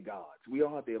are their gods. We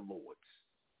are their lords.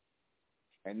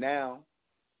 And now,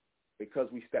 because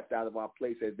we stepped out of our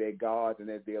place as their gods and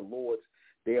as their lords,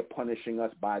 they are punishing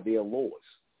us by their laws.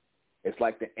 It's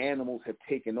like the animals have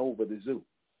taken over the zoo.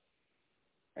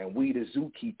 And we, the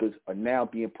zookeepers, are now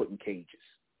being put in cages.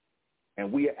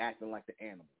 And we are acting like the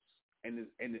animals. And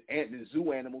the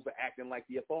zoo animals are acting like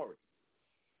the authority.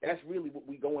 That's really what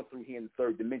we're going through here in the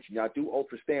third dimension. Y'all do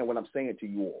understand what I'm saying to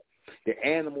you all. The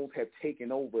animals have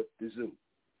taken over the zoo.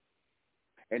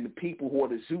 And the people who are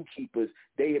the zookeepers,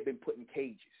 they have been put in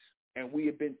cages. And we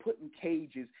have been put in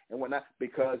cages and whatnot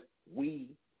because we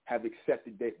have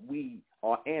accepted that we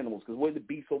are animals. Because what the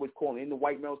beast always calling in the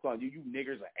white male song, you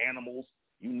niggers are animals.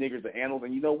 You niggers are animals.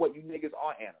 And you know what? You niggas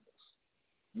are animals.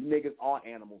 You niggas are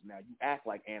animals now. You act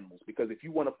like animals. Because if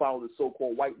you want to follow the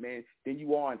so-called white man, then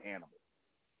you are an animal.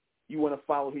 You want to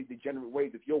follow his degenerate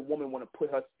ways. If your woman want to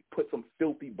put some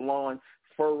filthy blonde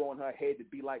fur on her head to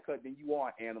be like her, then you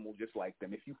are an animal just like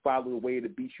them. If you follow the way of the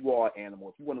beast, you are an animal.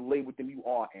 If you want to lay with them, you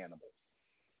are an animal.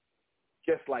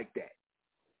 Just like that.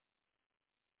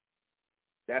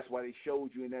 That's why they showed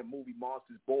you in that movie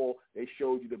Monsters Ball, they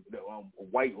showed you the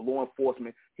white law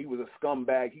enforcement. He was a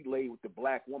scumbag. He laid with the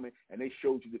black woman, and they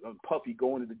showed you the Puffy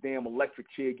going to the damn electric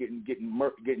chair,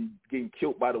 getting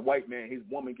killed by the white man. His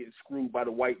woman getting screwed by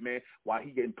the white man while he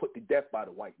getting put to death by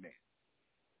the white man.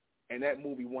 And that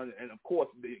movie won, and of course,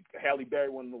 Halle Berry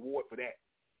won an award for that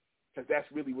because that's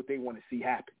really what they want to see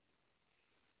happen.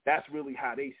 That's really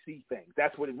how they see things.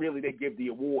 That's what really they give the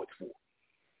awards for.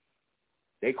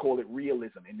 They call it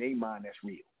realism. In their mind, that's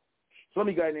real. So let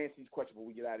me go ahead and answer these questions before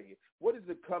we get out of here. What is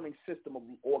the coming system of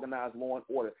organized law and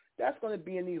order? That's going to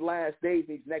be in these last days,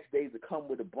 these next days to come,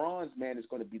 where the bronze man is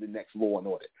going to be the next law and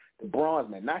order. The bronze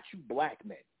man, not you black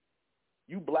men.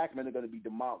 You black men are going to be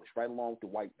demolished right along with the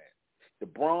white man. The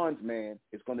bronze man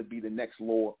is going to be the next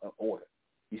law and order.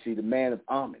 You see, the man of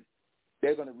Amen.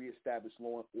 They're going to reestablish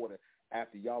law and order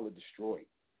after y'all are destroyed.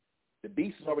 The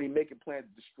beast is already making plans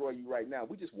to destroy you right now.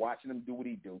 We're just watching him do what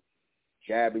he do,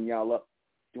 jabbing y'all up,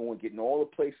 getting all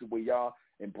the places where y'all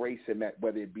embrace him at,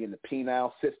 whether it be in the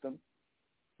penal system,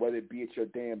 whether it be at your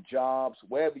damn jobs,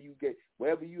 wherever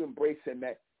you embrace him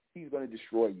at, he's going to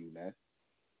destroy you, man.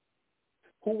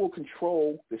 Who will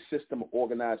control the system of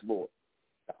organized law?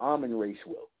 The Amen race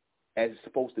will, as it's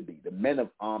supposed to be. The men of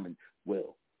Amen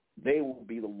will. They will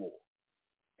be the law.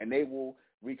 And they will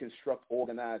reconstruct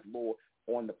organized law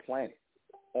on the planet,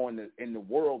 in the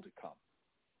world to come.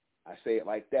 I say it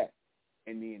like that.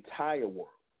 In the entire world.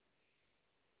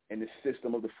 In the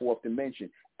system of the fourth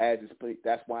dimension.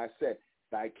 That's why I said,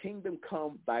 thy kingdom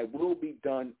come, thy will be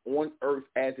done on earth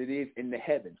as it is in the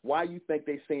heavens. Why you think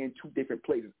they say in two different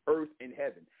places, earth and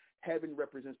heaven? Heaven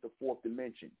represents the fourth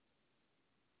dimension.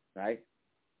 Right?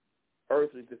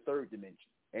 Earth is the third dimension.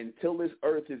 And until this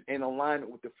earth is in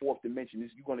alignment with the fourth dimension,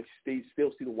 you're going to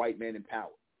still see the white man in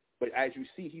power. But as you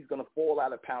see, he's going to fall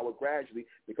out of power gradually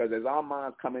because as our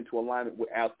minds come into alignment with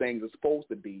how things are supposed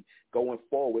to be going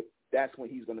forward, that's when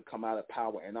he's going to come out of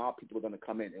power and our people are going to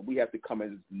come in. And we have to come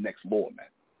in as the next Lord, man.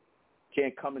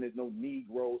 Can't come in as no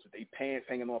Negroes with their pants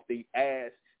hanging off their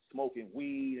ass, smoking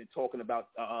weed and talking about,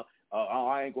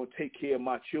 I ain't going to take care of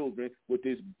my children with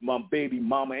my baby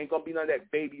mama. Ain't going to be none of that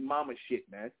baby mama shit,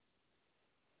 man.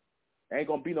 Ain't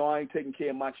going to be no, I ain't taking care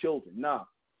of my children. Nah.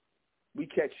 We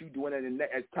catch you doing that, and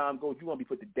as time goes, you're going to be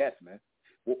put to death, man.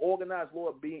 Will organized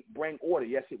law bring order?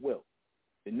 Yes, it will.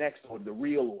 The next order, the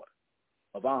real order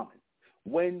of Amen.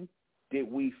 When did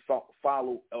we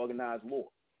follow organized law?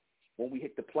 When we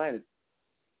hit the planet,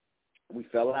 we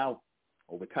fell out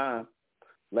over time,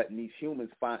 letting these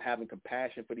humans having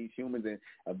compassion for these humans and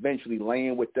eventually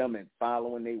laying with them and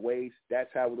following their ways. That's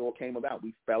how it all came about.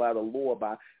 We fell out of law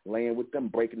by laying with them,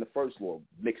 breaking the first law,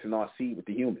 mixing our seed with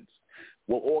the humans.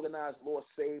 Will organized law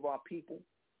save our people?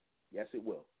 Yes, it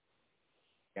will.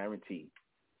 Guaranteed.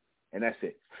 And that's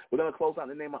it. We're going to close out in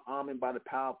the name of Amen by the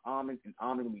power of Amen. In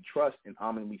Amen we trust, in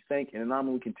Amen we think, and in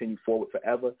Amen we continue forward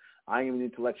forever. I am an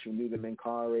intellectual NUBEN,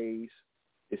 MENKARAYZZ.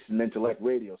 This is MENTELLECT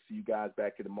Radio. See you guys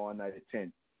back here tomorrow night at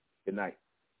 10. Good night.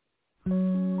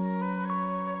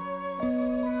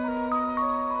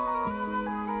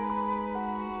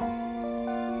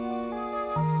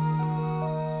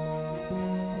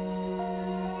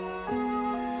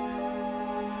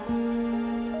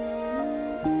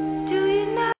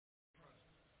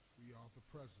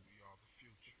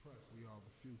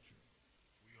 future.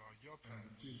 We are your past.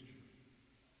 The future.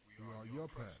 We are your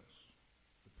past.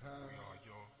 The past.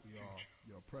 We are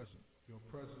your present. Your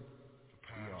present. The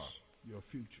past. We are your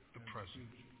future. The present.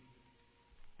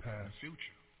 Past.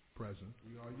 Future. Present.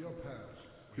 We are your past.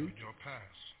 We are your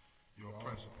past. Your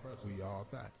present. We are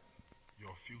that.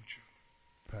 Your future.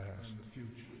 Past. And the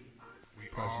future. We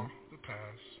are the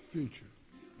past. Future.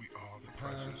 We are the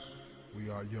present.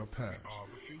 We are your past. We are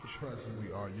the future. The present.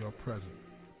 We are your present.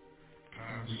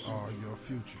 Past. We are your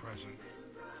future. Present.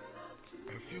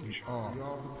 And future. We are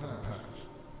the past.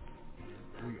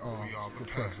 We are the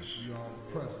present. We are the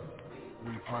present.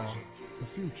 We are the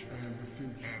future. And the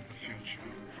future. And the future.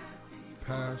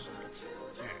 Past.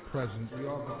 Present. We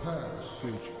are the past.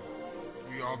 Future.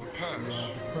 We are the past. We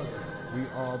are the present. We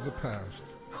are the past.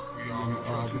 We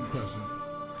are the present.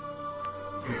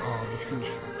 We are the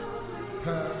future.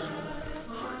 Past.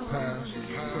 Past.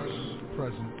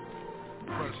 Present.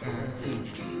 And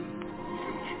future.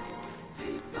 We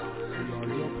are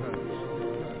your past.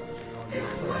 We are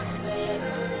your present.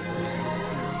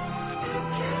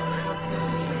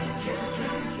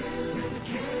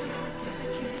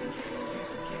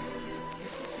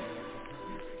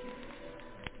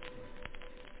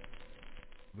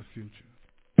 The future.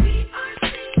 We are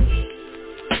singing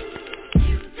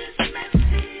you this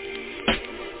message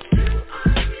through our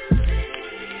music,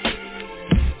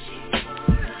 reaching for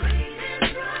a brighter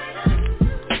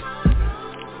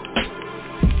tomorrow.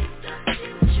 The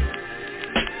future,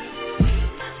 we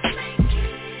must make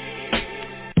it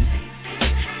and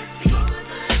happy for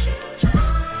the future.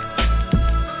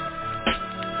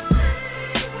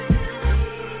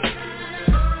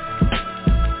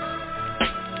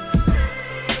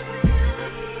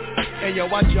 Hey yo,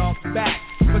 I jump back,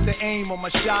 put the aim on my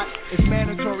shot. It's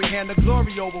mandatory, hand the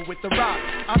glory over with the rock.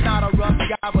 I'm not a rough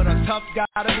guy, but a tough guy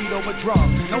to beat over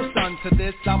drums. No son to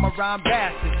this, I'm a rhyme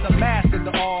bastard. Some master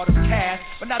the art of cast,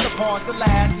 but not the part to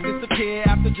last. To disappear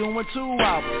after doing 2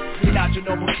 albums. We not your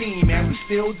normal team, man, we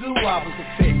still do albums to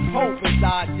fix. Hope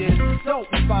inside this, don't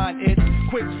we find it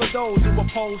quick for those who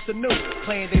oppose to new.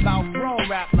 Playing they've outgrown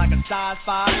rap like a size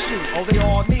 5 shoe. Oh, they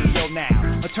all neo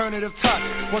now, alternative touch.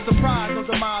 What surprise, no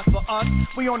demise for us.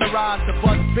 We on the rise to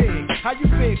buzz big. How you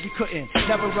fig we couldn't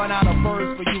never run out of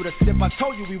birds for you to sip? I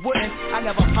told you we wouldn't. I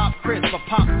never pop Chris, but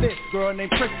pop this girl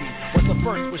named Chrissy. Was the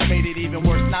first, which made it even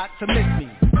worse not to miss me.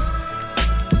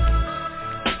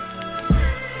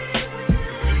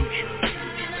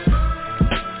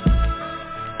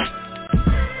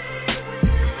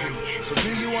 So do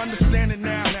you understand it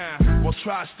now? Well,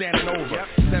 try standing over.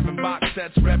 7 box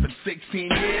sets, reppin' 16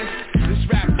 years. This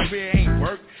rap career ain't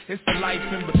work. It's the life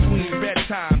in between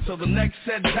bedtime till the next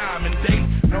set time and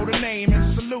date. Know the name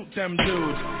and salute them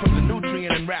dudes. Put the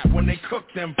nutrient in rap when they cook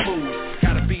them foods.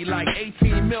 Gotta be like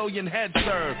 18 million heads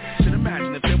served. Should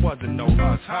imagine if there wasn't no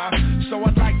us, huh? So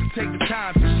I'd like to take the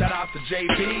time to shout out to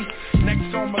JB.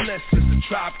 Next on my list is the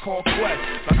Tribe Called Quest.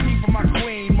 Latif for my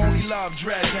queen, Moni Love,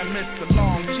 Dredge, and Mr.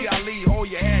 Long. G. Ali, hold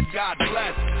your head, God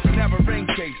bless. Never ring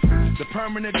case. The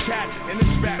permanent cat in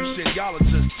this rap shit, y'all are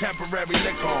just temporary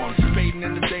lick-ons. Fading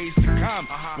in the days to come,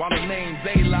 while the names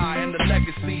they lie and the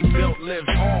legacy built lives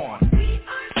on.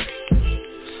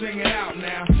 Sing it out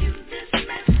now.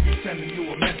 Sending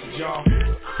you a message, y'all.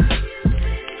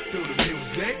 Through the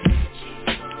music.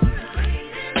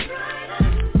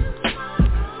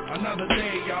 Another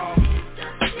day, y'all.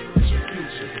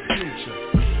 Future.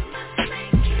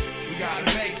 We gotta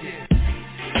make it.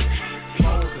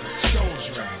 Mold the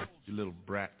children, you little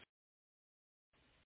brats.